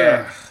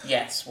 where,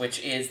 which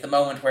is the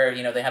moment where,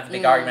 they have the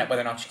big argument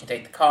whether or not she can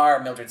take the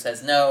car. Mildred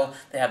says no.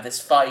 They have this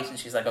fight, and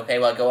she's like, okay,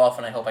 well, I'll go off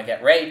and I hope I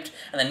get raped.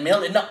 And then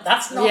Mildred, no,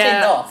 that's not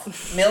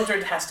enough.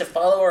 Mildred has to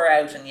follow her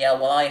out and yell,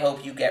 well, I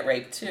hope you get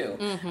raped too.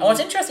 And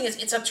what's interesting is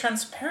it's a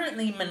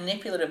transparently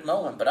manipulative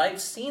moment, but I've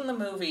seen the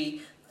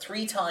movie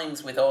 3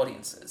 times with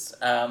audiences.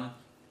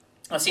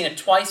 I've seen it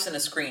twice in a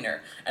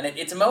screener, and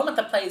it's a moment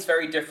that plays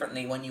very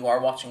differently when you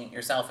are watching it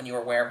yourself and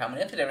you're aware of how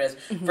manipulative it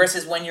is,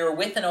 versus when you're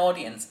with an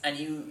audience and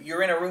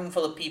you're in a room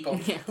full of people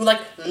who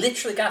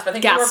literally gasp. I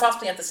think we were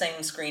possibly at the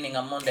same screening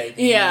on Monday,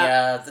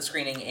 the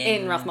screening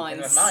in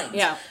Rathmines.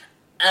 Yeah.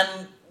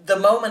 And the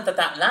moment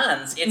that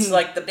lands, it's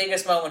like the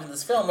biggest moment in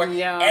this film where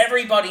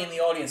everybody in the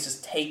audience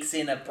just takes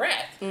in a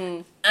breath.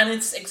 And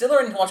it's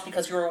exhilarating to watch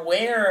because you're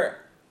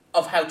aware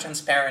of how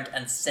transparent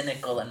and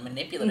cynical and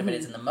manipulative it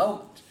is in the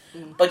moment.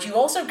 But you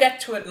also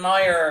get to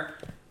admire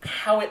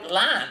how it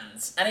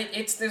lands. And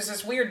there's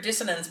this weird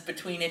dissonance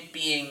between it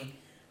being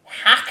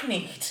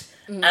hackneyed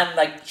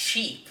and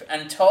cheap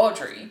and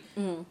tawdry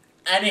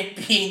and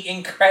it being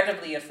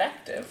incredibly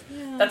effective.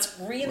 That's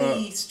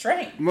really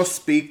strange. Must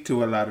speak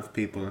to a lot of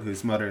people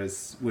whose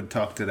mothers would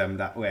talk to them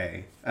that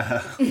way.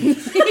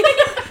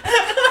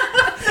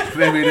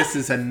 Maybe this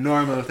is a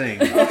normal thing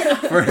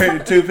for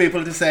 2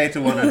 people to say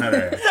to one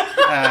another.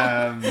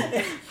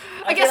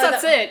 I guess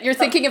that's it. You're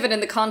thinking of it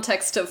in the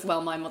context of,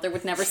 well, my mother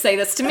would never say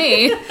this to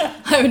me.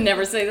 I would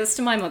never say this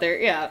to my mother.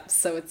 Yeah,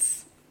 so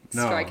it's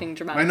striking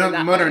dramatically.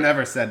 My mother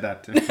never said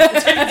that to me. To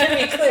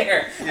be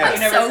clear,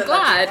 I'm so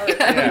glad.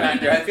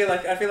 I feel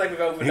like we've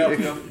opened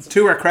up.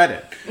 To her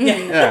credit,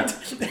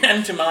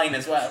 and to mine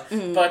as well.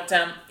 But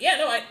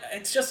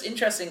it's just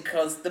interesting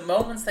because the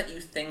moments that you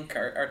think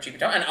are cheap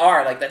and tawdry, and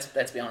are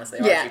let's be honest, they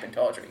are cheap and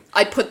tawdry.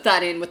 I'd put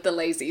that in with the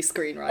lazy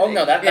screenwriting. Oh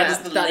no, that is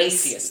the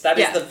laziest. That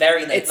is the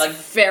very lazy.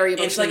 It's very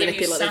much it's like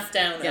manipulative. If you sat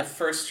down a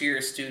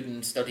first-year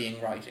student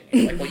studying writing,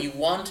 you're well, you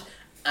want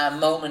a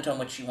moment on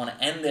which you want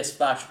to end this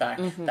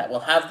flashback that will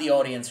have the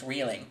audience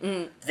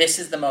reeling. This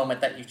is the moment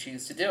that you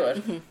choose to do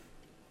it.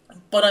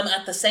 But I'm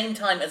at the same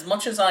time, as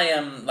much as I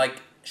am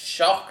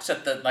shocked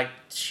at the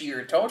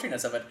sheer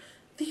tawdriness of it,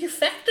 the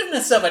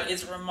effectiveness of it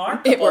is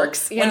remarkable. It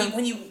works,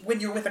 when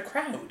you're with a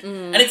crowd,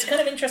 and it's kind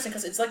of interesting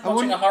because it's like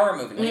watching a horror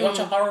movie. When you watch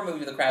a horror movie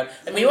with a crowd,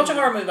 when you watch a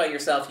horror movie by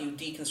yourself, you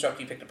deconstruct,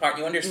 you pick it apart,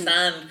 you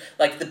understand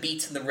the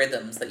beats and the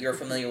rhythms that you're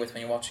familiar with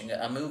when you're watching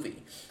a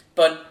movie.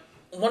 But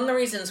one of the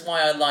reasons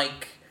why I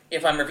like,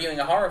 if I'm reviewing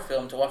a horror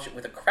film, to watch it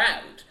with a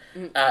crowd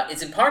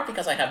is in part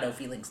because I have no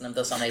feelings and I'm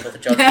thus unable to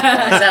judge it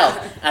for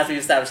myself, as we've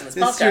established in this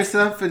podcast.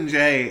 Yourself and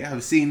Jay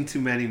have seen too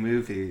many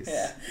movies.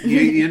 Yeah.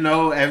 You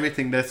know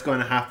everything that's going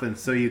to happen,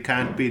 so you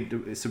can't be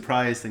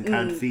surprised and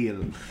can't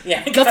feel.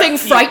 Yeah, nothing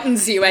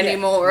frightens you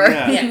anymore.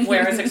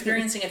 Whereas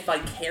experiencing it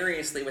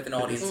vicariously with an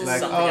audience is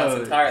something else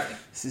entirely.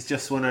 This is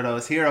just one of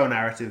those hero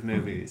narrative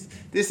movies.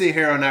 This is a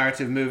hero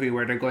narrative movie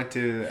where they're going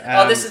to...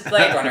 this is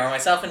Blade Runner, where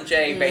myself and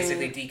Jay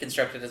basically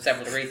deconstructed it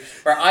several degrees,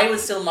 where I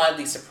was still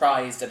mildly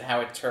surprised at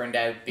how it turned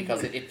out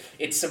because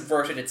it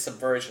subverted its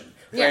subversion.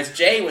 Whereas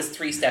Jay was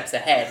 3 steps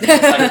ahead.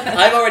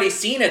 I've already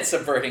seen it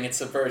subverting its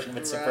subversion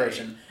with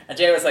subversion. And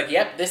Jay was like,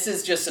 yep, this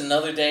is just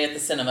another day at the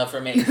cinema for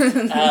me.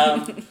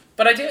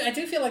 But I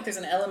do feel like there's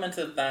an element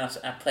of that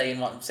at play in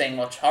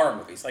watch horror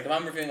movies. If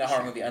I'm reviewing a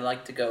horror movie, I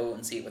like to go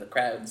and see it with a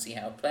crowd and see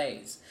how it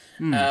plays.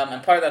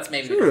 And part of that's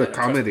maybe a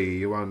comedy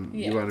you want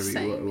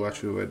to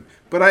watch it with.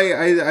 But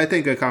I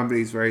think a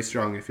comedy is very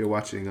strong if you're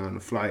watching on a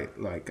flight,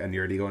 and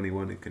you're the only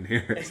one who can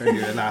hear it and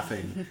you're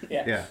laughing.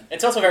 Yeah.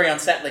 It's also very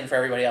unsettling for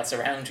everybody else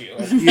around you.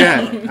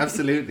 Yeah,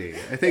 absolutely.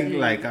 I think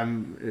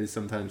I'm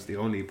sometimes the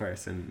only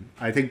person.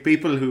 I think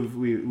people who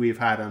we've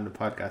had on the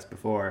podcast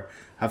before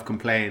have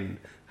complained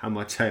how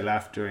much I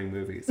laughed during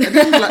movies.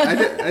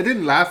 I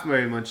didn't laugh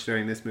very much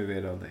during this movie,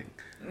 I don't think.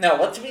 No,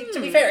 well, to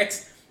be fair,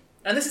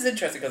 and this is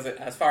interesting because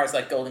as far as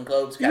Golden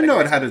Globes, even though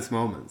it had its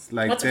moments,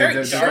 it's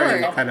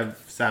very kind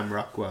of Sam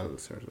Rockwell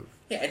sort of.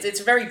 Yeah, it's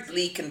a very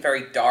bleak and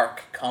very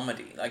dark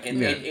comedy.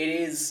 It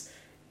is.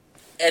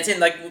 It's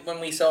in when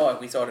we saw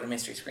it at a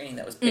mystery screening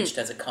that was pitched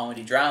as a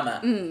comedy drama,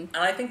 and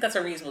I think that's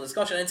a reasonable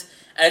discussion.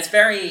 It's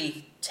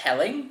very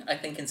telling, I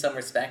think, in some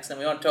respects, and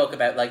we want to talk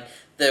about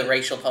the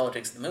racial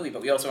politics of the movie,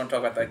 but we also want to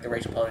talk about the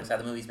racial politics of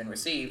how the movie's been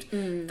received.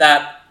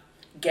 That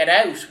Get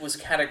Out was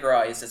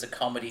categorized as a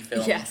comedy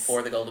film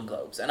for the Golden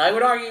Globes, and I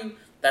would argue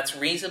that's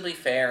reasonably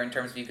fair in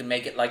terms of you can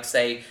make it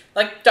say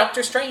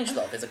Doctor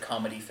Strangelove is a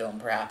comedy film,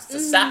 perhaps it's a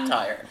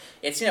satire.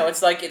 It's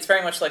it's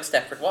very much like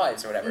Stepford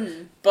Wives or whatever.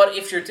 But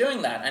if you're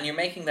doing that and you're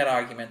making that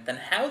argument, then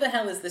how the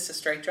hell is this a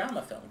straight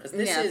drama film? Because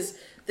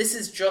this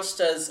is just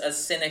as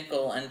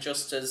cynical and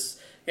just as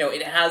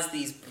it has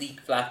these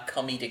bleak black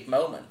comedic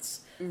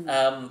moments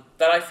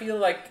that I feel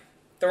like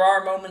there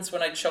are moments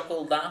when I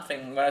chuckled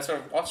laughing when I sort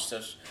of watched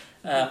it.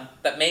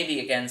 That maybe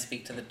again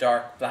speak to the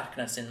dark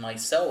blackness in my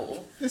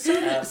soul. It's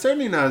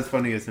certainly not as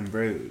funny as in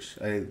Bruges.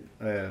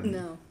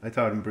 No. I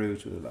thought in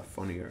Bruges was a lot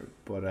funnier,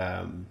 but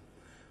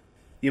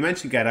you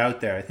mentioned Get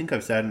Out there. I think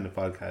I've said in the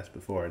podcast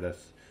before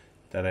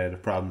that I had a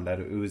problem that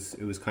it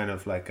was kind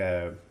of like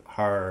a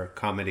horror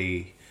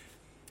comedy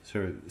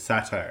sort of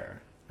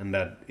satire, and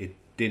that it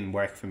didn't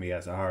work for me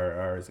as a horror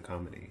or as a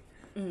comedy.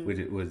 Which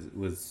it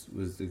was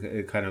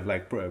kind of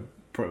like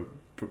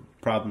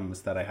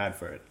problems that I had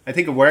for it. I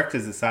think it worked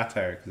as a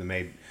satire because it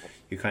made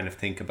you kind of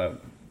think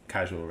about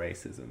casual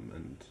racism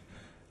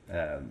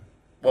and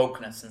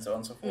wokeness and so on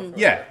and so forth.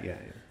 Yeah.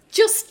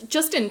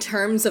 Just in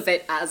terms of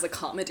it as a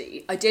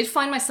comedy, I did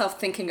find myself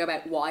thinking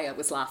about why I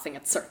was laughing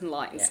at certain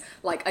lines. Yeah.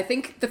 Like, I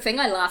think the thing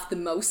I laughed the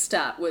most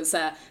at was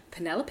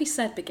Penelope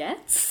said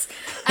baguettes,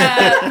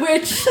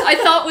 which I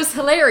thought was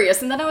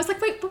hilarious. And then I was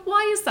like, wait, but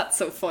why is that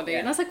so funny? Yeah.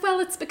 And I was like, well,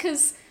 it's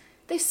because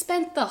they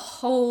spent the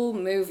whole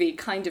movie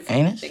kind of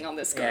hating on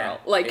this girl.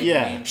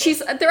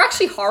 They're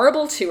actually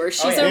horrible to her.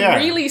 She's a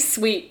really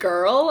sweet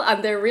girl,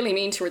 and they're really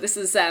mean to her. This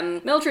is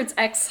Mildred's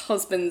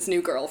ex-husband's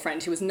new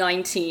girlfriend who was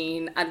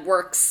 19 and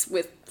works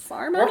with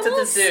farm animals. Worked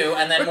at the zoo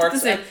and then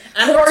works and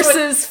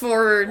horses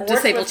for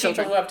disabled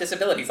children who have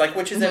disabilities, like,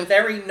 which is a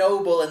very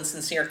noble and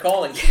sincere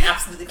calling.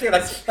 Absolutely clear.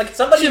 Like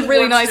somebody. She's a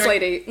really nice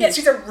lady. Yeah,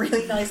 she's a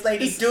really nice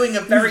lady doing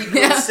a very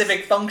good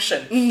civic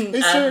function.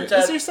 Is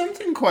there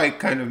something quite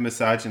kind of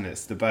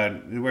misogynist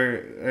about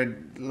where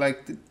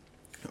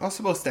I'm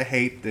supposed to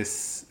hate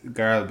this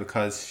girl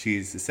because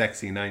she's a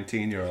sexy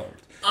 19-year-old?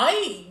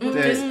 I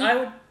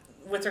would,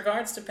 with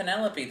regards to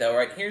Penelope though,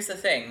 right? Here's the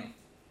thing.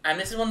 And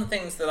this is one of the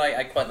things that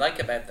I quite like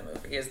about the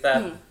movie, is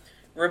that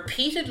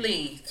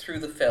repeatedly through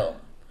the film,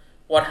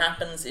 what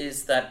happens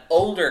is that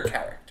older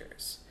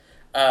characters,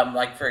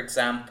 like for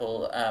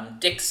example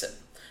Dixon,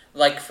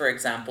 like for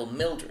example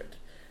Mildred,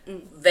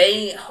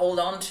 they hold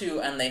on to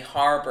and they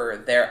harbour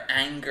their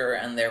anger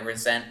and their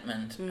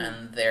resentment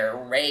and their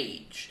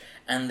rage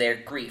and their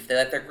grief. They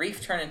let their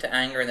grief turn into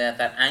anger, and they let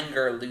that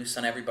anger loose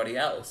on everybody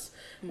else.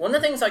 One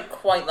of the things I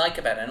quite like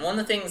about it, and one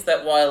of the things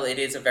that, while it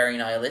is a very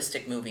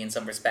nihilistic movie in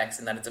some respects,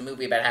 in that it's a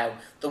movie about how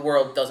the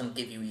world doesn't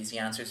give you easy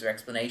answers or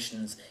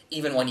explanations,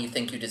 even when you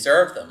think you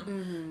deserve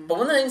them. But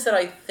one of the things that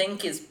I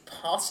think is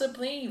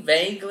possibly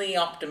vaguely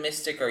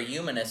optimistic or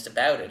humanist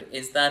about it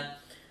is that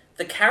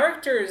the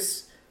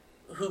characters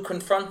who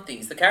confront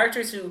these, the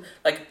characters who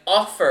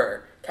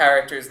offer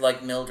characters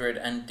like Mildred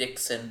and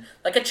Dixon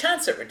like a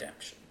chance at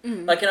redemption.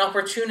 Like an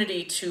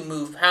opportunity to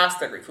move past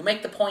their grief. We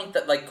make the point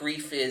that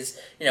grief is,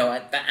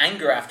 the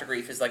anger after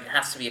grief is it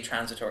has to be a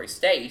transitory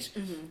state.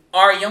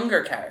 Are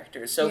younger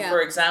characters. So for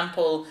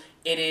example,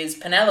 it is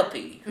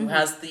Penelope who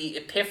has the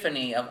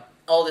epiphany of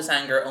all this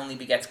anger only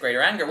begets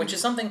greater anger, which is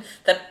something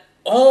that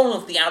all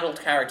of the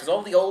adult characters,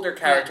 all the older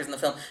characters in the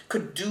film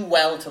could do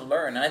well to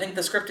learn. And I think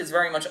the script is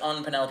very much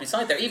on Penelope's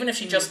side there, even if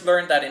she just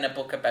learned that in a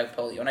book about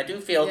polio. And I do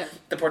feel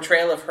the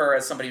portrayal of her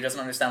as somebody who doesn't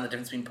understand the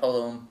difference between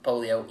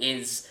polio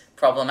is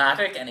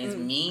problematic and is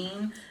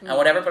mean and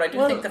whatever, but I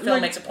do think the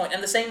film makes a point.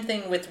 And the same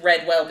thing with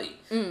Red Welby.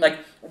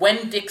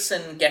 When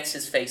Dixon gets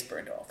his face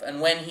burned off,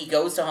 and when he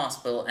goes to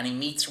hospital and he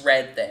meets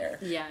Red there,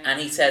 and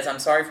he says, "I'm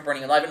sorry for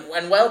burning you alive,"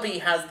 and Welby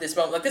has this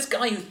moment, this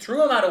guy who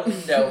threw him out a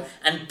window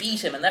and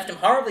beat him and left him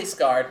horribly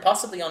scarred,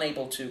 possibly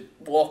unable to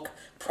walk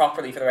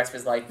properly for the rest of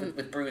his life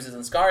with bruises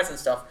and scars and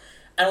stuff.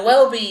 And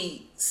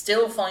Welby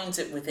still finds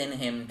it within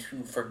him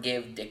to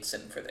forgive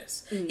Dixon for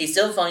this. He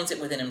still finds it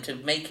within him to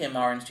make him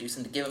orange juice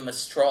and to give him a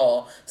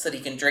straw so that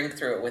he can drink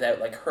through it without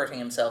hurting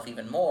himself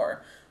even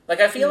more.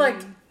 I feel like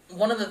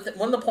one of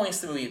the points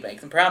the movie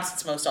makes, and perhaps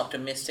its most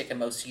optimistic and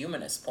most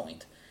humanist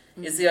point,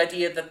 is the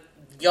idea that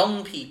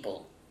young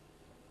people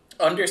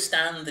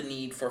understand the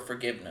need for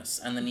forgiveness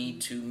and the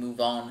need to move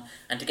on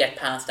and to get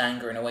past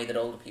anger in a way that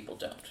older people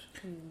don't.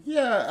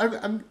 Yeah,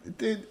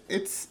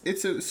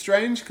 it's a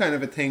strange kind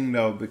of a thing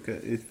though,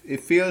 because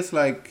it feels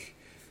like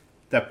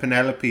that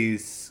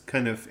Penelope's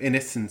kind of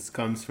innocence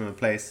comes from a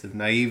place of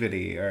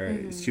naivety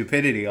or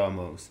stupidity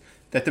almost.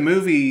 That the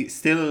movie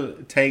still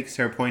takes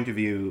her point of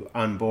view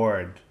on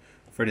board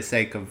for the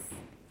sake of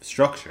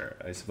structure,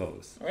 I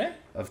suppose. Really?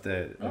 Of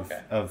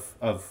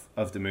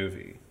the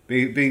movie.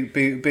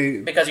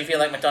 Because you feel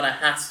like McDonagh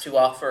has to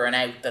offer an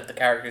out that the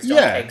characters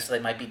don't take, so they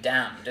might be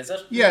damned, is it?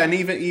 Yeah, and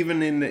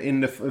even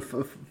in the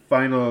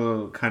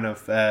final kind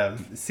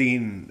of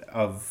scene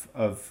of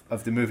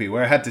the movie,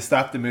 where I had to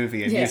stop the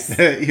movie and use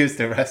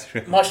the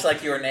restroom. Much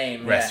like your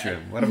name.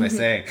 Restroom. What am I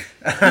saying?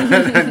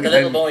 The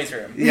little boys'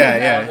 room.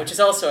 Yeah. Which is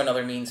also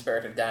another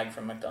mean-spirited gag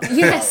from McDonagh.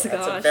 Yes,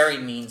 That's a very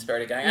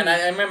mean-spirited gag. And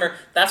I remember,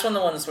 that's one of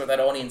the ones where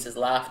that audience is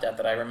laughed at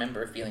that I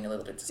remember feeling a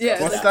little bit disgusted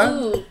at. What's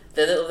that?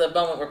 The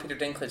moment where Peter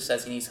Dinklage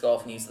says he needs to go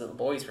off and use the little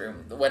boys'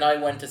 room. When I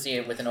went to see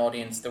it with an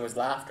audience, there was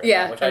laughter.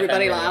 Yeah, which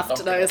everybody I found laughed,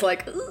 and I was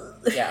like,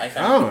 ugh. Yeah, I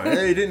found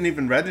it didn't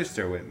even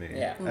register with me.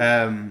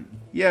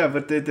 Yeah.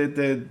 But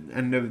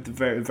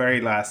the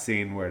very last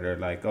scene where they're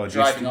like, "Oh,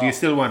 do you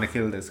still want to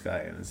kill this guy?"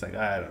 And it's like,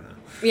 I don't know.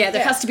 Yeah,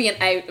 there has to be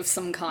an out of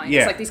some kind.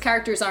 It's like these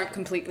characters aren't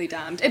completely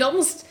damned. It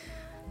almost,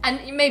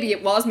 and maybe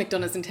it was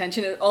McDonagh's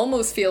intention, it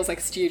almost feels like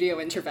studio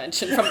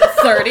intervention from the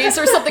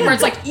 30s or something, where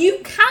it's like, you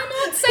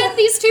cannot send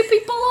these two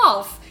people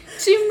off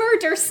to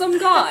murder some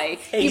guy, you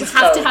Hates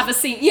have to code. have a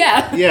scene.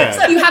 Yeah.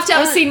 Yeah. You have to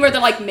have a scene where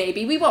they're like,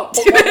 maybe we won't.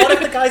 What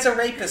if the guy's a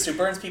rapist who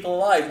burns people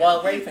alive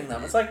while raping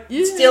them? It's like,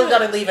 still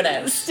gotta leave it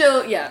out.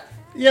 Still, yeah.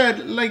 Yeah,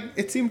 like,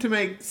 it seemed to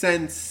make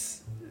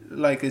sense,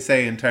 like I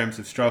say, in terms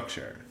of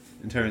structure.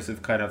 In terms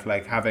of kind of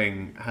like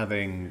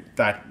having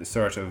that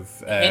sort of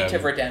Hint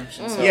of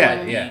redemption, so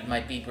it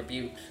might be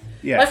rebuked.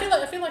 Yeah. But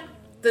I feel like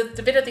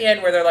the bit at the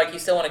end where they're like, you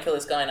still want to kill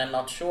this guy and I'm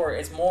not sure,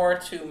 is more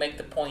to make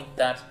the point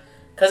that,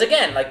 because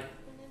again, like,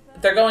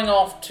 they're going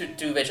off to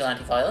do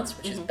vigilante violence,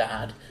 which is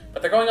bad,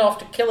 but they're going off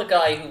to kill a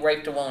guy who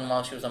raped a woman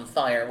while she was on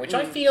fire, which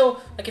I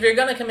feel like if you're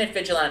going to commit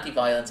vigilante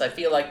violence, I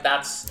feel like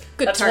that's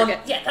target.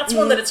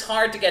 One that it's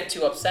hard to get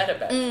too upset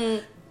about.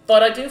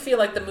 But I do feel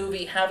like the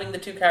movie, having the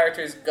two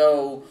characters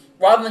go,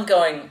 rather than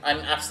going, I'm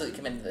absolutely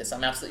committed to this,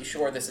 I'm absolutely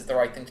sure this is the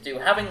right thing to do,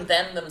 having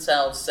them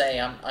themselves say,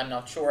 I'm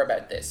not sure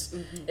about this,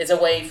 is a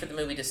way for the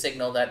movie to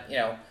signal that, you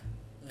know,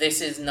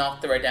 this is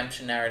not the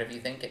redemption narrative you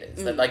think it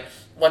is. That, like,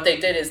 what they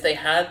did is they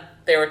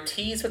were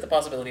teased with the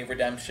possibility of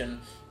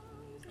redemption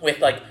with,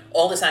 like,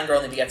 all this anger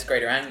only begets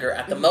greater anger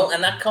at the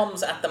and that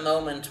comes at the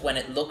moment when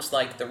it looks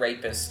like the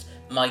rapist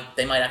might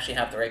actually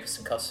have the rapist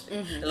in custody.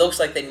 It looks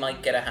like they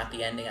might get a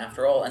happy ending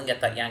after all and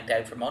get that yanked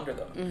out from under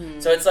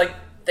them. So it's like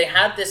they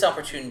had this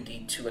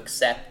opportunity to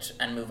accept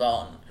and move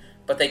on,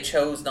 but they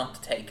chose not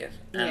to take it.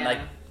 And like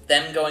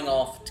them going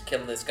off to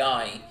kill this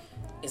guy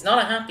is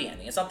not a happy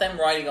ending. It's not them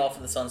riding off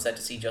in the sunset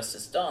to see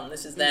justice done.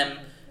 This is them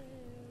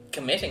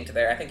committing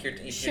to I think your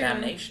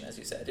damnation, as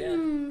you said.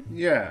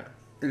 Yeah.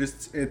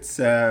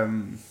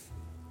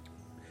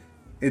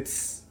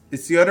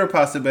 It's the other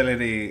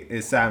possibility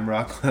is Sam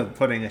Rockwell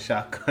putting a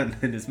shotgun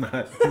in his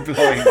mouth and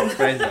blowing his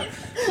brains out.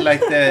 Like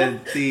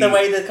the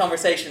way the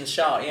conversation's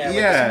shot,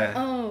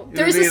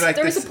 There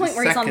was a point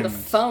where he's on the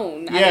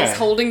phone and he's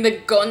holding the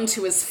gun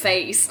to his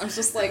face. I was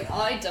just like,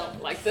 I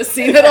don't like this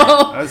scene at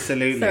all.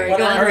 Absolutely. Sorry,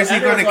 or is he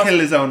going to kill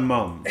his own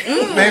mum?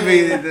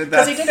 Maybe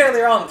because he did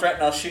earlier on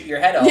threaten, I'll shoot your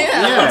head off.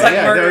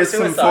 There was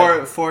some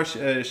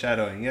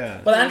foreshadowing.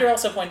 Well, Andrew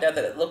also pointed out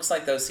that it looks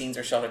like those scenes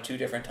are shot at two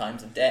different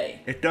times of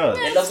day. It does.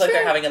 It looks like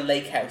they're having a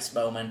lake house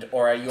moment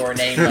or a your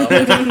name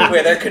moment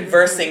where they're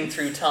conversing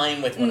through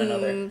time with one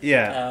another.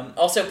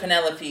 Also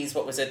Penelope's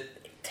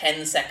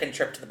 10-second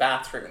trip to the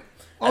bathroom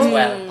as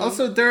well.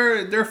 Also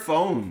their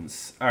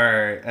phones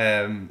are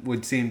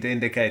would seem to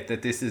indicate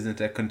that this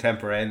isn't a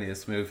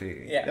contemporaneous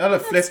movie. They all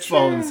have flip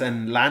phones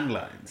and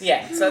landlines.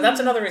 So that's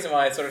another reason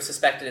why I sort of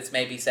suspected it's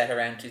maybe set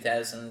around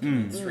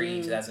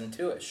 2003,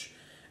 2002ish.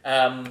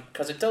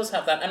 Because it does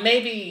have that, and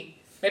maybe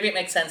it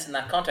makes sense in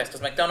that context,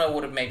 because McDonagh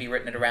would have maybe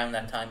written it around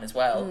that time as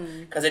well,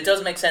 because it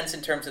does make sense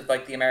in terms of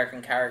like the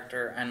American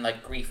character and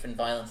like grief and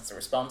violence as a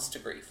response to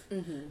grief,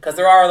 because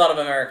there are a lot of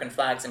American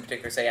flags in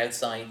particular, say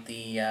outside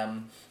the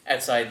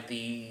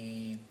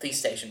police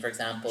station, for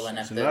example, and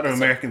there's a lot of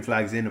American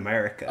flags in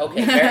America.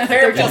 Okay,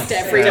 they're just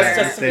everywhere.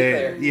 Just to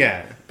be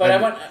clear.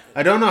 But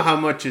I don't know how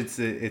much it's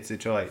a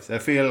choice. I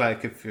feel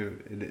like if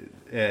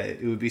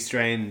it would be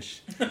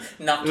strange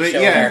not to show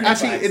American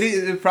actually flags. it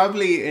is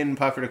probably in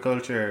popular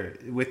culture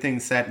with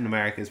things set in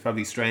America. It's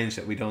probably strange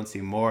that we don't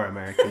see more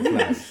American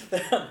flags.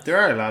 There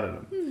are a lot of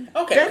them.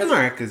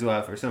 Denmark as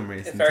well for some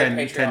reason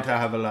tend to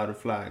have a lot of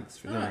flags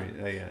for some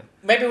reason.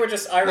 Maybe we're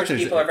just Irish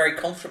people are very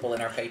comfortable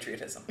in our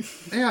patriotism.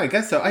 Yeah, I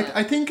guess so.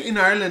 I think in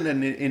Ireland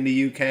and in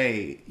the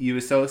UK you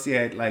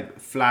associate like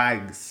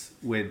flags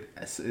with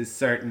a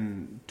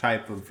certain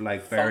type of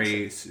like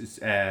very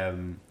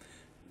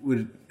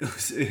with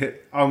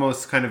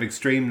almost kind of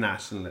extreme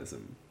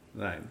nationalism,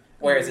 like.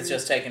 Whereas it's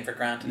just taken for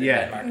granted in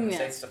Denmark and the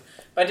States stuff.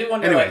 But I do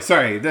wonder. Anyway,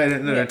 sorry,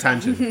 another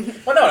tangent.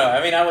 Well, no.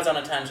 I mean, I was on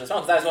a tangent as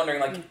well, because I was wondering,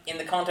 like, in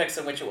the context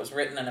in which it was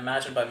written and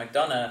imagined by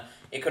McDonagh,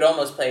 it could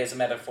almost play as a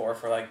metaphor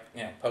for, like,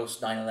 you know,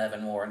 post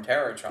 9/11 war and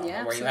terror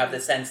trauma, where you have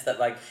this sense that,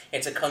 like,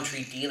 it's a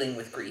country dealing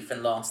with grief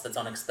and loss that's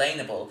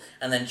unexplainable,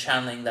 and then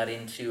channeling that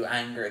into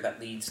anger that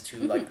leads to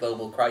like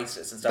global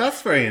crisis and stuff.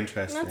 That's very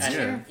interesting.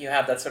 And you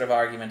have that sort of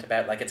argument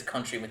about like it's a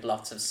country with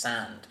lots of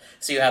sand,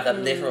 so you have that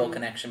literal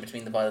connection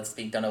between the violence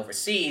being done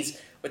overseas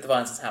with the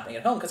violence that's happening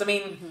at home. Because I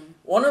mean,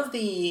 one of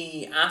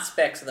the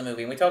aspects of the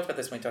movie, and we talked about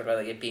this when we talked about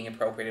like, it being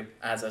appropriated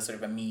as a sort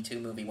of a Me Too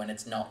movie when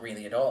it's not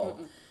really at all,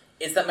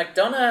 is that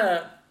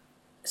McDonagh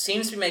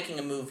seems to be making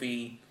a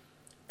movie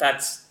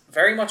that's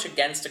very much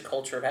against a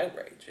culture of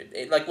outrage.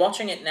 Like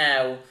watching it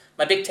now,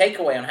 my big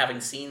takeaway on having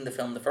seen the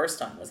film the first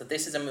time was that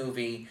this is a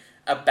movie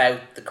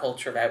about the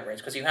culture of outrage,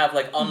 because you have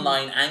like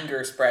online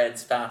anger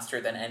spreads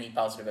faster than any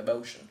positive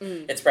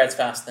emotion. It spreads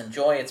faster than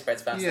joy, it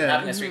spreads faster than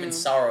happiness, or even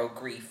sorrow,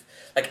 grief.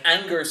 Like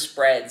anger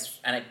spreads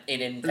and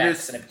it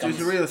infects and it becomes...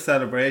 There's a real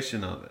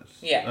celebration of it.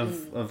 Yeah.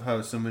 Of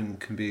how someone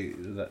can be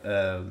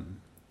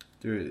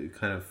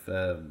kind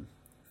of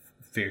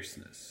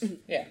fierceness.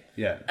 Yeah.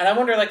 Yeah. And I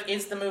wonder, like,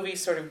 is the movie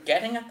sort of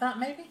getting at that,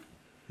 maybe?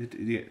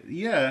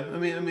 Yeah. I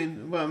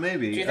mean, well,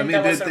 maybe. Do you think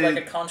that was sort of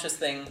like a conscious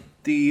thing?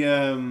 The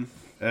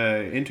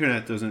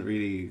internet doesn't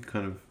really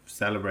kind of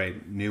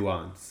celebrate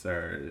nuance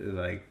or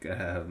like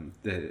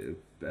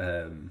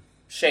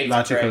Shades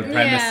logical of grey.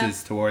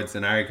 premises towards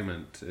an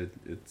argument.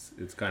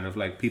 It's kind of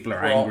like people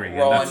are angry,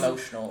 raw and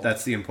emotional.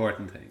 That's the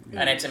important thing.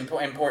 And it's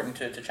important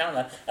to channel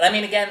that. And I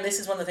mean, again, this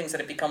is one of the things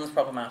that it becomes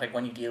problematic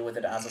when you deal with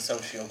it as a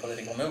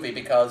socio-political movie,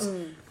 because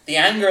the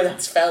anger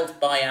that's felt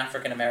by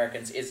African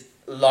Americans is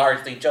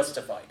largely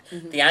justified.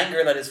 The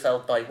anger that is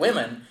felt by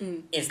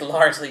women is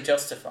largely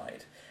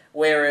justified.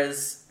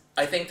 Whereas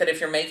I think that if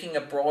you're making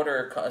a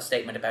broader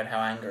statement about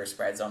how anger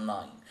spreads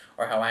online,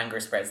 or how anger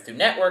spreads through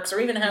networks, or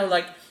even how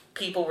like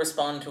people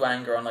respond to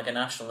anger on like a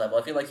national level,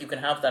 I feel like you can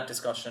have that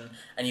discussion,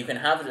 and you can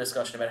have a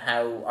discussion about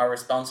how our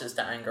responses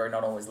to anger are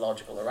not always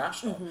logical or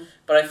rational.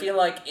 But I feel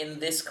like in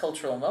this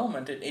cultural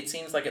moment, it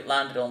seems like it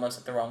landed almost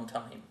at the wrong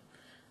time.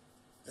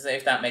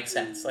 If that makes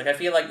sense. Like, I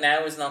feel like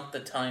now is not the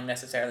time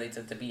necessarily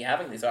to be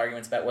having these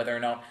arguments about whether or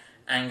not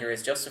anger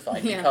is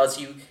justified, because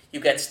you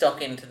get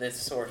stuck into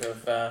this sort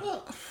of...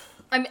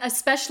 I mean,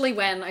 especially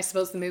when I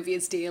suppose the movie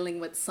is dealing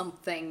with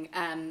something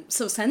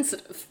so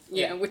sensitive,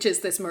 you know, which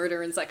is this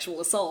murder and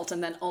sexual assault,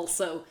 and then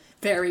also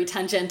very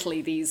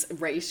tangentially these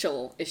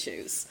racial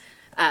issues.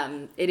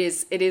 It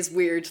is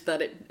weird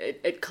that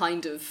it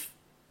kind of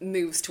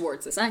moves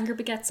towards this anger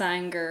begets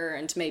anger,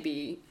 and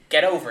maybe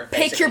get over it,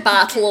 pick your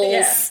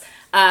battles.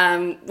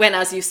 When,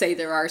 as you say,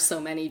 there are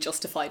so many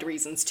justified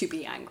reasons to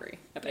be angry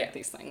about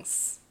these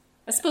things.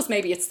 I suppose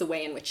maybe it's the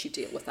way in which you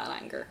deal with that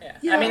anger.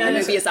 I mean, the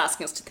movie is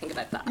asking us to think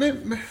about that.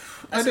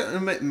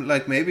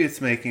 Maybe it's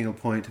making a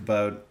point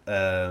about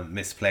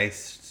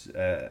misplaced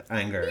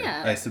anger.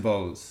 I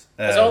suppose.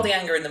 Because all the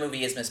anger in the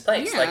movie is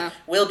misplaced. Like,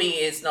 Wilby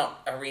is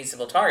not a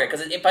reasonable target.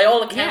 Because by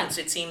all accounts,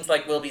 it seems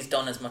like Wilby's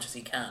done as much as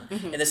he can.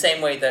 In the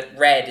same way that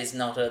Red is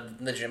not a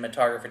legitimate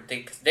target for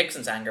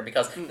Dixon's anger.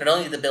 Because not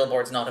only did the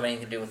Billboards not have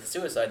anything to do with the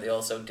suicide, they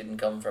also didn't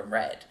come from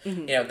Red.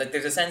 You know,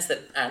 there's a sense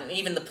that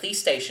even the police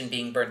station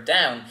being burnt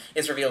down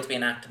is revealed to be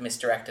an act of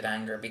misdirected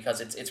anger. Because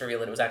it's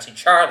revealed that it was actually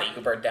Charlie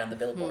who burnt down the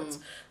Billboards.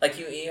 Like,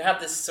 you have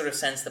this sort of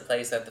sense that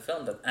plays out the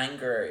film, that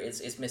anger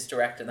is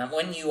misdirected. And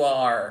when you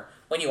are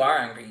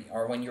angry,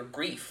 or when you're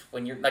grief,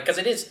 when you're like, because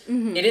it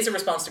is a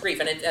response to grief,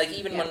 and it like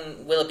even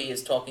when Willoughby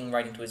is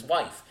writing to his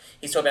wife,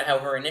 he's talking about how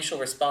her initial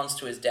response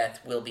to his death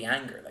will be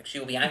anger, like she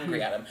will be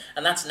angry at him,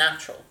 and that's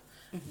natural.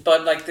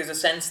 But like, there's a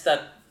sense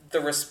that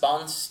the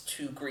response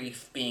to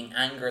grief being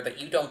anger,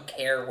 that you don't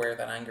care where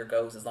that anger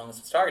goes as long as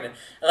it's targeted.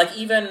 And like,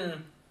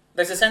 even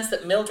there's a sense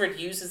that Mildred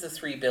uses the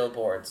 3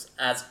 billboards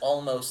as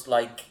almost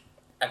like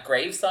a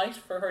gravesite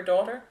for her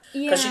daughter,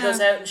 because she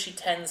goes out and she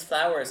tends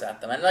flowers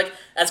at them, and like,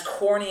 as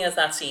corny as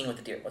that scene with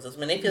the deer was, as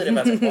manipulative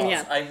as it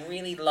was, I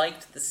really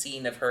liked the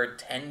scene of her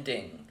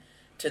tending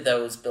to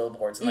those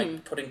billboards and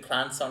like putting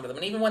plants under them,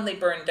 and even when they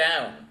burn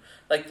down,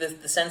 like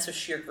the sense of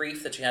sheer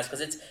grief that she has,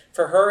 because it's,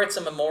 for her, it's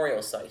a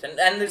memorial site, and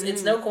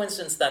it's no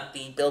coincidence that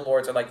the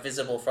billboards are like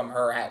visible from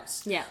her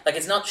house. Like,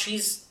 it's not,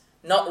 she's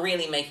not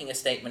really making a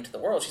statement to the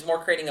world. She's more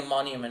creating a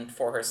monument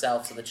for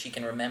herself so that she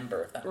can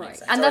remember, if that makes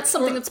sense. And that's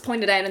something that's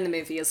pointed out in the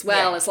movie as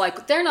well. It's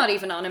like, they're not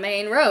even on a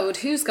main road.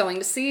 Who's going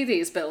to see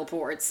these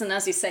billboards? And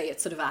as you say,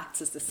 it sort of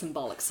acts as the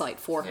symbolic site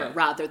for her,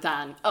 rather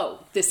than,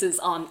 this is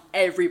on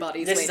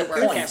everybody's way to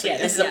work. This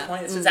is a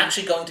point. It's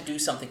actually going to do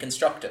something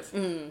constructive.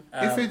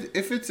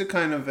 If it's a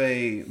kind of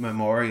a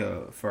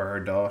memorial for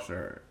her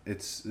daughter,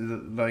 it's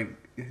like,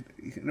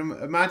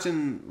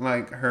 imagine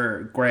like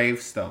her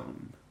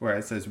gravestone where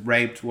it says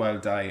 "raped while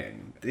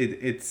dying."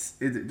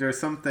 There's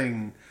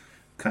something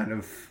kind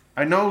of,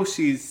 I know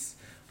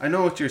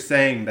what you're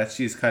saying, that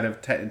she's kind of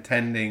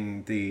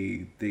tending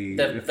the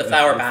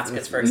flower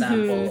baskets, for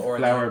example, or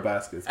flower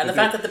baskets, and the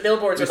fact that the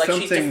billboards are like,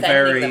 she's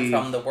defending them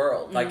from the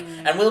world, like,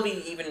 and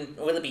Willoughby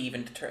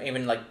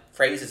even like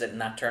phrases it in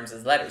that terms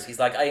as letters. He's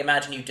like, I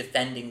imagine you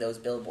defending those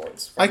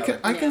billboards. I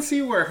can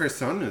see where her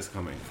son is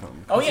coming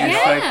from. Oh yeah,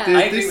 like,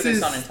 I agree with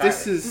his son entirely.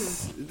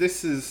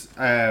 This is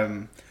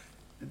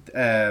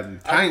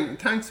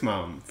thanks,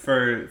 Mom,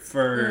 for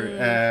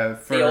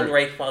the old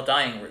rape while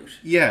dying route.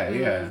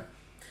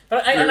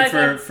 But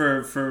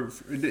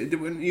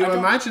when you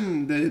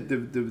imagine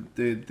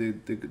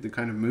the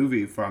kind of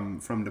movie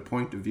from the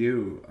point of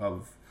view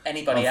of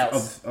anybody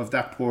else, of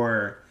that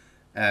poor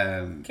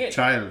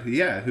child,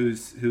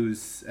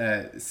 whose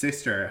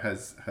sister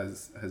has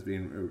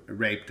been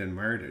raped and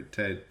murdered,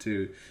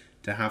 to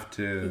have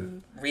to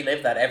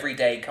relive that every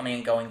day coming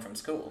and going from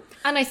school.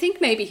 And I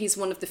think maybe he's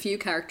one of the few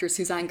characters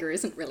whose anger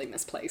isn't really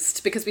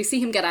misplaced, because we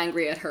see him get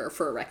angry at her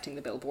for erecting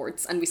the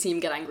billboards, and we see him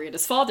get angry at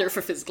his father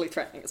for physically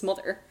threatening his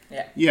mother.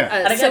 And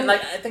again,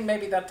 like, I think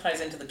maybe that ties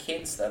into the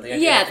kids, though. The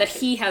idea that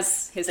he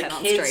has his head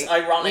on straight. The kids,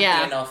 ironically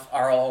enough,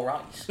 are all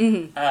right.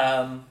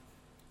 To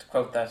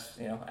quote that,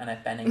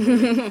 Annette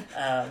Bening.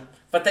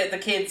 But the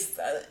kids,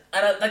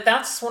 and like,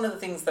 that's one of the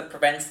things that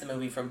prevents the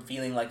movie from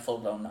feeling like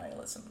full-blown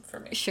nihilism for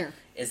me.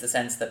 Is the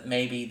sense that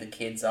maybe the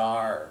kids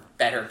are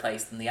better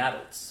placed than the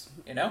adults.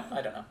 I don't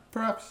know.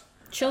 Perhaps.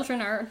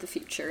 Children are the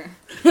future.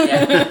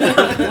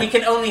 Yeah. We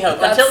can only hope.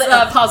 That's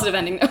a positive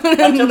ending.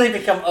 Until they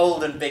become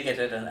old and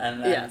bigoted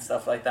and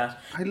stuff like that.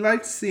 I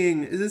liked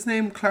seeing, is his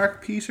name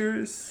Clark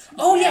Peters?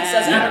 Oh yes,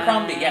 as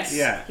Abercrombie, yes.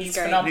 Yeah. He's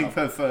great. phenomenal.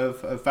 I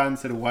think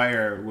fans of The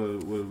Wire will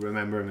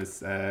remember him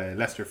as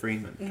Lester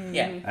Freeman.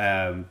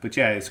 Yeah. But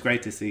yeah, it's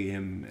great to see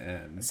him.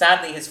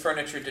 Sadly, his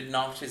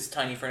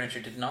tiny furniture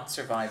did not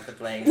survive the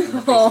blaze. In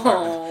the police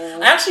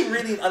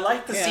department. I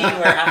like the scene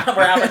where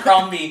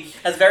Abercrombie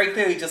has very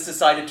clearly just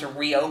decided to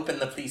reopen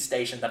the police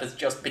station that has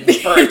just been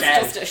burnt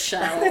out. Just a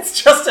shell.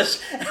 It's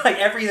just like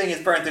everything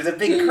is burnt. There's a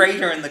big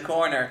crater in the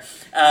corner.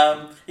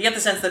 You get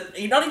the sense that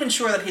you're not even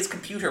sure that his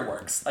computer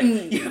works. Like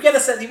you get a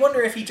sense, you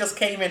wonder if he just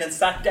came in and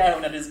sat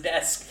down at his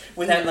desk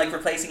without like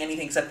replacing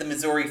anything except the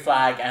Missouri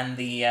flag and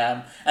the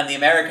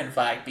American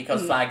flag,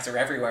 because flags are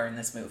everywhere in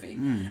this movie.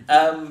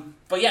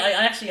 But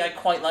yeah, I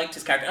quite liked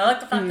his character. And I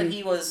like the fact that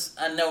he was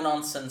a no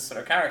nonsense sort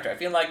of character. I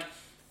feel like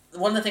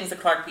one of the things that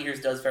Clark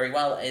Peters does very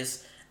well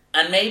is,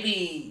 and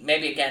maybe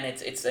again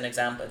it's an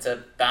example, it's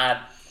a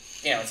bad,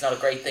 it's not a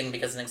great thing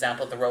because it's an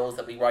example of the roles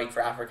that we write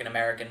for African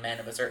American men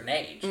of a certain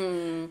age,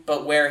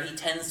 but where he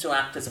tends to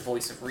act as a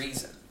voice of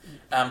reason,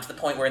 to the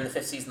point where in the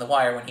 5th season of The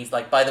Wire, when he's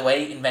like, by the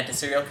way, invent a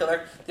serial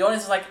killer, the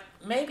audience is like,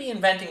 maybe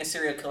inventing a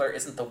serial killer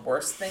isn't the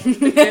worst thing you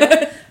could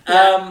do.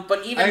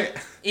 But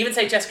even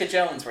say Jessica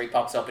Jones, where he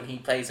pops up and he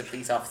plays a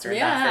police officer in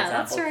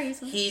that, for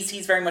example.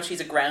 He's very much,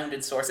 he's a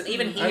grounded source. And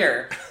even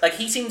here, like,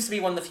 he seems to be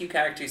one of the few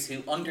characters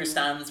who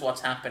understands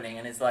what's happening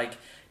and is like,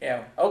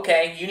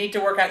 okay, you need to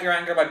work out your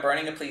anger by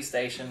burning a police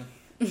station.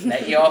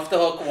 Let you off the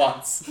hook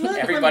once.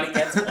 Everybody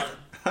gets one.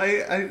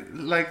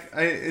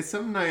 It's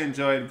something I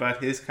enjoyed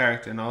about his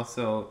character, and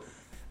also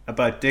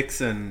about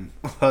Dixon,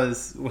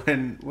 was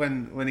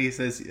when he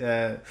says,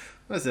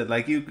 what is it,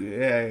 like,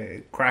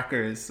 you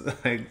crackers,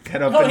 like,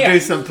 get up and do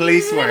some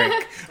police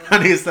work.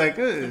 And he's like,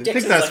 I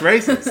think that's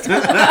racist.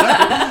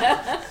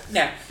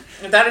 Yeah.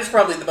 That is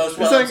probably the most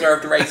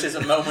well-observed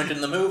racism moment in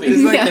the movie.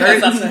 It's like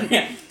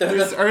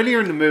there's earlier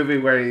in the movie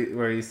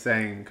where he's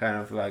saying kind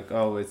of like,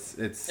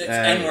 it's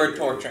N-word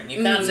torturing.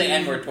 You can't say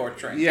N-word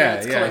torturing.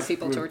 Yeah, colored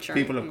people torturing.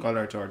 People of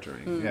color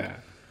torturing. Yeah.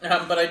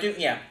 But I do.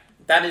 Yeah.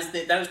 That is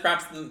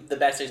perhaps the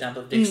best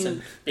example of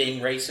Dixon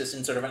being racist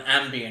in sort of an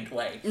ambient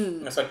way.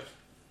 It's like,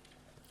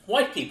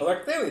 white people are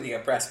clearly the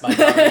oppressed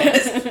minority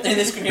in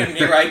this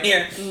community right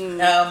here.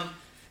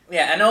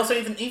 And also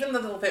even the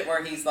little bit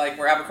where he's like,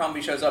 where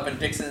Abercrombie shows up and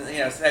Dixon,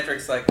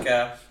 Cedric's like,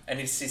 I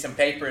need to see some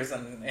papers,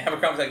 and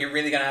Abercrombie's like, you're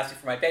really going to ask me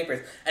for my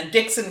papers? And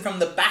Dixon from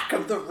the back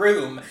of the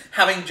room,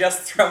 having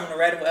just thrown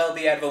Red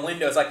Welby out of a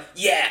window, is like,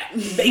 yeah,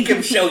 make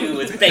him show you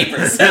his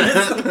papers.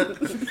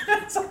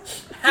 So,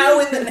 how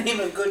in the name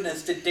of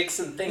goodness did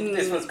Dixon think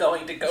this was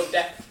going to go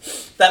down?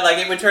 That like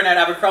it would turn out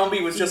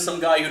Abercrombie was just some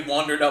guy who'd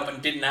wandered up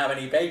and didn't have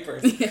any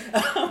papers.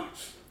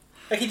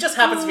 Like, he just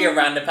happens to be a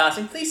random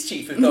passing police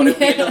chief who thought it would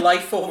be a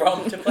delightful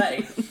role to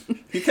play.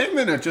 He came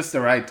in at just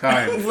the right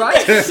time.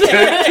 Right.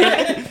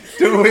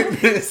 To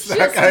witness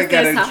that guy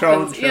getting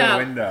thrown through a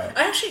window.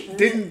 I actually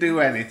didn't do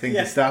anything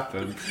to stop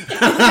him.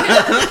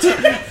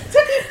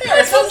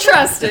 It's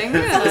interesting.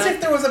 It's as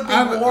if there was a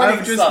big warning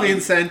I've just sign.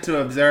 been sent to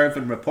observe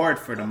and report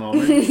for the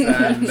moment,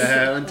 and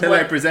until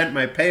I present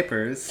my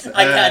papers,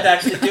 I can't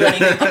actually do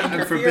anything to I'm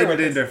interfere forbidden with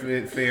to this.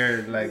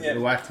 interfere, like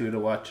the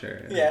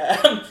watcher.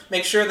 Yeah,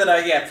 make sure that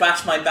I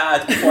flash my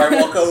badge before I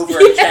walk over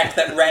and check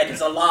that Red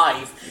is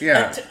alive.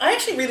 Yeah. I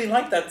actually really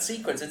like that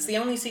sequence. It's the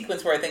only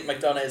sequence where I think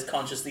McDonagh is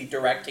consciously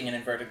directing in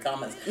inverted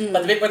commas.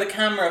 But the bit where the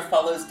camera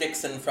follows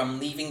Dixon from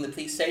leaving the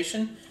police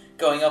station,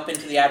 going up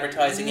into the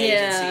advertising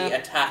agency,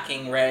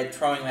 attacking Red,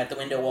 throwing him out the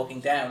window, walking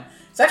down.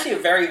 It's actually a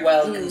very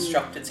well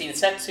constructed scene. It's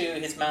set to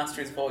his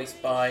master's voice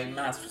by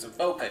Masters of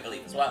Folk, I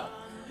believe, as well.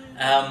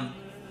 And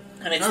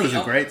it's That was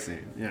a great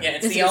scene. Yeah,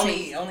 it's the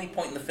only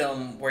point in the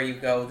film where you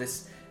go,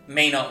 this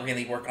may not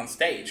really work on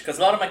stage, because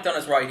a lot of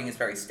McDonagh's writing is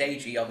very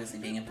stagey, obviously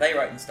being a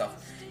playwright and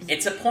stuff.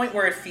 It's a point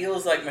where it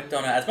feels like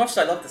McDonagh, as much as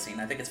I love the scene,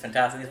 I think it's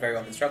fantastic, it's very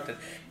well constructed,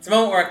 it's a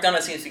moment where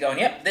McDonagh seems to be going,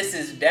 yep, this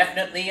is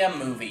definitely a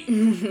movie.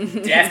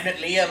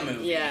 Definitely a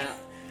movie. Yeah.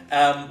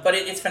 But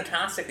it's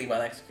fantastically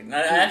well executed. And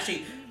I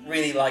actually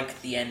really like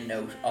the end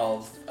note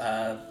of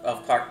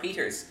Clark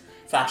Peters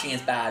flashing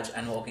his badge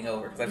and walking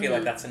over, because I feel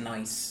like that's a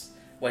nice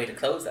way to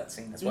close that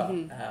scene as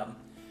well.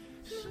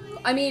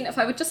 I mean, if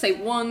I would just say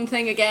one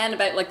thing again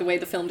about like the way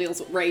the film deals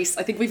with race,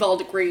 I think we've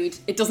all agreed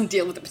it doesn't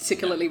deal with it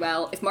particularly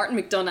well. If Martin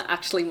McDonagh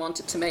actually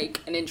wanted to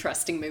make an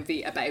interesting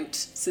movie about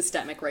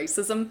systemic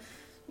racism,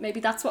 maybe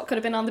that's what could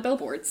have been on the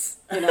billboards,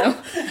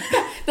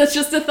 That's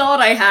just a thought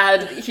I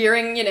had,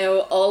 hearing,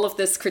 all of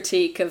this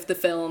critique of the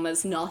film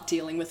as not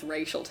dealing with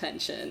racial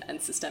tension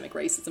and systemic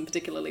racism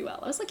particularly well.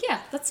 I was like,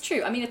 yeah, that's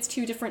true. I mean, it's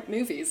two different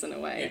movies in a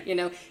way,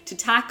 to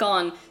tack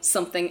on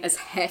something as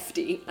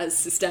hefty as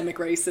systemic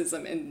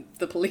racism in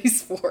the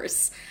police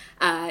force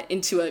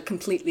into a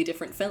completely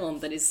different film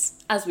that is,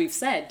 as we've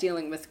said,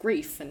 dealing with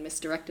grief and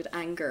misdirected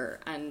anger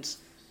and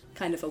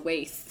kind of a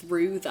way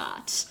through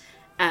that.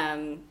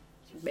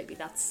 Maybe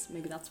that's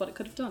what it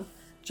could have done.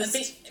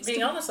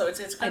 Being honest though,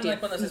 it's kind of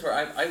like one of those where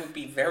I would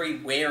be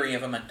very wary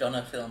of a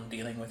McDonagh film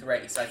dealing with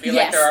race. I feel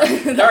like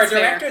there are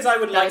directors I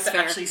would like to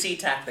actually see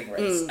tackling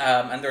race,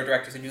 and there are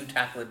directors who do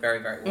tackle it very,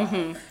 very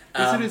well.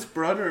 Is it his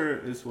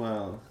brother as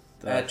well?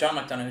 John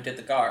McDonagh, who did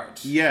The Guard.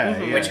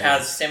 Which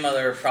has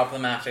similar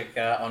problematic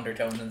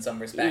undertones in some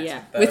respects.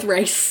 Yeah, with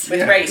race.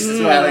 With race as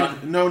well.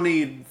 Like, no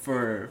need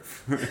for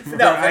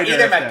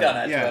either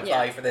McDonagh to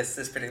apply for this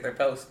particular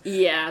post.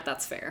 Yeah,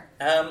 that's fair.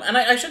 And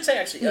I should say,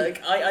 actually,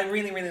 like I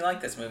really, really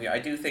like this movie. I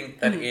do think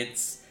that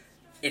it's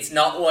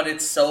not what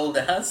it's sold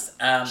as.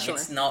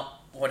 It's not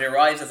what it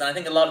arrives as, and I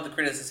think a lot of the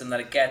criticism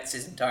that it gets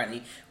is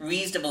entirely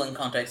reasonable in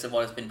context of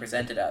what it's been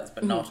presented as,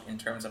 but not in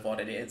terms of what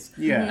it is.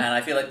 Yeah. And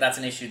I feel like that's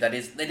an issue it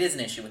is an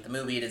issue with the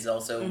movie. It is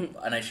also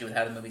an issue with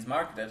how the movie's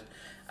marketed.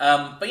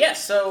 But yeah,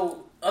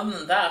 so other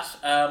than that,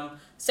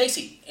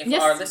 Stacey,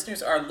 if our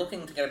listeners are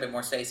looking to get a bit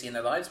more Stacey in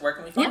their lives, where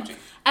can we find you?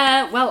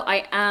 Well,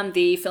 I am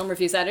the film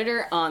reviews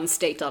editor on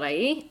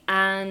state.ie,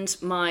 and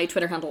my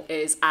Twitter handle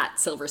is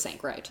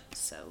 @SilverSaintGroud.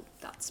 So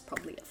that's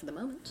probably it for the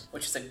moment.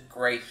 Which is a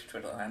great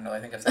Twitter handle,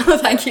 I think I've said. Oh,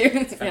 thank you.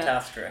 It's a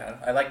fantastic Twitter handle.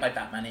 I like my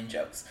Batman in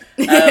jokes.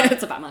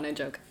 It's a Batman in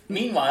joke.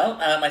 Meanwhile,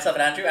 myself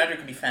and Andrew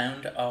can be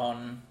found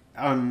on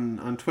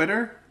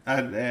Twitter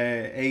at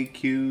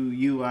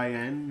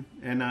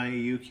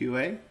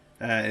AQUINNIUQA.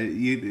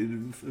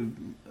 You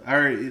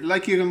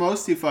can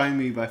mostly find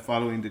me by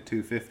following the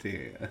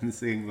 250 and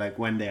seeing like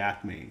when they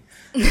at me,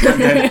 and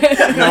then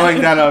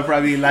knowing that I'll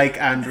probably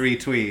like and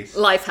retweet.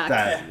 Life hack.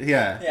 That.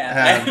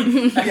 Yeah,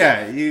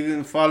 you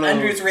can follow.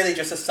 Andrew's really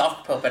just a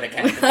sock puppet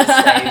account at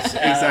this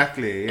stage.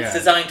 Exactly. It's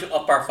designed to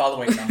up our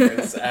following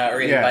numbers.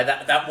 By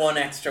that one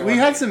extra. We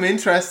had some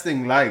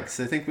interesting likes.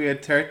 I think we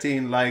had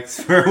 13 likes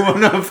for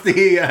one of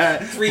the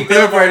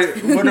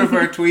one of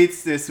our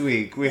tweets this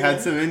week. We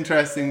had some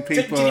interesting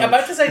people. I'm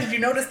about to say, did you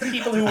notice the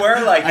people who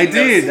were liking I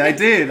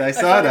did. I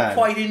saw that.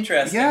 Quite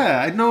interesting. Yeah,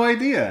 I had no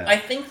idea. I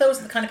think those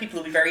are the kind of people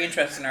who will be very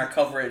interested in our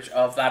coverage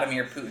of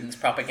Vladimir Putin's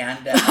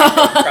propaganda.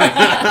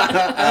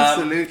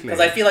 Absolutely. Because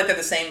I feel like they're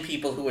the same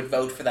people who would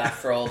vote for that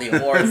for all the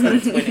awards that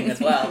it's winning as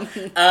well.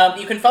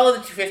 You can follow the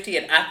 250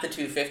 at the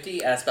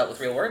 250, spelled with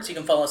real words. You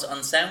can follow us on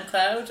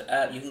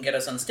SoundCloud. You can get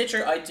us on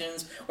Stitcher,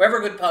 iTunes, wherever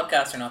good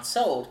podcasts are not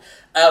sold.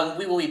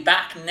 We will be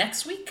back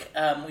next week.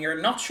 We are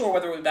not sure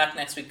whether we'll be back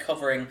next week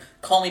covering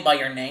Call Me By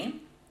Your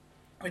Name,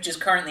 which is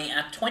currently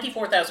at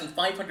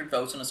 24,500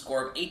 votes on a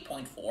score of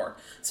 8.4.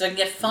 So I can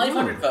get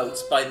 500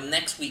 votes by the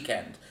next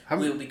weekend.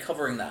 We will be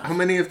covering that. How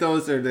many of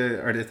those are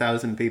the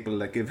 1,000 people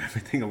that give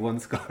everything a 1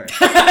 score?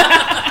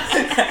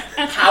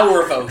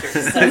 Power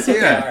voters. That's what they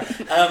are.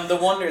 The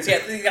wonders.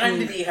 Yeah, the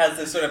IMDb has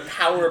this sort of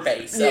power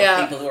base of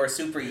people who are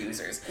super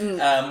users, who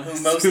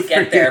mostly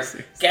get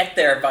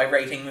there by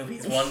rating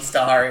movies 1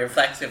 star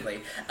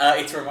reflexively.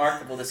 It's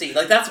remarkable to see.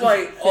 Like that's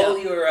why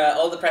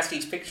all the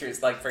prestige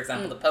pictures, like for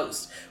example The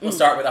Post, will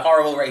start with a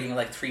horrible rating of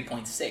like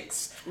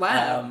 3.6.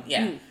 Wow.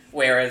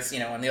 Whereas,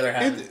 on the other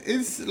hand...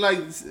 It's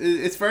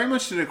very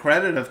much to the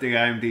credit of the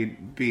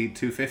IMDb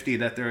 250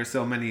 that there are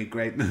so many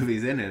great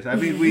movies in it. I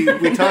mean, we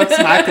talk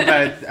smack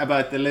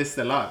about the list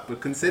a lot, but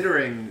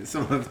considering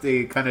some of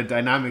the kind of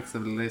dynamics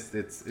of the list,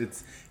 it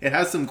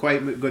has some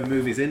quite good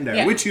movies in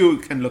there, which you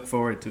can look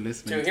forward to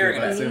listening to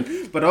about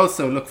soon. But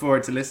also look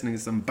forward to listening to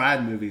some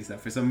bad movies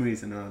that for some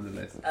reason are on the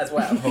list. As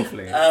well.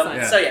 Hopefully.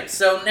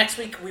 So next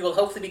week we will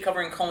hopefully be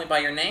covering Call Me By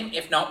Your Name.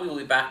 If not, we will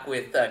be back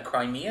with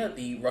Crimea,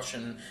 the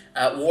Russian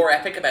war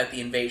epic about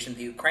the invasion of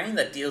the Ukraine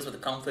that deals with the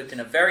conflict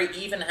in a very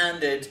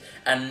even-handed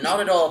and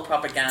not at all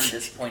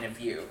propagandist point of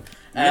view.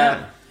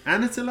 And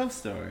it's a love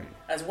story.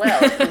 As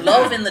well.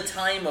 Love in the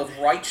time of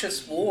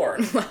righteous war.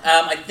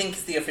 I think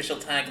is the official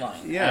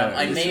tagline.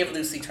 I may have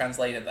loosely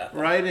translated that.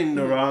 Righting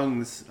the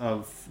wrongs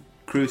of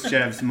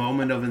Khrushchev's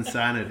moment of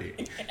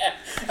insanity.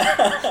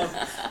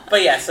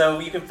 But so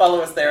you can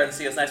follow us there and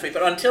see us next week.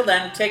 But until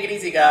then, take it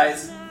easy,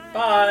 guys.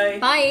 Bye.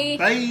 Bye.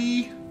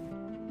 Bye.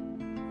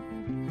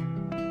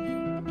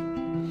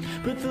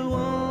 But the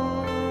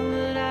one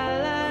that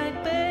I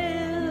like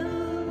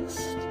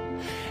best,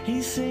 he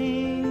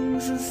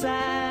sings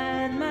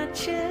inside my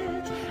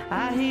chest.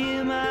 I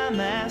hear my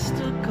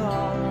master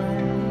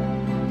calling,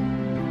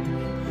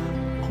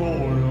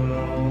 calling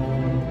out.